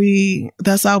 Because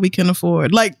that's all we can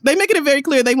afford. Like, they making it very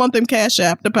clear they want them Cash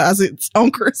App deposits on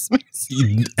Christmas.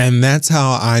 And that's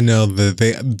how I know that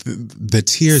the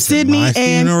tears Sydney at my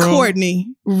funeral, and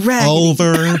Courtney,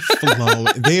 overflow.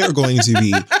 They are going to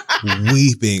be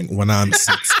weeping when I'm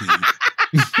 60.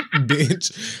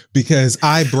 Bitch, because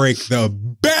I break the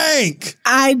bank.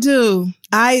 I do.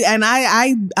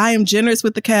 I am generous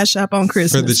with the Cash App on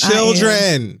Christmas. For the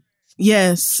children.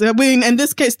 Yes. I mean, in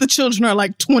this case, the children are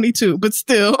like 22, but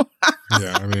still.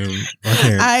 Yeah, I mean, I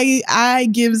can't. I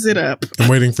gives it up. I'm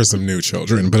waiting for some new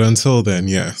children, but until then,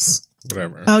 yes,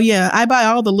 whatever. Oh, yeah. I buy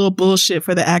all the little bullshit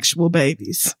for the actual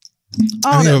babies.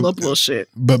 All that little bullshit.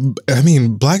 But, I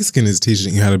mean, Black Skin is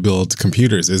teaching you how to build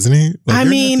computers, isn't he? Like, I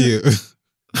mean,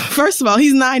 first of all,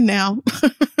 he's 9 now.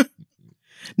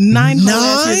 9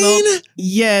 years old.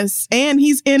 Yes. And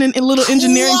he's in a little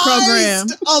engineering program.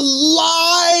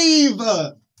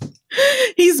 Alive!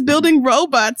 He's building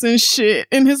robots and shit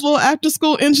in his little after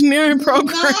school engineering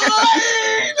program. 9!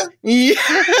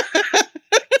 Yeah.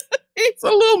 He's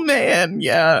a little man.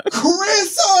 Yeah.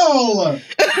 Crystal!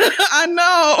 I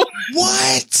know.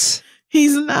 What?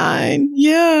 He's 9.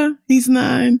 Yeah. He's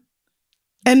 9.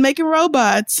 And making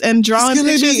robots and drawing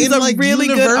pictures. He's a really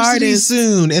good artist.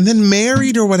 Soon, and then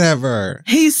married or whatever.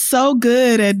 He's so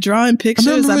good at drawing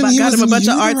pictures. I got him a bunch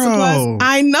of art supplies.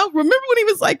 I know. Remember when he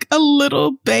was like a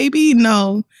little baby?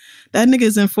 No, that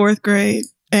nigga's in 4th grade,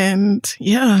 and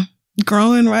yeah,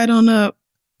 growing right on up.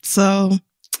 So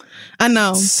I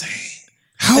know.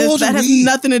 How old that are has we?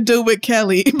 nothing to do with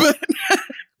Kelly, but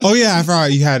oh yeah, I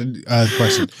forgot you had a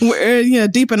question. We're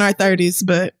deep in our 30s,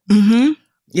 but.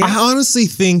 Yeah. I honestly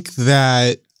think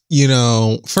that,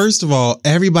 first of all,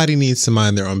 everybody needs to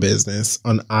mind their own business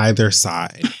on either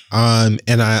side. And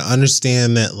I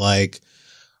understand that, like,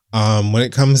 when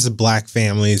it comes to Black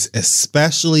families,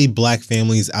 especially Black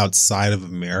families outside of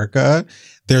America,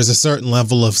 there's a certain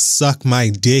level of suck my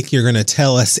dick. You're going to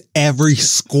tell us every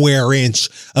square inch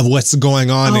of what's going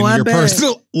on in your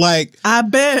personal, like. I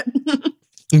bet.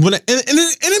 And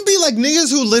it'd be like niggas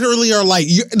who literally are like,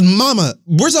 mama,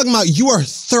 we're talking about you are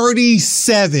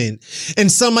 37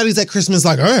 and somebody's at Christmas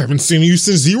like, I haven't seen you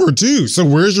since you were 2. So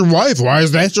where's your wife? Why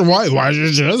is that your wife? Why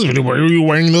is your husband? Why are you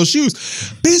wearing those shoes?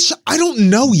 Bitch, I don't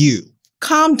know you.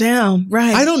 Calm down.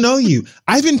 Right. I don't know you.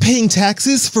 I've been paying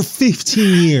taxes for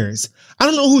 15 years. I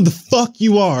don't know who the fuck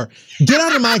you are. Get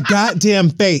out of my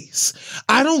goddamn face.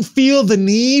 I don't feel the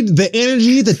need, the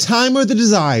energy, the time, or the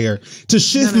desire to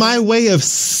shift my way of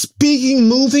speaking,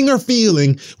 moving, or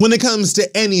feeling when it comes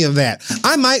to any of that.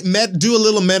 I might do a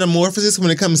little metamorphosis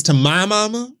when it comes to my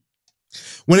mama,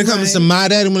 when it comes to my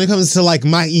dad, and when it comes to like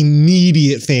my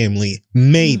immediate family,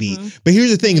 maybe. But here's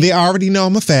the thing. They already know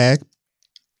I'm a fag.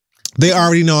 They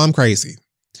already know I'm crazy.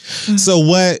 So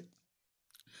what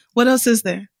else is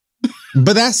there?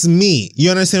 But that's me.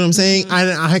 You understand what I'm saying?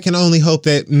 I can only hope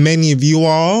that many of you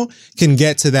all can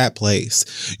get to that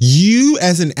place. You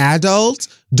as an adult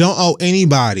don't owe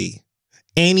anybody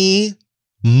any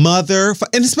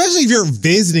and especially if you're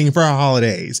visiting for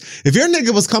holidays. If your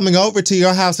nigga was coming over to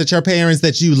your house at your parents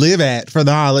that you live at for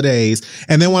the holidays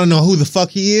and they want to know who the fuck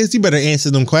he is, you better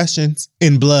answer them questions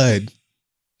in blood.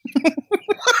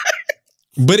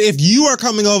 But if you are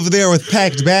coming over there with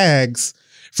packed bags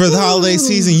for the holiday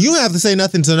season, you don't have to say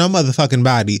nothing to no motherfucking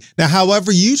body. Now,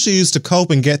 however you choose to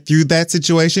cope and get through that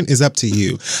situation is up to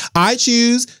you. I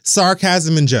choose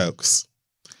sarcasm and jokes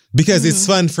because it's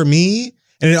fun for me.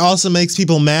 And it also makes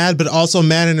people mad, but also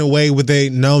mad in a way where they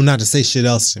know not to say shit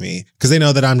else to me because they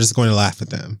know that I'm just going to laugh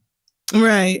at them.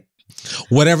 Right.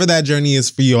 Whatever that journey is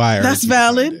for you, That's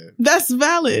valid. That's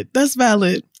valid. That's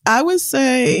valid. I would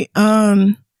say,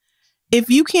 if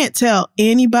you can't tell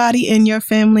anybody in your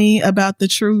family about the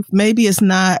truth, maybe it's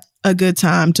not a good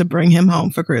time to bring him home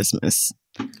for Christmas.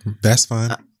 That's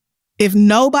fine. If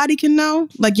nobody can know,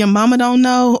 like your mama don't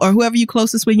know, or whoever you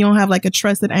closest with, you don't have like a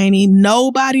trusted auntie,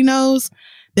 nobody knows,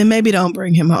 then maybe don't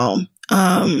bring him home.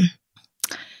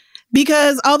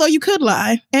 Because although you could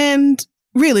lie, and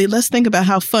really, let's think about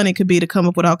how fun it could be to come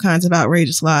up with all kinds of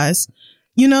outrageous lies.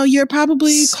 You know, you're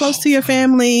probably close to your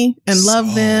family and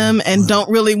love them and don't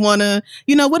really want to,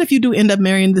 what if you do end up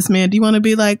marrying this man? Do you want to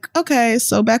be like, okay,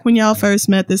 so back when y'all first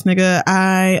met this nigga,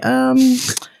 I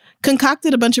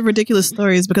concocted a bunch of ridiculous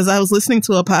stories because I was listening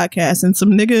to a podcast and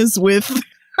some niggas with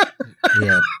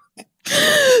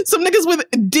some niggas with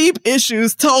deep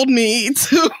issues told me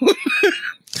to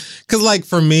because like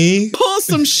for me, pull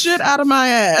some shit out of my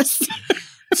ass.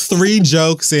 3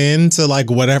 jokes into like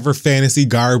whatever fantasy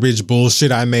garbage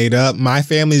bullshit I made up, my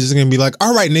family's just gonna be like,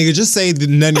 all right, nigga, just say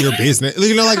none of your business.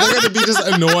 Like they're gonna be just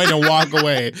annoyed and walk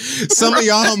away. Some of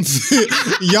y'all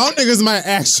niggas might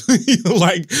actually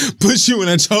like put you in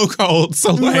a chokehold.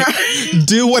 So like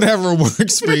do whatever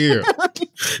works for you.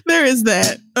 There is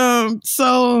that.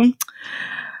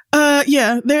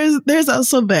 There's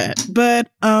also that.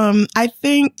 But I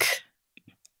think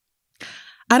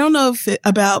I don't know if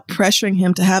about pressuring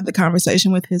him to have the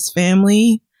conversation with his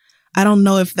family. I don't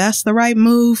know if that's the right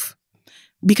move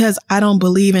because I don't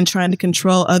believe in trying to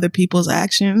control other people's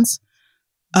actions.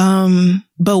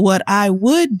 But what I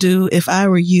would do if I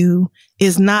were you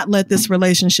is not let this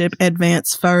relationship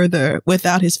advance further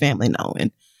without his family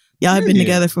knowing. Y'all have been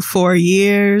together for 4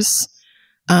 years.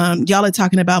 Y'all are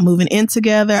talking about moving in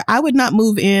together. I would not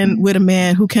move in with a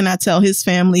man who cannot tell his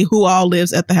family who all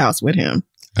lives at the house with him.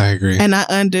 I agree. And I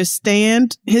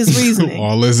understand his reasoning.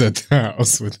 All is at the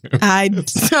house with him. I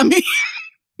mean,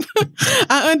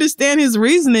 I understand his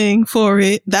reasoning for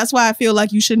it. That's why I feel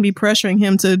like you shouldn't be pressuring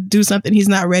him to do something he's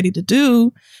not ready to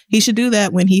do. He should do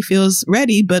that when he feels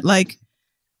ready. But like,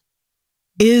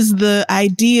 is the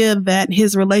idea that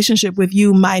his relationship with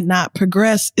you might not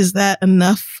progress, is that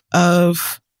enough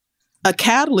of a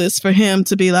catalyst for him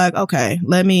to be like, okay,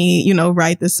 let me,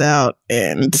 write this out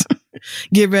and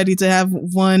get ready to have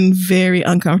one very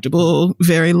uncomfortable,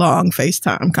 very long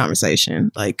FaceTime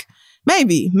conversation. Like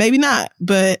maybe not.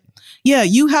 But yeah,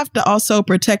 you have to also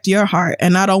protect your heart.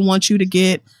 And I don't want you to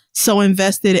get so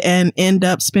invested and end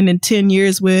up spending 10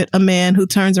 years with a man who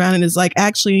turns around and is like,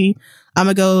 actually, I'm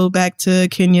going to go back to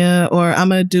Kenya, or I'm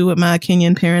going to do what my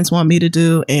Kenyan parents want me to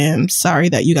do. And sorry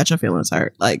that you got your feelings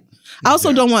hurt. Like, I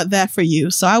also don't want that for you.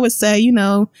 So I would say,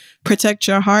 protect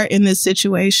your heart in this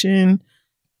situation.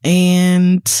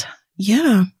 And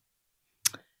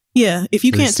if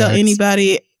you can't tell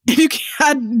anybody,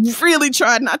 I really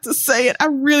tried not to say it. I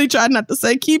really tried not to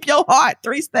say, keep your heart,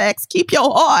 3 stacks, keep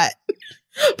your heart,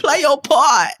 play your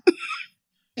part.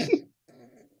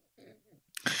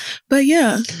 But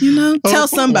tell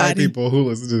somebody. White people who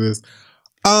listen to this.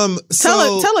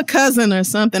 Tell a cousin or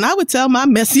something. I would tell my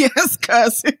messy ass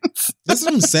cousins. That's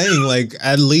what I'm saying. Like,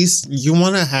 at least you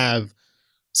want to have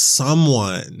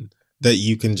someone that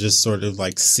you can just sort of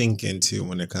like sink into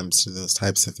when it comes to those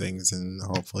types of things, and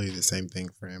hopefully the same thing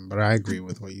for him. But I agree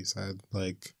with what you said.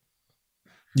 Like,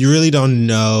 you really don't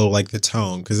know like the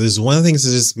tone, because there's one thing to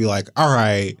just be like, all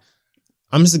right,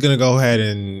 I'm just going to go ahead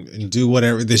and do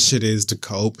whatever this shit is to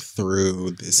cope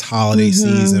through this holiday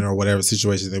season or whatever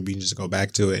situation that we can just go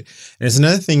back to it. And it's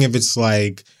another thing if it's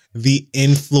like the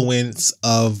influence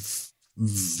of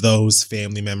those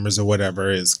family members or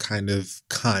whatever is kind of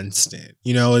constant.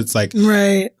 It's like,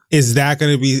 right. Is that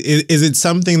going to be, is it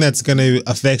something that's going to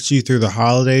affect you through the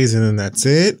holidays and then that's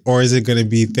it? Or is it going to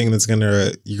be a thing that's you're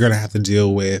going to have to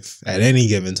deal with at any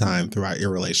given time throughout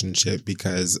your relationship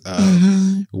because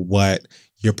of what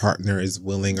your partner is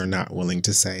willing or not willing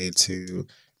to say to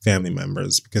family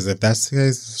members? Because if that's the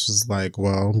case, it's just like,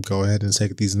 well, go ahead and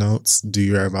take these notes, do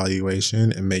your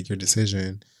evaluation and make your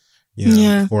decision.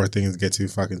 before things get too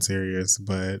fucking serious.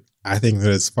 But I think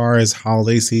that as far as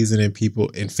holiday season and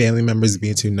people and family members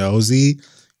being too nosy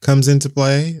comes into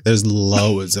play, there's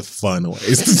loads of fun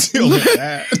ways to deal with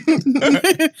that.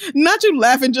 Not you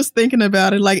laughing just thinking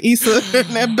about it, like Issa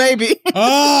and that baby.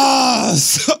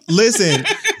 Listen,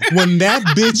 when that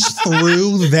bitch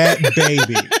threw that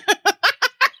baby,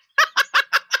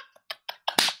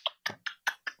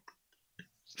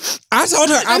 I told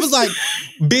her, I was like,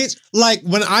 bitch, like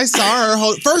when I saw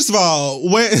her, first of all,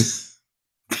 when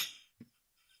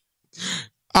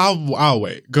I'll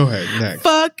wait. Go ahead. Next.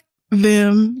 Fuck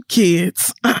them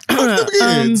kids.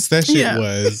 That shit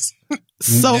was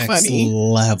so next funny.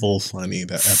 Level funny.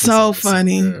 That episode so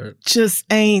funny. So just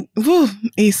ain't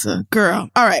Issa, girl.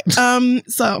 All right.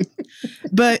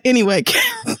 But anyway,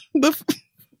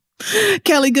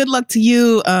 Kelly, good luck to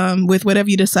you with whatever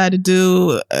you decide to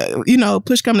do.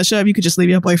 Push come to shove, you could just leave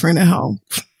your boyfriend at home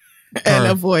and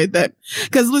avoid that.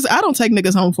 Because listen, I don't take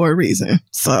niggas home for a reason.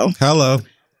 So hello.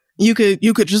 You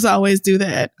could just always do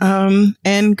that.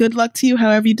 And good luck to you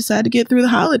however you decide to get through the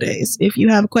holidays. If you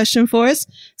have a question for us,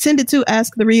 send it to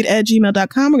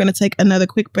asktheread@gmail.com. We're going to take another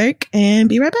quick break and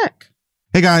be right back.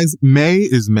 Hey guys, May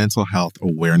is Mental Health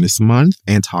Awareness Month,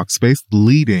 and Talkspace, the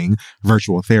leading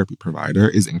virtual therapy provider,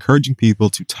 is encouraging people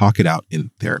to talk it out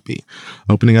in therapy.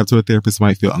 Opening up to a therapist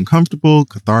might feel uncomfortable,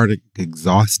 cathartic,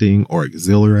 exhausting, or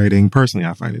exhilarating. Personally,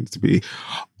 I find it to be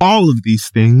all of these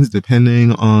things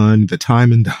depending on the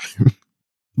time and dime.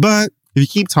 But if you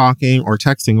keep talking or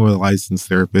texting with a licensed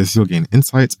therapist, you'll gain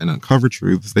insights and uncover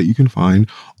truths that you can find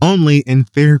only in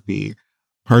therapy.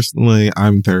 Personally,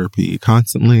 I'm in therapy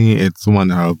constantly. It's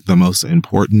one of the most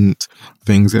important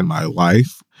things in my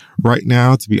life right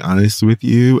now, to be honest with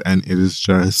you. And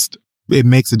it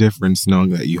makes a difference knowing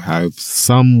that you have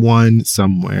someone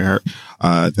somewhere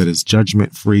that is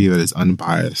judgment-free, that is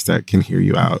unbiased, that can hear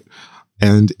you out.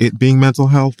 And it being Mental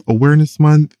Health Awareness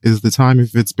Month is the time,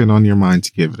 if it's been on your mind,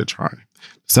 to give it a try.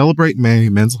 Celebrate May,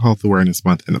 Mental Health Awareness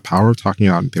Month, and the power of talking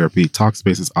out in therapy.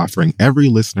 Talkspace is offering every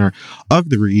listener of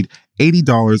The Read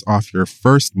 $80 off your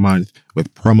first month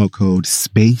with promo code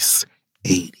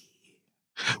SPACE80.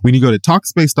 When you go to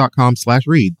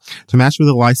Talkspace.com/read to match with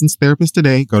a licensed therapist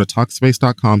today, go to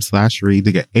Talkspace.com/read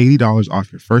to get $80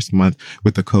 off your first month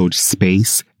with the code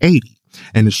SPACE80.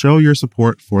 And to show your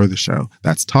support for the show,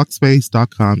 that's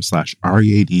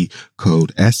Talkspace.com/READ,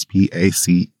 code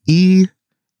SPACE80.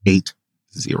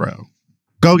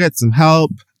 Go get some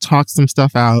help, talk some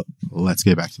stuff out. Let's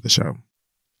get back to the show.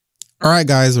 All right,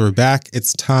 guys, we're back.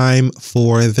 It's time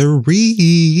for the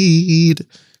read.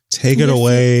 Take it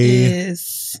away,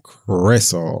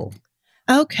 Crystal.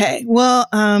 Okay. Well,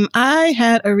 I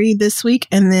had a read this week,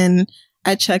 and then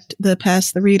I checked the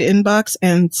Pass the Read inbox,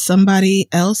 and somebody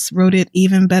else wrote it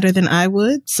even better than I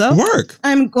would. So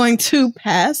I'm going to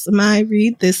pass my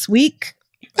read this week.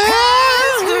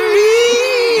 Pass the read.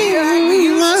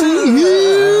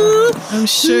 I'm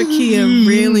sure Kia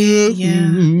really,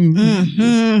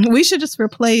 We should just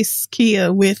replace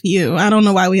Kia with you. I don't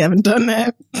know why we haven't done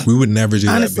that. We would never do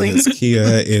honestly. That because Kia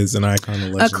is an icon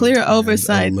of legend. A clear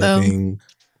oversight, though.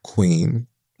 Queen.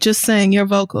 Just saying, your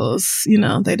vocals,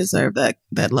 they deserve that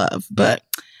love. But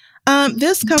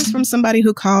this comes from somebody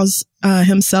who calls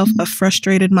himself a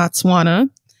frustrated Motswana.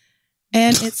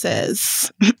 And it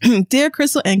says, Dear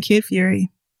Crystal and Kid Fury,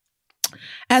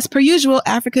 as per usual,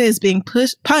 Africa is being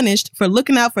punished for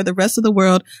looking out for the rest of the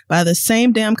world by the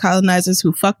same damn colonizers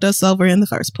who fucked us over in the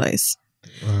first place.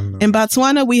 In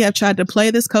Botswana, we have tried to play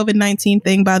this COVID-19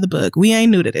 thing by the book. We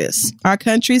ain't new to this. Our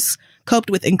countries coped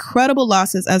with incredible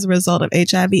losses as a result of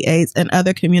HIV, AIDS, and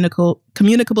other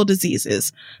communicable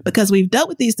diseases. Because we've dealt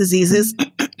with these diseases,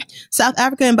 South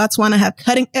Africa and Botswana have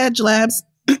cutting-edge labs,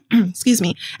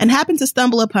 and happen to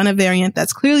stumble upon a variant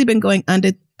that's clearly been going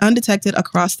undetected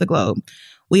across the globe.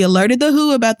 We alerted the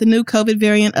WHO about the new COVID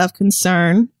variant of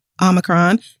concern,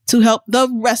 Omicron, to help the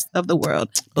rest of the world.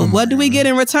 But what do we get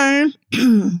in return?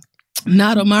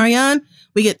 Not Omarion.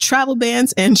 We get travel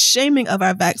bans and shaming of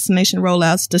our vaccination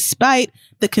rollouts despite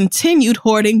the continued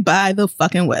hoarding by the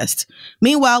fucking West.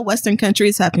 Meanwhile, Western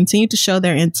countries have continued to show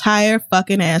their entire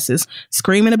fucking asses,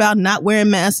 screaming about not wearing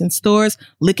masks in stores,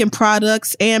 licking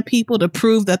products and people to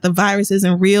prove that the virus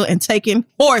isn't real, and taking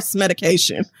horse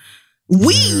medication.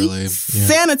 We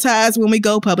sanitize when we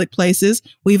go public places.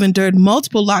 We've endured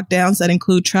multiple lockdowns that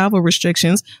include travel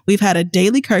restrictions. We've had a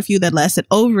daily curfew that lasted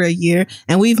over a year,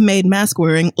 and we've made mask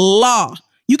wearing law.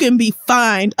 You can be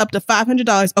fined up to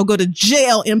 $500 or go to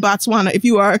jail in Botswana if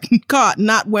you are caught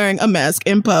not wearing a mask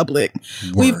in public.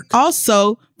 We've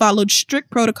also followed strict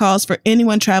protocols for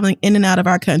anyone traveling in and out of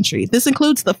our country. This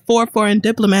includes the 4 foreign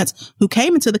diplomats who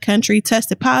came into the country,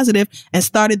 tested positive, and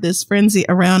started this frenzy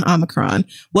around Omicron.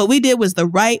 What we did was the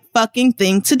right fucking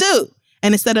thing to do.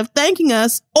 And instead of thanking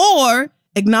us or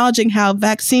acknowledging how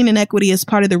vaccine inequity is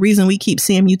part of the reason we keep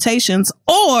seeing mutations,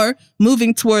 or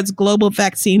moving towards global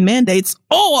vaccine mandates,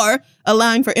 or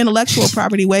allowing for intellectual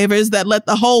property waivers that let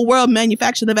the whole world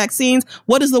manufacture the vaccines,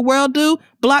 what does the world do?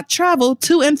 Block travel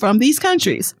to and from these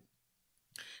countries.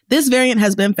 This variant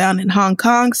has been found in Hong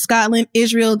Kong, Scotland,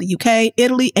 Israel, the UK,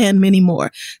 Italy, and many more.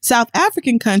 South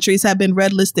African countries have been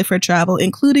red listed for travel,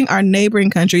 including our neighboring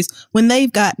countries, when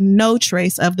they've got no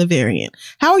trace of the variant.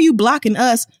 How are you blocking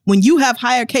us when you have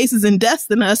higher cases and deaths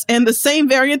than us and the same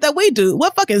variant that we do?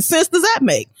 What fucking sense does that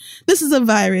make? This is a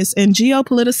virus, and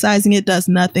geopoliticizing it does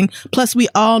nothing. Plus, we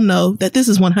all know that this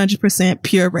is 100%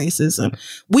 pure racism.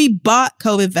 We bought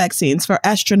COVID vaccines for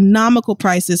astronomical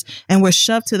prices and were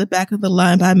shoved to the back of the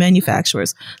line by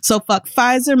manufacturers. So fuck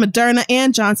Pfizer, Moderna,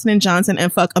 and Johnson & Johnson,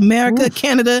 and fuck America,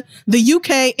 Canada, the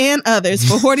UK, and others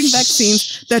for hoarding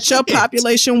vaccines that your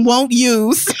population won't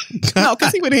use. No,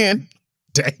 because he went in.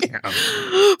 Damn.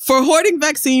 For hoarding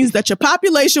vaccines that your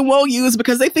population won't use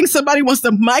because they think somebody wants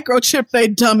to microchip their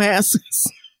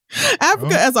dumbasses.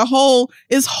 Africa as a whole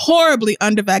is horribly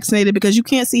undervaccinated because you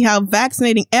can't see how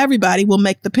vaccinating everybody will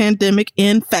make the pandemic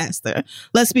end faster.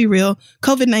 Let's be real.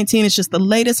 COVID-19 is just the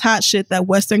latest hot shit that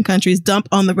Western countries dump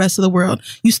on the rest of the world.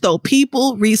 You stole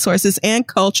people, resources, and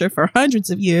culture for hundreds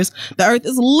of years. The earth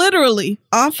is literally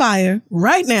on fire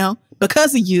right now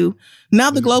because of you. Now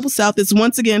the global south is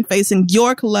once again facing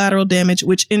your collateral damage,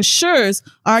 which ensures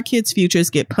our kids' futures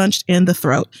get punched in the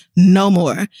throat. No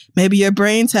more. Maybe your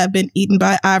brains have been eaten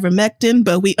by ivermectin,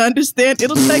 but we understand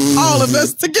it'll take all of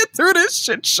us to get through this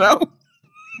shit show.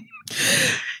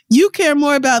 You care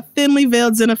more about thinly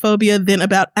veiled xenophobia than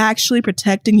about actually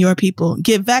protecting your people.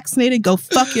 Get vaccinated, go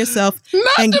fuck yourself,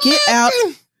 and get out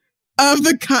of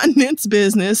the continent's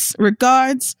business.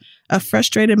 Regards, a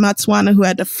frustrated Botswana who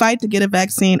had to fight to get a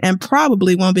vaccine and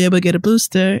probably won't be able to get a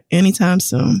booster anytime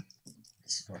soon.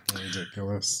 It's fucking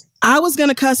ridiculous. I was going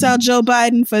to cuss out Joe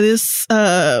Biden for this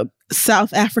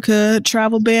South Africa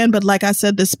travel ban, but like I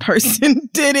said, this person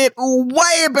did it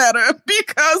way better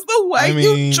because the way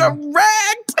you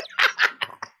dragged.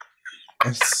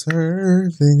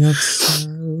 Serving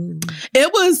absurd.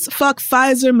 It was fuck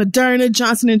Pfizer, Moderna,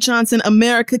 Johnson & Johnson,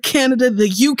 America, Canada, the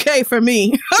UK for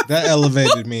me. That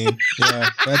elevated me. Yeah,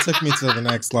 that took me to the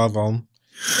next level.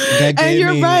 And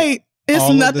you're right. It's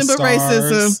nothing but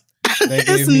racism.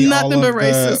 It's nothing but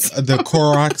racism. The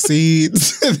Koroks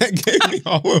seeds. That gave me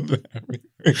all of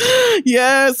that.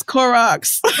 Yes,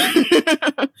 Koroks.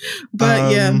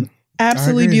 But yeah.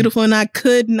 Absolutely beautiful. And I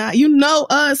could not, you know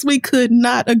us, we could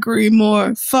not agree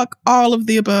more. Fuck all of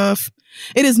the above.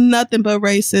 It is nothing but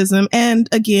racism. And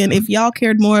again, if y'all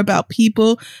cared more about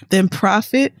people than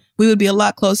profit, we would be a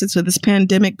lot closer to this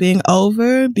pandemic being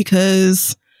over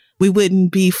because we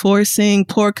wouldn't be forcing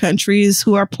poor countries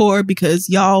who are poor because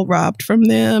y'all robbed from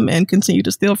them and continue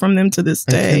to steal from them to this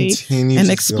day and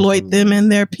exploit them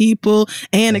and their people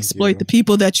and exploit the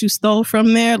people that you stole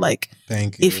from there. Like,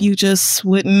 if you just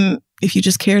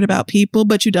cared about people,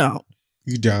 but you don't.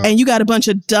 You don't. And you got a bunch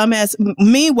of dumbass.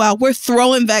 Meanwhile, we're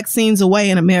throwing vaccines away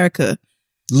in America.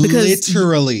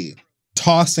 Literally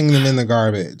tossing them in the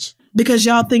garbage. Because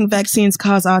y'all think vaccines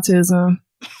cause autism.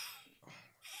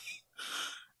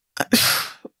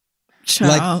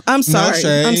 Child, like, I'm sorry.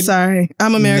 No I'm sorry.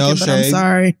 I'm American, but I'm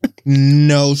sorry.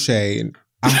 No shade.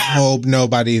 I hope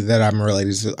nobody that I'm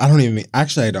related to. I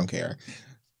don't care.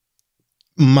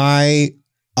 My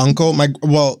uncle,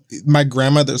 my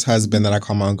grandmother's husband that I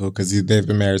call my uncle because they've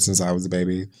been married since I was a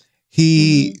baby.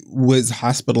 He was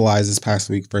hospitalized this past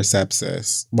week for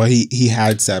sepsis. Well, he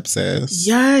had sepsis.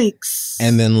 Yikes.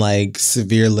 And then like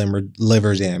severe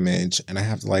liver damage. And I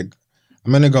have to I'm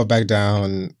going to go back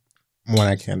down when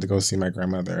I can to go see my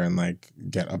grandmother and like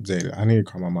get updated. I need to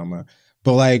call my mama.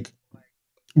 But like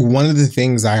one of the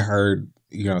things I heard,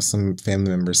 some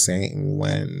family members saying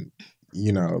when,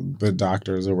 the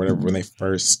doctors or whatever, when they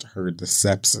first heard the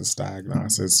sepsis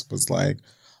diagnosis was like,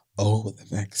 oh, the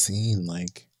vaccine,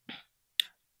 like,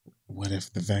 what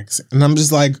if the vaccine? And I'm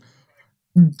just like,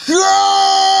 go!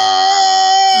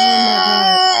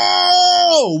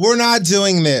 Oh, we're not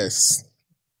doing this.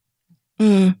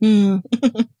 Mm-hmm.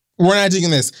 We're not doing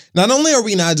this. Not only are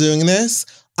we not doing this,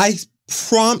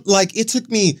 it took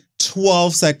me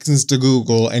 12 seconds to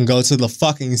Google and go to the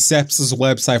fucking sepsis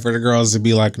website for the girls to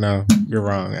be like, no, you're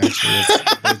wrong. Actually,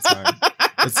 it's fine.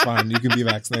 It's fine. You can be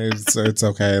vaccinated, so it's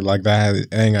okay. Like, that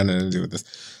ain't got nothing to do with this.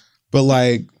 But,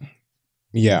 like,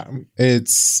 yeah,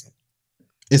 it's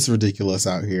ridiculous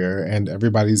out here, and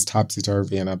everybody's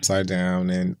topsy-turvy and upside down,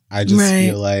 and I just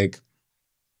feel like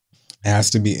it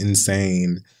has to be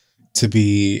insane to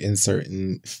be in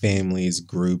certain families,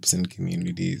 groups, and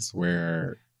communities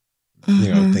where,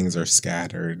 you know, things are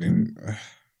scattered, and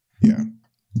yeah.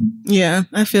 Yeah,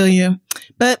 I feel you.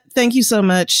 But thank you so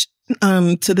much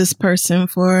to this person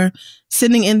for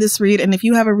sending in this read. And if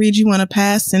you have a read you want to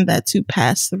pass, send that to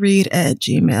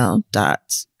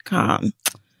passtheread@gmail.com.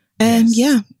 And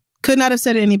yeah, could not have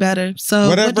said it any better. So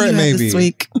whatever it may be this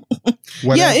week?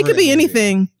 Yeah, it could be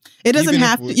anything. It doesn't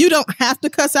have to. You don't have to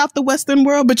cuss out the Western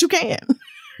world, but you can.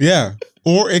 Yeah.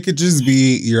 Or it could just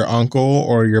be your uncle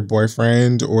or your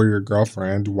boyfriend or your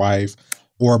girlfriend, wife,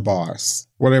 or boss.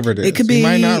 Whatever it is. It could be. You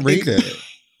might not read it.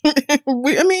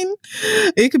 I mean,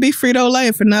 it could be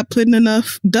Frito-Lay for not putting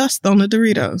enough dust on the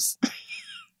Doritos.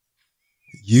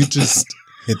 You just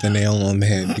hit the nail on the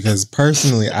head, because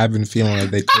personally, I've been feeling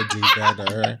like they could do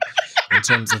better in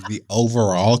terms of the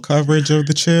overall coverage of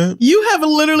the chip. You have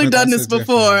literally done this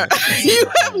before. You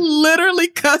have literally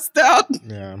cussed out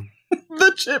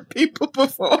the chip people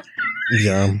before.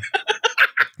 Yeah.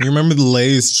 You remember the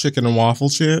Lay's chicken and waffle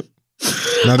chip?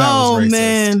 No, that was racist.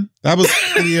 Man. That was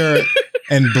clear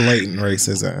and blatant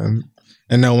racism.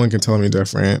 And no one can tell me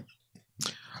different.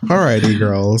 Alrighty,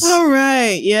 girls. All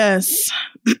right, yes.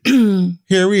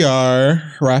 Here we are,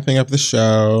 wrapping up the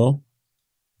show.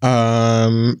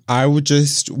 I would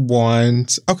just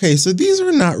want... Okay, so these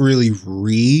are not really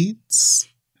reads.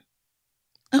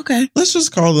 Okay. Let's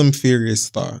just call them Furious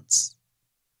Thoughts.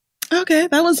 Okay,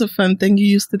 that was a fun thing you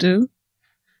used to do.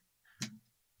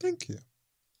 Thank you.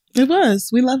 It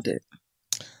was. We loved it.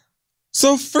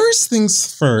 So first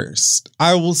things first,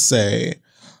 I will say,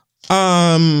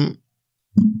 I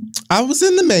was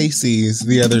in the Macy's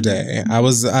the other day. I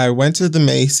went to the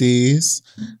Macy's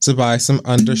to buy some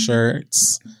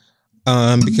undershirts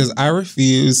because I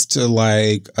refuse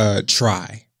to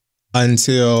try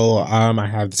until I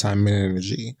have the time and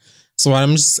energy. So I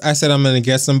said I'm going to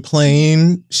get some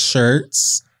plain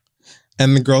shirts,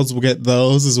 and the girls will get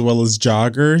those as well as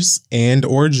joggers and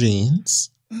or jeans.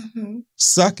 Mm-hmm.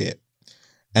 Suck it.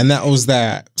 And that was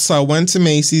that. So I went to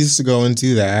Macy's to go and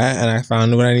do that, and I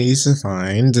found what I needed to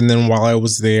find. And then while I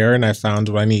was there and I found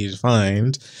what I needed to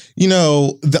find, you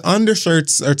know, the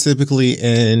undershirts are typically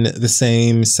in the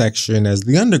same section as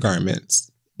the undergarments.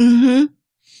 Mm-hmm.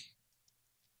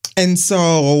 And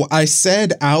so I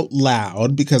said out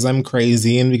loud, because I'm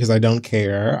crazy and because I don't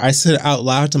care, I said out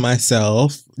loud to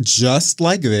myself, just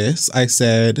like this, I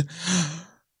said,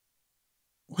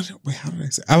 how did I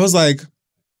say? I was like,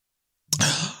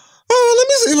 oh, let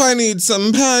me see if I need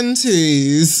some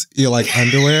panties. You're like,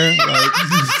 underwear?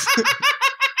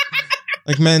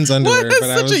 Like men's underwear. What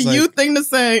is such a you thing to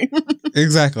say?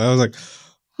 Exactly. I was like,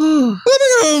 let me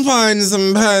go and find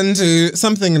some panties.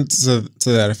 Something to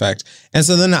that effect. And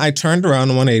so then I turned around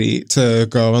 180 to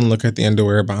go and look at the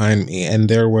underwear behind me. And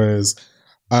there was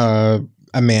a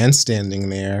man standing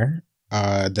there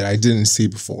that I didn't see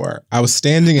before. I was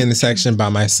standing in the section by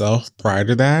myself prior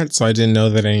to that, so I didn't know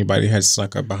that anybody had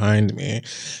snuck up behind me.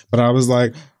 But I was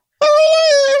like,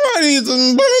 oh, I need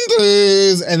some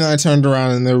panties. And then I turned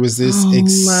around and there was this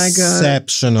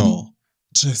exceptional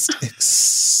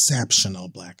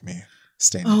black man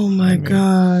standing. Oh my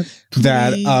God.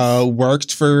 That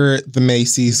worked for the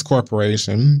Macy's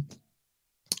Corporation.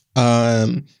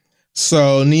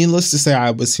 So needless to say,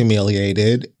 I was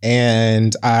humiliated,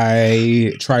 and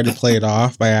I tried to play it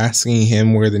off by asking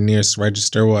him where the nearest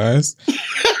register was.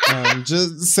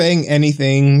 Just saying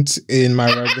anything in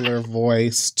my regular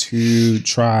voice to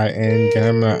try and get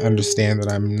him to understand that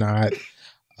I'm not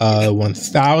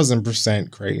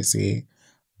 1,000% crazy.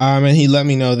 And he let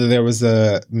me know that there was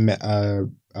a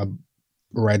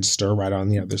register right on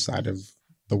the other side of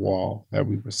the wall that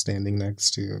we were standing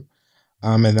next to.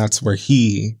 And that's where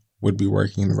he would be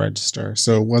working the register.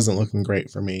 So it wasn't looking great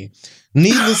for me.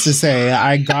 Needless to say,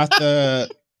 I got the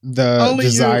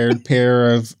desired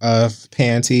pair of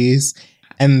panties,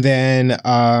 and then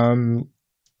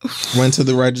went to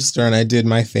the register and I did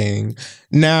my thing.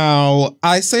 Now,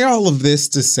 I say all of this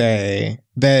to say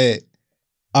that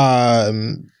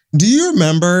do you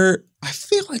remember, I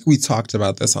feel like we talked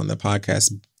about this on the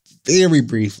podcast very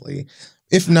briefly.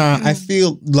 If not, I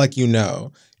feel like you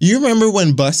know. You remember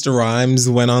when Busta Rhymes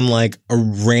went on like a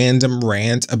random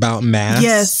rant about masks?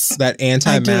 Yes. That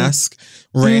anti-mask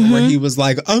rant where he was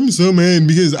like, I'm so mad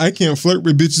because I can't flirt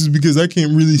with bitches because I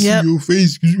can't really see your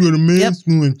face because you got a mask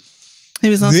on. He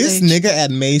was on this stage. Nigga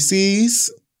at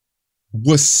Macy's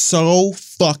was so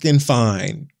fucking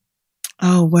fine.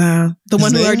 Oh, wow. The His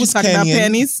one who name heard you was talking about Kenyon.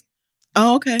 panties?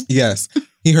 Oh, okay. Yes.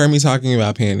 He heard me talking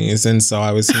about panties, and so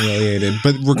I was humiliated.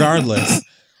 But regardless,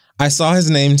 I saw his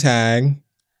name tag.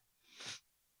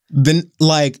 Then,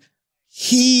 like,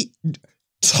 he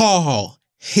tall,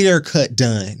 haircut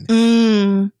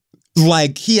done.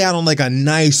 Like, he had on like a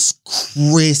nice,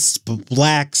 crisp,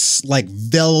 black, like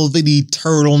velvety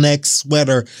turtleneck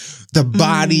sweater. The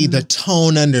body, the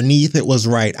tone underneath it was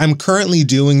right. I'm currently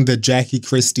doing the Jackie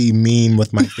Christie meme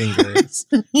with my fingers.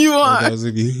 You are. For those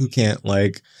of you who can't,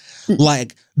 like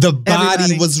the body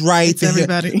Everybody. was right. It's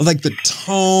everybody. Like the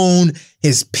tone,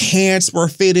 his pants were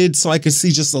fitted so I could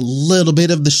see just a little bit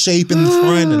of the shape in the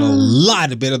front and a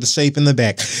lot of bit of the shape in the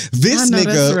back. This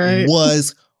nigga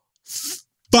was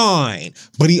fine,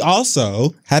 but he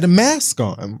also had a mask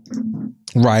on,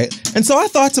 right? And so I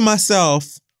thought to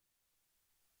myself,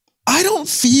 I don't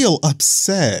feel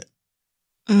upset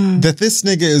that this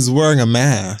nigga is wearing a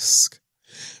mask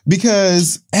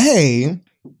because A,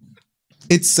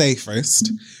 it's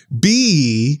safest.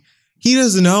 B, he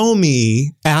doesn't owe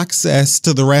me access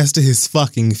to the rest of his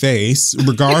fucking face,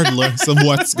 regardless of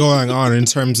what's going on in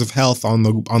terms of health on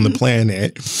the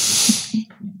planet.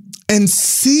 And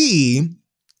C,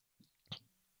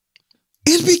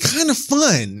 it'd be kind of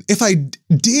fun if I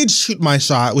did shoot my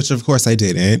shot, which of course I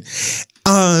didn't,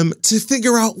 to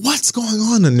figure out what's going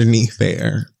on underneath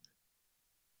there.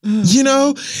 You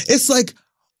know, it's like,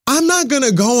 I'm not going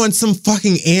to go on some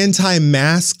fucking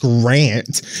anti-mask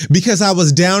rant because I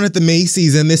was down at the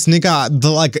Macy's and this nigga,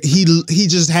 like, he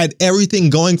just had everything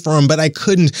going for him, but I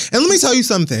couldn't. And let me tell you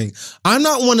something. I'm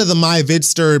not one of the My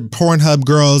Vidster Pornhub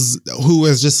girls who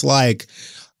was just like,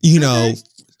 you know,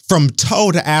 from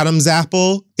toe to Adam's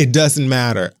apple, it doesn't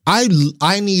matter. I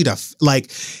need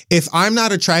if I'm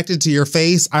not attracted to your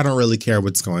face, I don't really care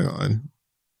what's going on.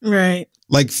 Right.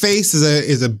 Like, face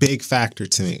is a big factor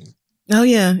to me. Oh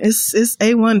yeah, it's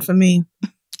A1 for me.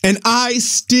 And I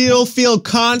still feel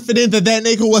confident that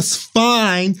nigga was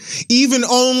fine, even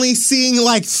only seeing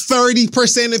like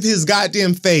 30% of his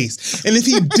goddamn face. And if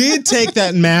he did take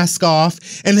that mask off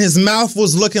and his mouth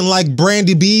was looking like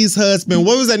Brandy B's husband,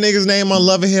 what was that nigga's name on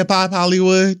Love and Hip Hop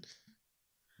Hollywood?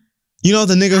 You know,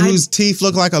 the nigga whose teeth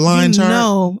look like a line chart?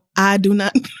 No, I do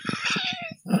not.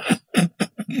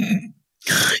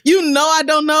 You know I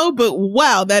don't know, but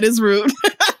wow, that is rude.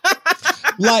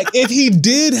 Like, if he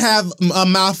did have a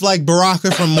mouth like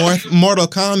Baraka from Mortal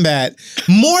Kombat,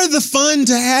 more the fun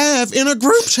to have in a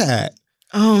group chat.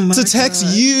 Oh my To text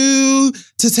God. you,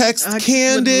 to text I would love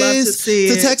Candace, to see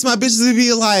it. text my bitches and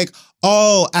be like,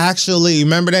 oh, actually,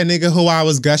 remember that nigga who I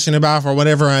was gushing about for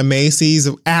whatever on Macy's?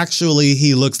 Actually,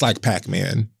 he looks like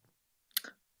Pac-Man.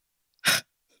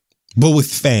 But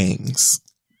with fangs.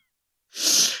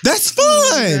 That's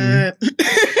fun.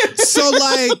 So,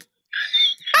 like,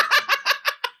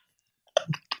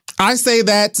 I say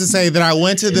that to say that I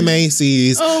went to the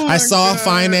Macy's. I saw a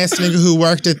fine ass nigga who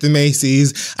worked at the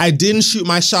Macy's. I didn't shoot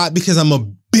my shot because I'm a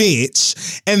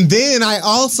bitch. And then I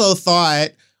also thought,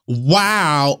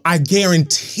 wow, I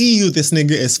guarantee you this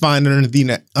nigga is fine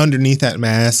underneath that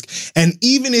mask. And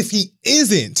even if he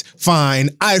isn't fine,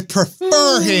 I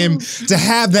prefer him to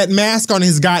have that mask on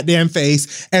his goddamn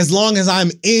face as long as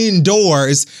I'm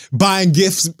indoors buying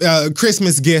gifts,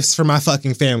 Christmas gifts for my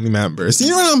fucking family members. You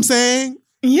know what I'm saying?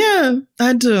 Yeah,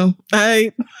 I do.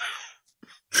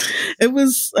 It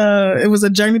was a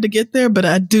journey to get there, but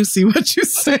I do see what you're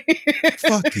saying.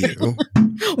 Fuck you.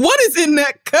 What is in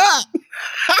that cup?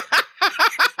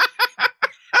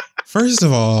 First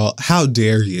of all, how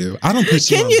dare you? I don't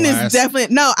put you on Kenyon blast. is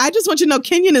definitely no. I just want you to know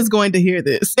Kenyon is going to hear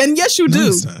this, and yes, you No, do.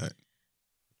 he's not.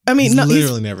 I mean, He's no,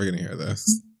 literally never gonna hear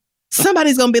this.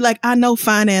 somebody's gonna be like, I know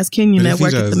fine ass Kenyon But that if he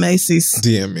work at does, the Macy's.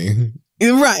 DM me.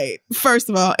 Right. First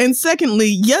of all. And secondly,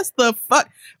 yes, the fuck.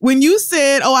 When you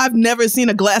said, oh, I've never seen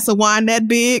a glass of wine that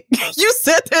big, you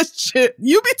said that shit.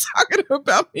 You be talking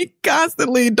about me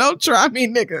constantly. Don't try me,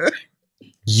 nigga.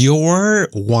 Your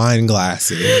wine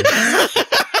glasses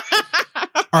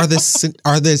are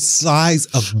the size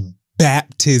of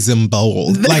baptism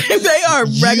bowl. Like, they are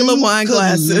regular wine could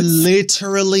glasses.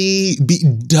 literally be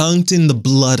dunked in the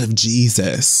blood of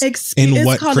Jesus It's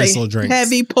what called Crystal a drinks.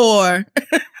 heavy pour.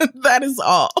 That is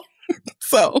all.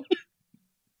 So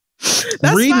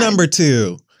that's Read fine. number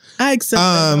 2. I accept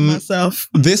that for myself.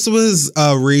 This was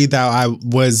a read that I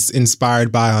was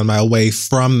inspired by on my way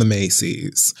from the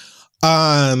Macy's.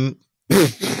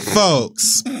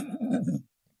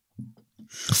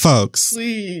 Folks,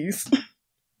 Please.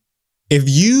 if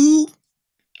you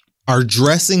are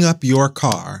dressing up your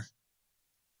car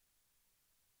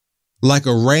like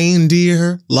a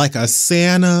reindeer, like a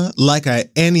Santa, like a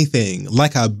anything,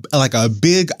 like a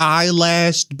big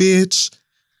eyelashed bitch,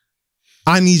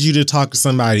 I need you to talk to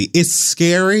somebody. It's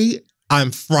scary.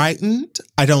 I'm frightened.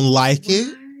 I don't like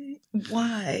it.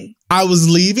 Why? I was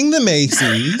leaving the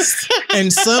Macy's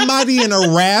and somebody in a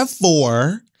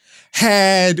RAV4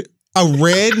 had a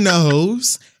red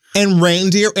nose and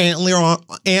reindeer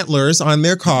antlers on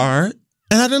their car,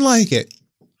 and I didn't like it.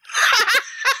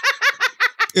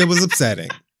 It was upsetting.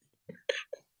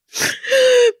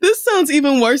 This sounds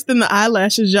even worse than the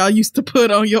eyelashes y'all used to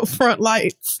put on your front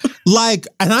lights. Like,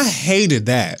 and I hated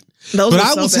that. Those but are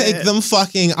I so will bad. take them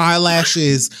fucking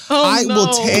eyelashes. I no.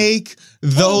 will take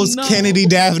those Kennedy Kennedy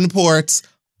Davenports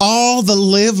all the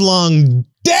live long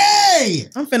day.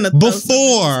 I'm finna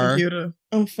before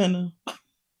I'm finna.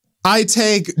 I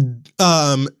take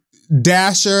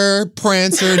Dasher,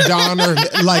 Prancer, Donner,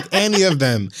 like any of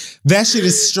them. That shit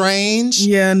is strange.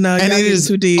 Yeah, no, and it is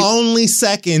too deep. only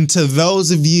second to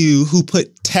those of you who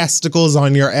put testicles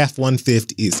on your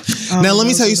F-150s. Now, let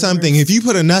me tell you something. If you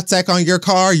put a nutsack on your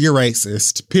car, you're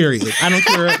racist. Period. I don't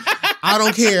care. I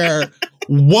don't care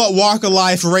what walk of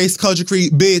life, race, culture,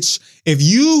 creed, bitch. If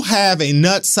you have a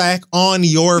nutsack on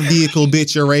your vehicle,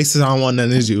 bitch, you're racist. I don't want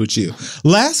nothing to do with you.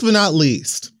 Last but not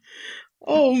least.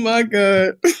 Oh my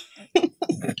God.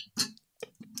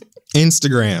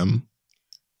 Instagram.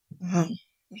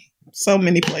 So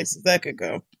many places that could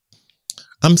go.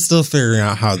 I'm still figuring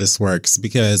out how this works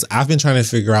because I've been trying to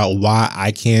figure out why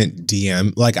I can't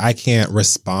DM, like I can't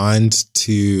respond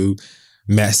to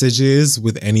messages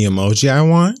with any emoji I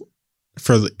want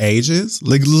for ages,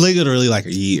 like literally like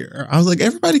a year. I was like,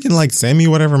 everybody can like send me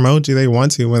whatever emoji they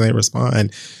want to when they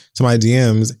respond to my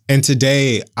DMs. And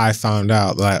today I found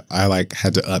out that I like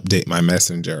had to update my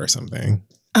messenger or something.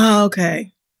 Oh,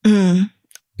 okay.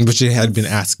 Which it had been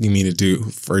asking me to do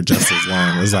for just as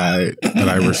long as but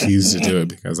I refused to do it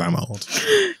because I'm old.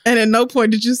 And at no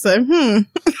point did you say,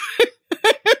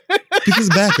 Because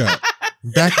back up.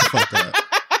 Back the fuck up.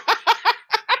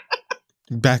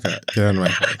 Back up. Get on my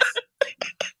face.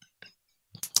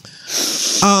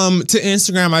 To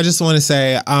Instagram, I just want to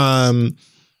say,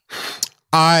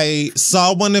 I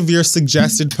saw one of your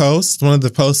suggested posts, one of the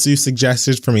posts you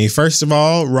suggested for me. First of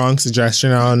all, wrong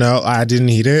suggestion. I don't know. I didn't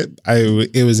need it.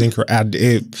 It was incorrect.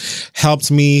 It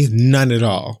helped me none at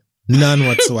all. None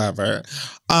whatsoever.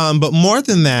 But more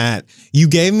than that, you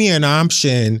gave me an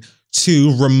option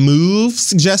to remove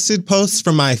suggested posts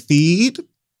from my feed,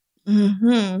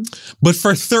 but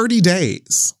for 30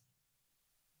 days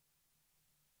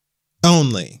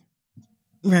only.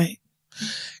 Right.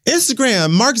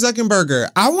 Instagram, Mark Zuckerberg.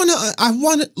 I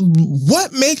want to,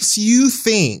 what makes you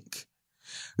think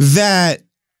that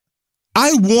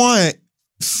I want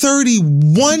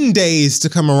 31 days to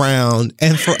come around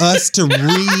and for us to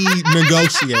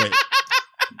renegotiate?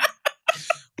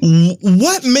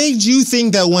 What made you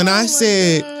think that when I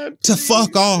said to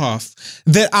fuck off,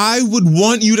 that I would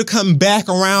want you to come back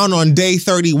around on day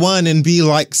 31 and be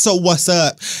like, so what's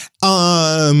up?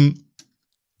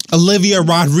 Olivia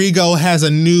Rodrigo has a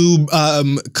new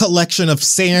collection of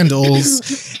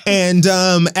sandals. And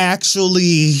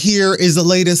actually, here is the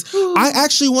latest. I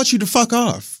actually want you to fuck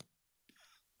off.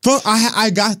 I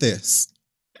got this.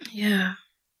 Yeah.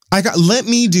 Let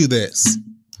me do this.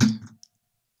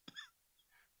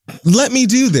 Let me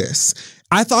do this.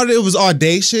 I thought it was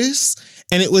audacious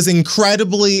and it was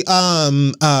incredibly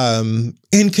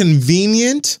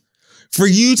inconvenient for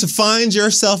you to find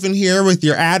yourself in here with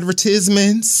your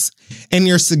advertisements and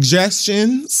your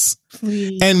suggestions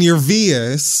and your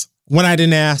vias when I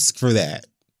didn't ask for that.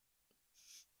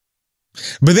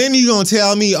 But then you're going to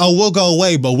tell me, oh, we'll go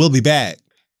away, but we'll be back.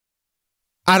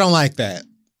 I don't like that.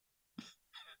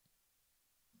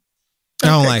 I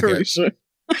don't like it.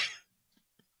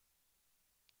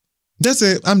 That's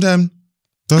it. I'm done.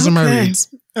 Those are my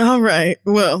reads. All right.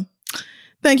 Well,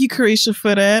 thank you, Carisha,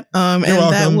 for that. And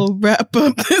welcome. that will wrap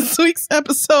up this week's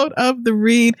episode of The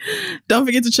Read. Don't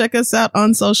forget to check us out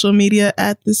on social media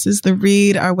at This Is The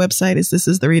Read. Our website is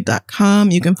thisistheread.com.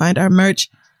 You can find our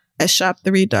merch at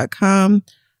shoptheread.com.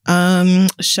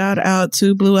 Shout out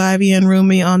to Blue Ivy and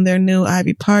Rumi on their new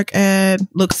Ivy Park ad.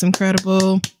 Looks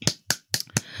incredible.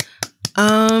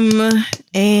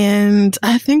 And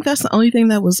I think that's the only thing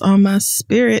that was on my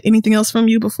spirit. Anything else from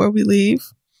you before we leave?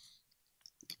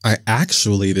 I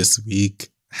actually this week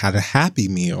had a Happy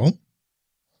Meal.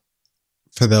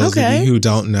 For those of you who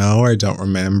don't know or don't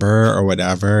remember or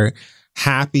whatever,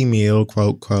 Happy meal,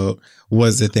 quote,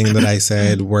 was the thing that I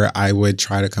said where I would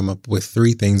try to come up with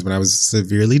 3 things when I was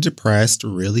severely depressed,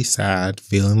 really sad,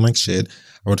 feeling like shit.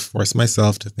 I would force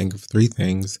myself to think of 3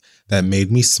 things that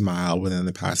made me smile within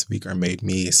the past week or made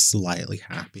me slightly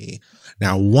happy.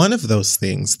 Now, one of those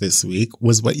things this week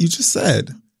was what you just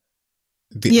said.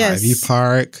 The Ivy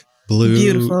Park, blue,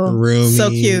 beautiful, roomy, so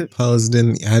cute. posed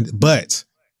in. But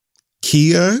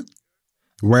Kia,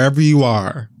 wherever you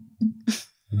are,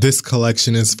 this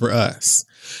collection is for us.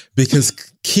 Because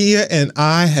Kia and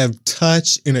I have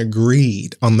touched and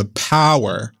agreed on the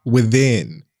power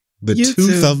within the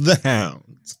tooth of the hound.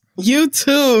 You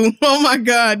too. Oh my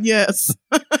God, yes.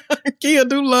 Kia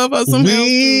do love us some hounds.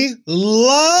 We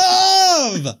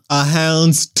love a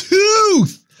hound's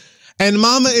tooth. And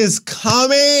Mama is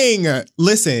coming.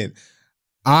 Listen,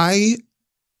 I'm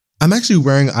actually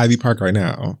wearing Ivy Park right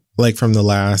now. Like from the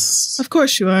last... Of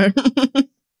course you are.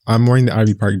 I'm wearing the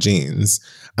Ivy Park jeans.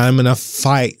 I'm going to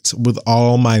fight with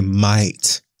all my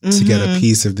might to get a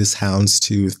piece of this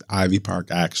houndstooth Ivy Park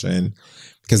action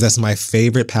because that's my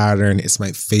favorite pattern. It's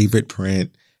my favorite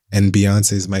print, and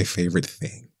Beyonce is my favorite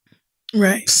thing.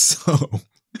 Right. So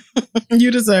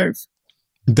you deserve.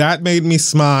 That made me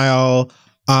smile.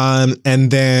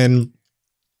 And then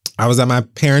I was at my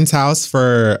parents' house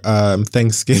for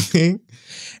Thanksgiving,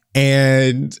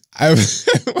 and I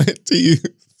went to use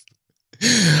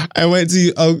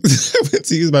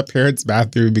my parents'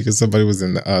 bathroom because somebody was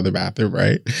in the other bathroom,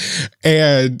 right?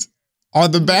 And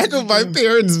on the back of my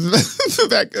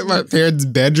parents'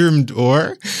 bedroom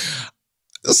door,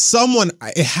 someone,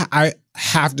 I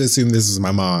have to assume this is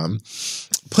my mom,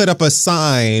 put up a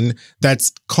sign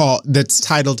that's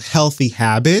titled Healthy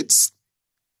Habits.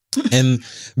 And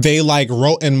they like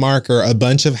wrote in marker a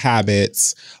bunch of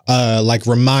habits, like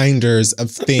reminders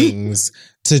of things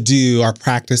to do or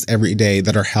practice every day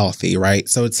that are healthy, right?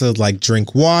 So it's like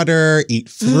drink water, eat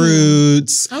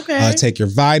fruits, take your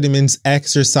vitamins,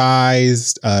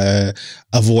 exercise,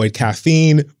 avoid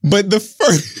caffeine. But the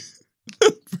first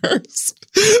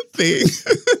thing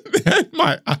that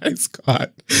my eyes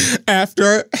caught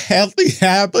after healthy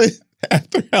habits.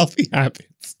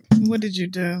 What did you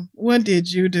do? What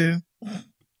did you do?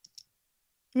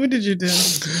 What did you do?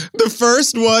 The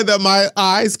first one that my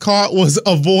eyes caught was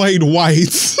avoid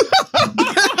whites.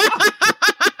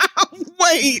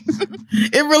 Wait,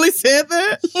 it really said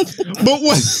that? But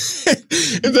what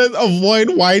it says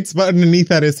avoid whites, but underneath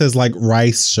that it says like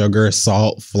rice, sugar,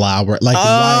 salt, flour, like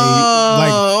white,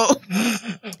 like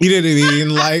you know what I mean?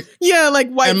 Like yeah, like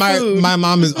white and food. My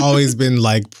mom has always been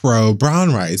like pro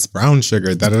brown rice, brown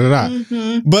sugar, da da da.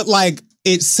 But like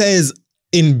it says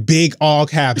in big all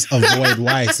caps, avoid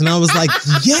whites. And I was like,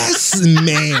 yes,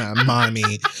 ma'am,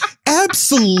 mommy.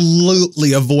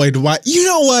 Absolutely avoid white. You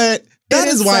know what? That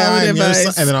is why I'm your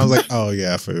son. And then I was like, oh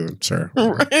yeah, food, sure.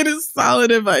 It is solid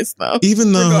advice though.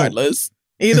 Even though regardless.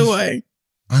 Either way.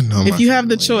 I know. If you have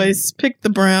the choice, pick the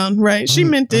brown, right? She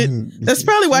meant it. That's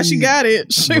probably why she got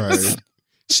it. She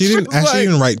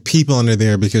didn't write people under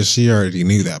there because she already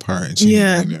knew that part.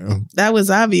 That was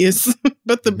obvious.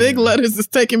 But the big letters is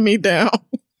taking me down.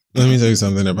 Let me tell you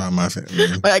something about my family.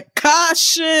 Like,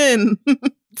 caution.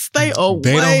 Stay away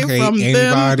they don't hate from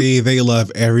anybody. them. They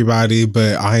love everybody,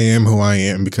 but I am who I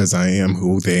am because I am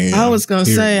who they am. I was going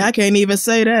to say, I can't even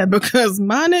say that because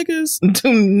my niggas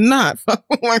do not fuck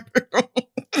with white people.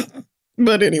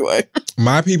 But anyway.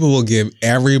 My people will give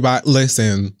everybody,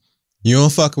 listen, you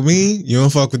don't fuck with me, you don't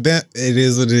fuck with them. It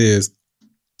is what it is.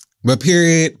 But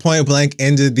period, point blank,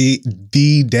 ended the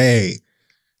day.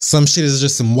 Some shit is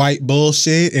just some white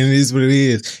bullshit, and it is what it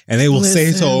is. And they will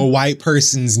say to a white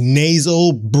person's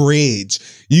nasal bridge,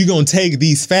 you gonna take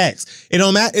these facts. It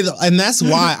don't matter. And that's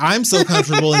why I'm so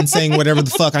comfortable in saying whatever the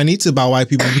fuck I need to about white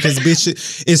people, because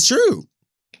bitch, it's true.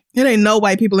 It ain't no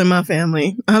white people in my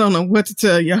family. I don't know what to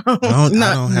tell y'all. I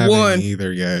don't have any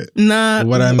either yet. Not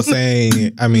what I'm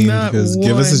saying, I mean, because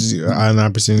give us an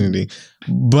opportunity.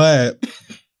 But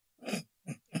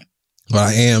what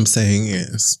I am saying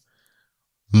is,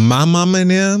 my mama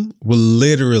and them will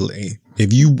literally,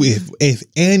 if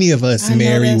any of us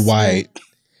marry white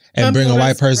and bring a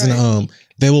white person home,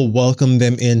 they will welcome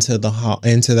them into the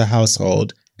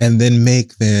household and then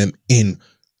make them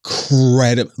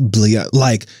incredibly,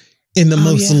 like in the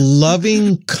most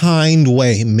loving, kind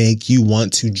way, make you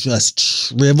want to just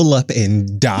shrivel up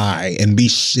and die and be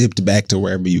shipped back to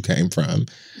wherever you came from.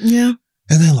 Yeah.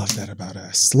 And I love that about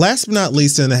us. Last but not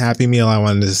least, in the Happy Meal, I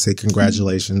wanted to say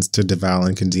congratulations to Deval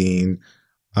and Kadeen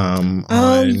on the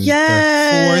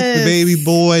 4th, the baby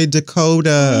boy,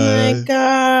 Dakota. Oh my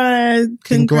God.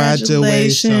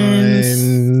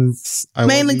 Congratulations.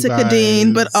 Mainly to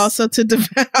Kadeen, but also to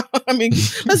DeVal. I mean,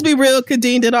 let's be real.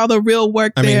 Kadeen did all the real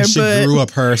work there. She grew a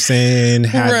person,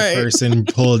 had the person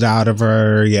pulled out of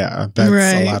her. Yeah, that's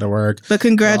a lot of work. But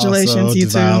congratulations, also, you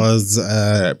DeVal is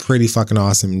a pretty fucking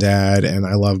awesome dad, and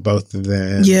I love both of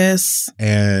them. Yes.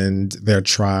 And their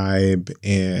tribe,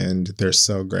 and they're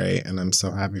so great, and I'm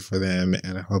so happy for them,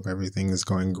 and I hope everything is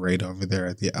going great over there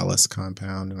at the Ellis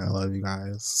compound, and I love you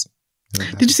guys.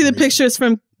 Did you see the pictures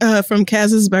from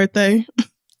Kaz's birthday?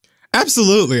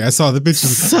 Absolutely. I saw the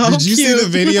pictures. So Did you see the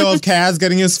video of Kaz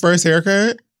getting his first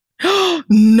haircut?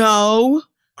 No.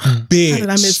 Bitch. How did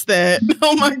I miss that?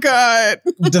 Oh my God.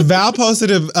 DeVal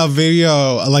posted a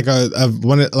video, like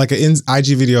an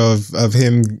IG video of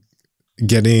him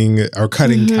getting or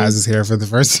cutting Kaz's hair for the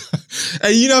first time.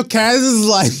 And you know, Kaz is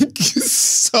like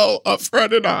so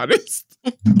upfront and honest.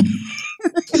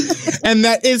 And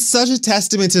that is such a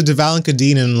testament to DeVal and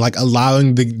Kadeen and like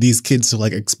allowing these kids to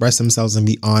like express themselves and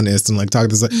be honest and like talk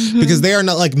to this because they are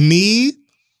not like me.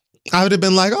 I would have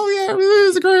been like, oh yeah, really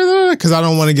is great, because I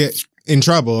don't want to get in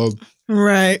trouble.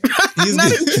 Right. He's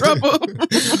not in trouble.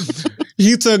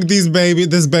 He took this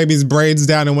baby's braids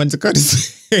down and went to cut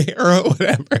his hair or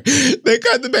whatever. They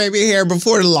cut the baby hair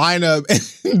before the lineup,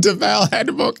 and DeVal had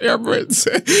to book hair braids.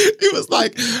 He was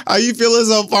like, "How you feeling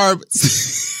so far?"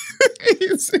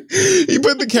 He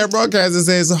put the camera on Kaz and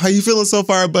said, "So how you feeling so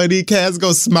far, buddy?" Kaz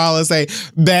goes smile and say,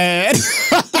 "Bad."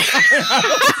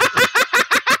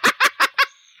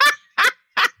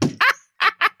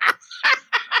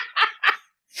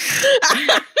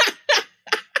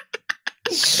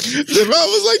 DeVal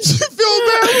was like, "You feel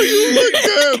bad when you look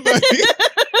good, buddy."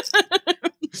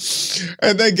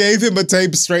 And they gave him a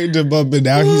tape, straightened him up, and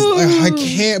now he's like, I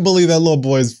can't believe that little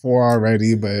boy's 4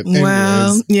 already. But anyways,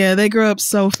 wow, yeah, they grew up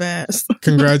so fast.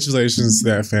 Congratulations to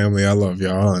that family. I love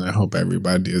y'all, and I hope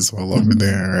everybody is well over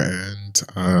there.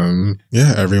 And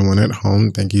everyone at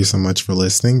home, thank you so much for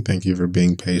listening. Thank you for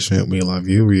being patient. We love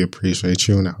you. We appreciate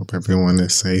you, and I hope everyone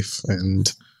is safe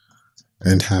and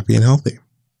happy and healthy.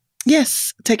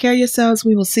 Yes. Take care of yourselves.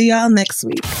 We will see y'all next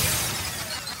week.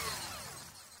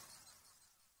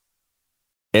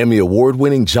 Emmy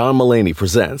award-winning John Mulaney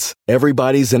presents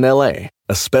Everybody's in L.A.,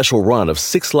 a special run of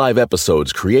 6 live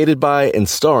episodes created by and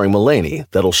starring Mulaney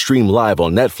that'll stream live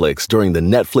on Netflix during the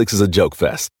Netflix is a Joke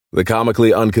Fest. The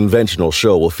comically unconventional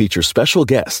show will feature special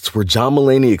guests where John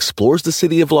Mulaney explores the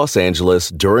city of Los Angeles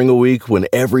during a week when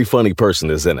every funny person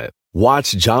is in it.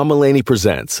 Watch John Mulaney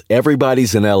Presents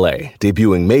Everybody's in L.A.,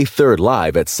 debuting May 3rd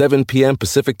live at 7 p.m.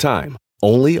 Pacific Time,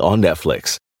 only on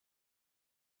Netflix.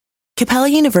 Capella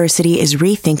University is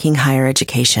rethinking higher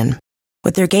education.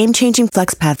 With their game-changing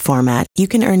FlexPath format, you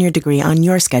can earn your degree on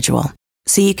your schedule,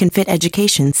 so you can fit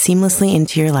education seamlessly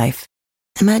into your life.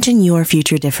 Imagine your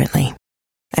future differently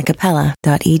at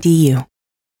capella.edu.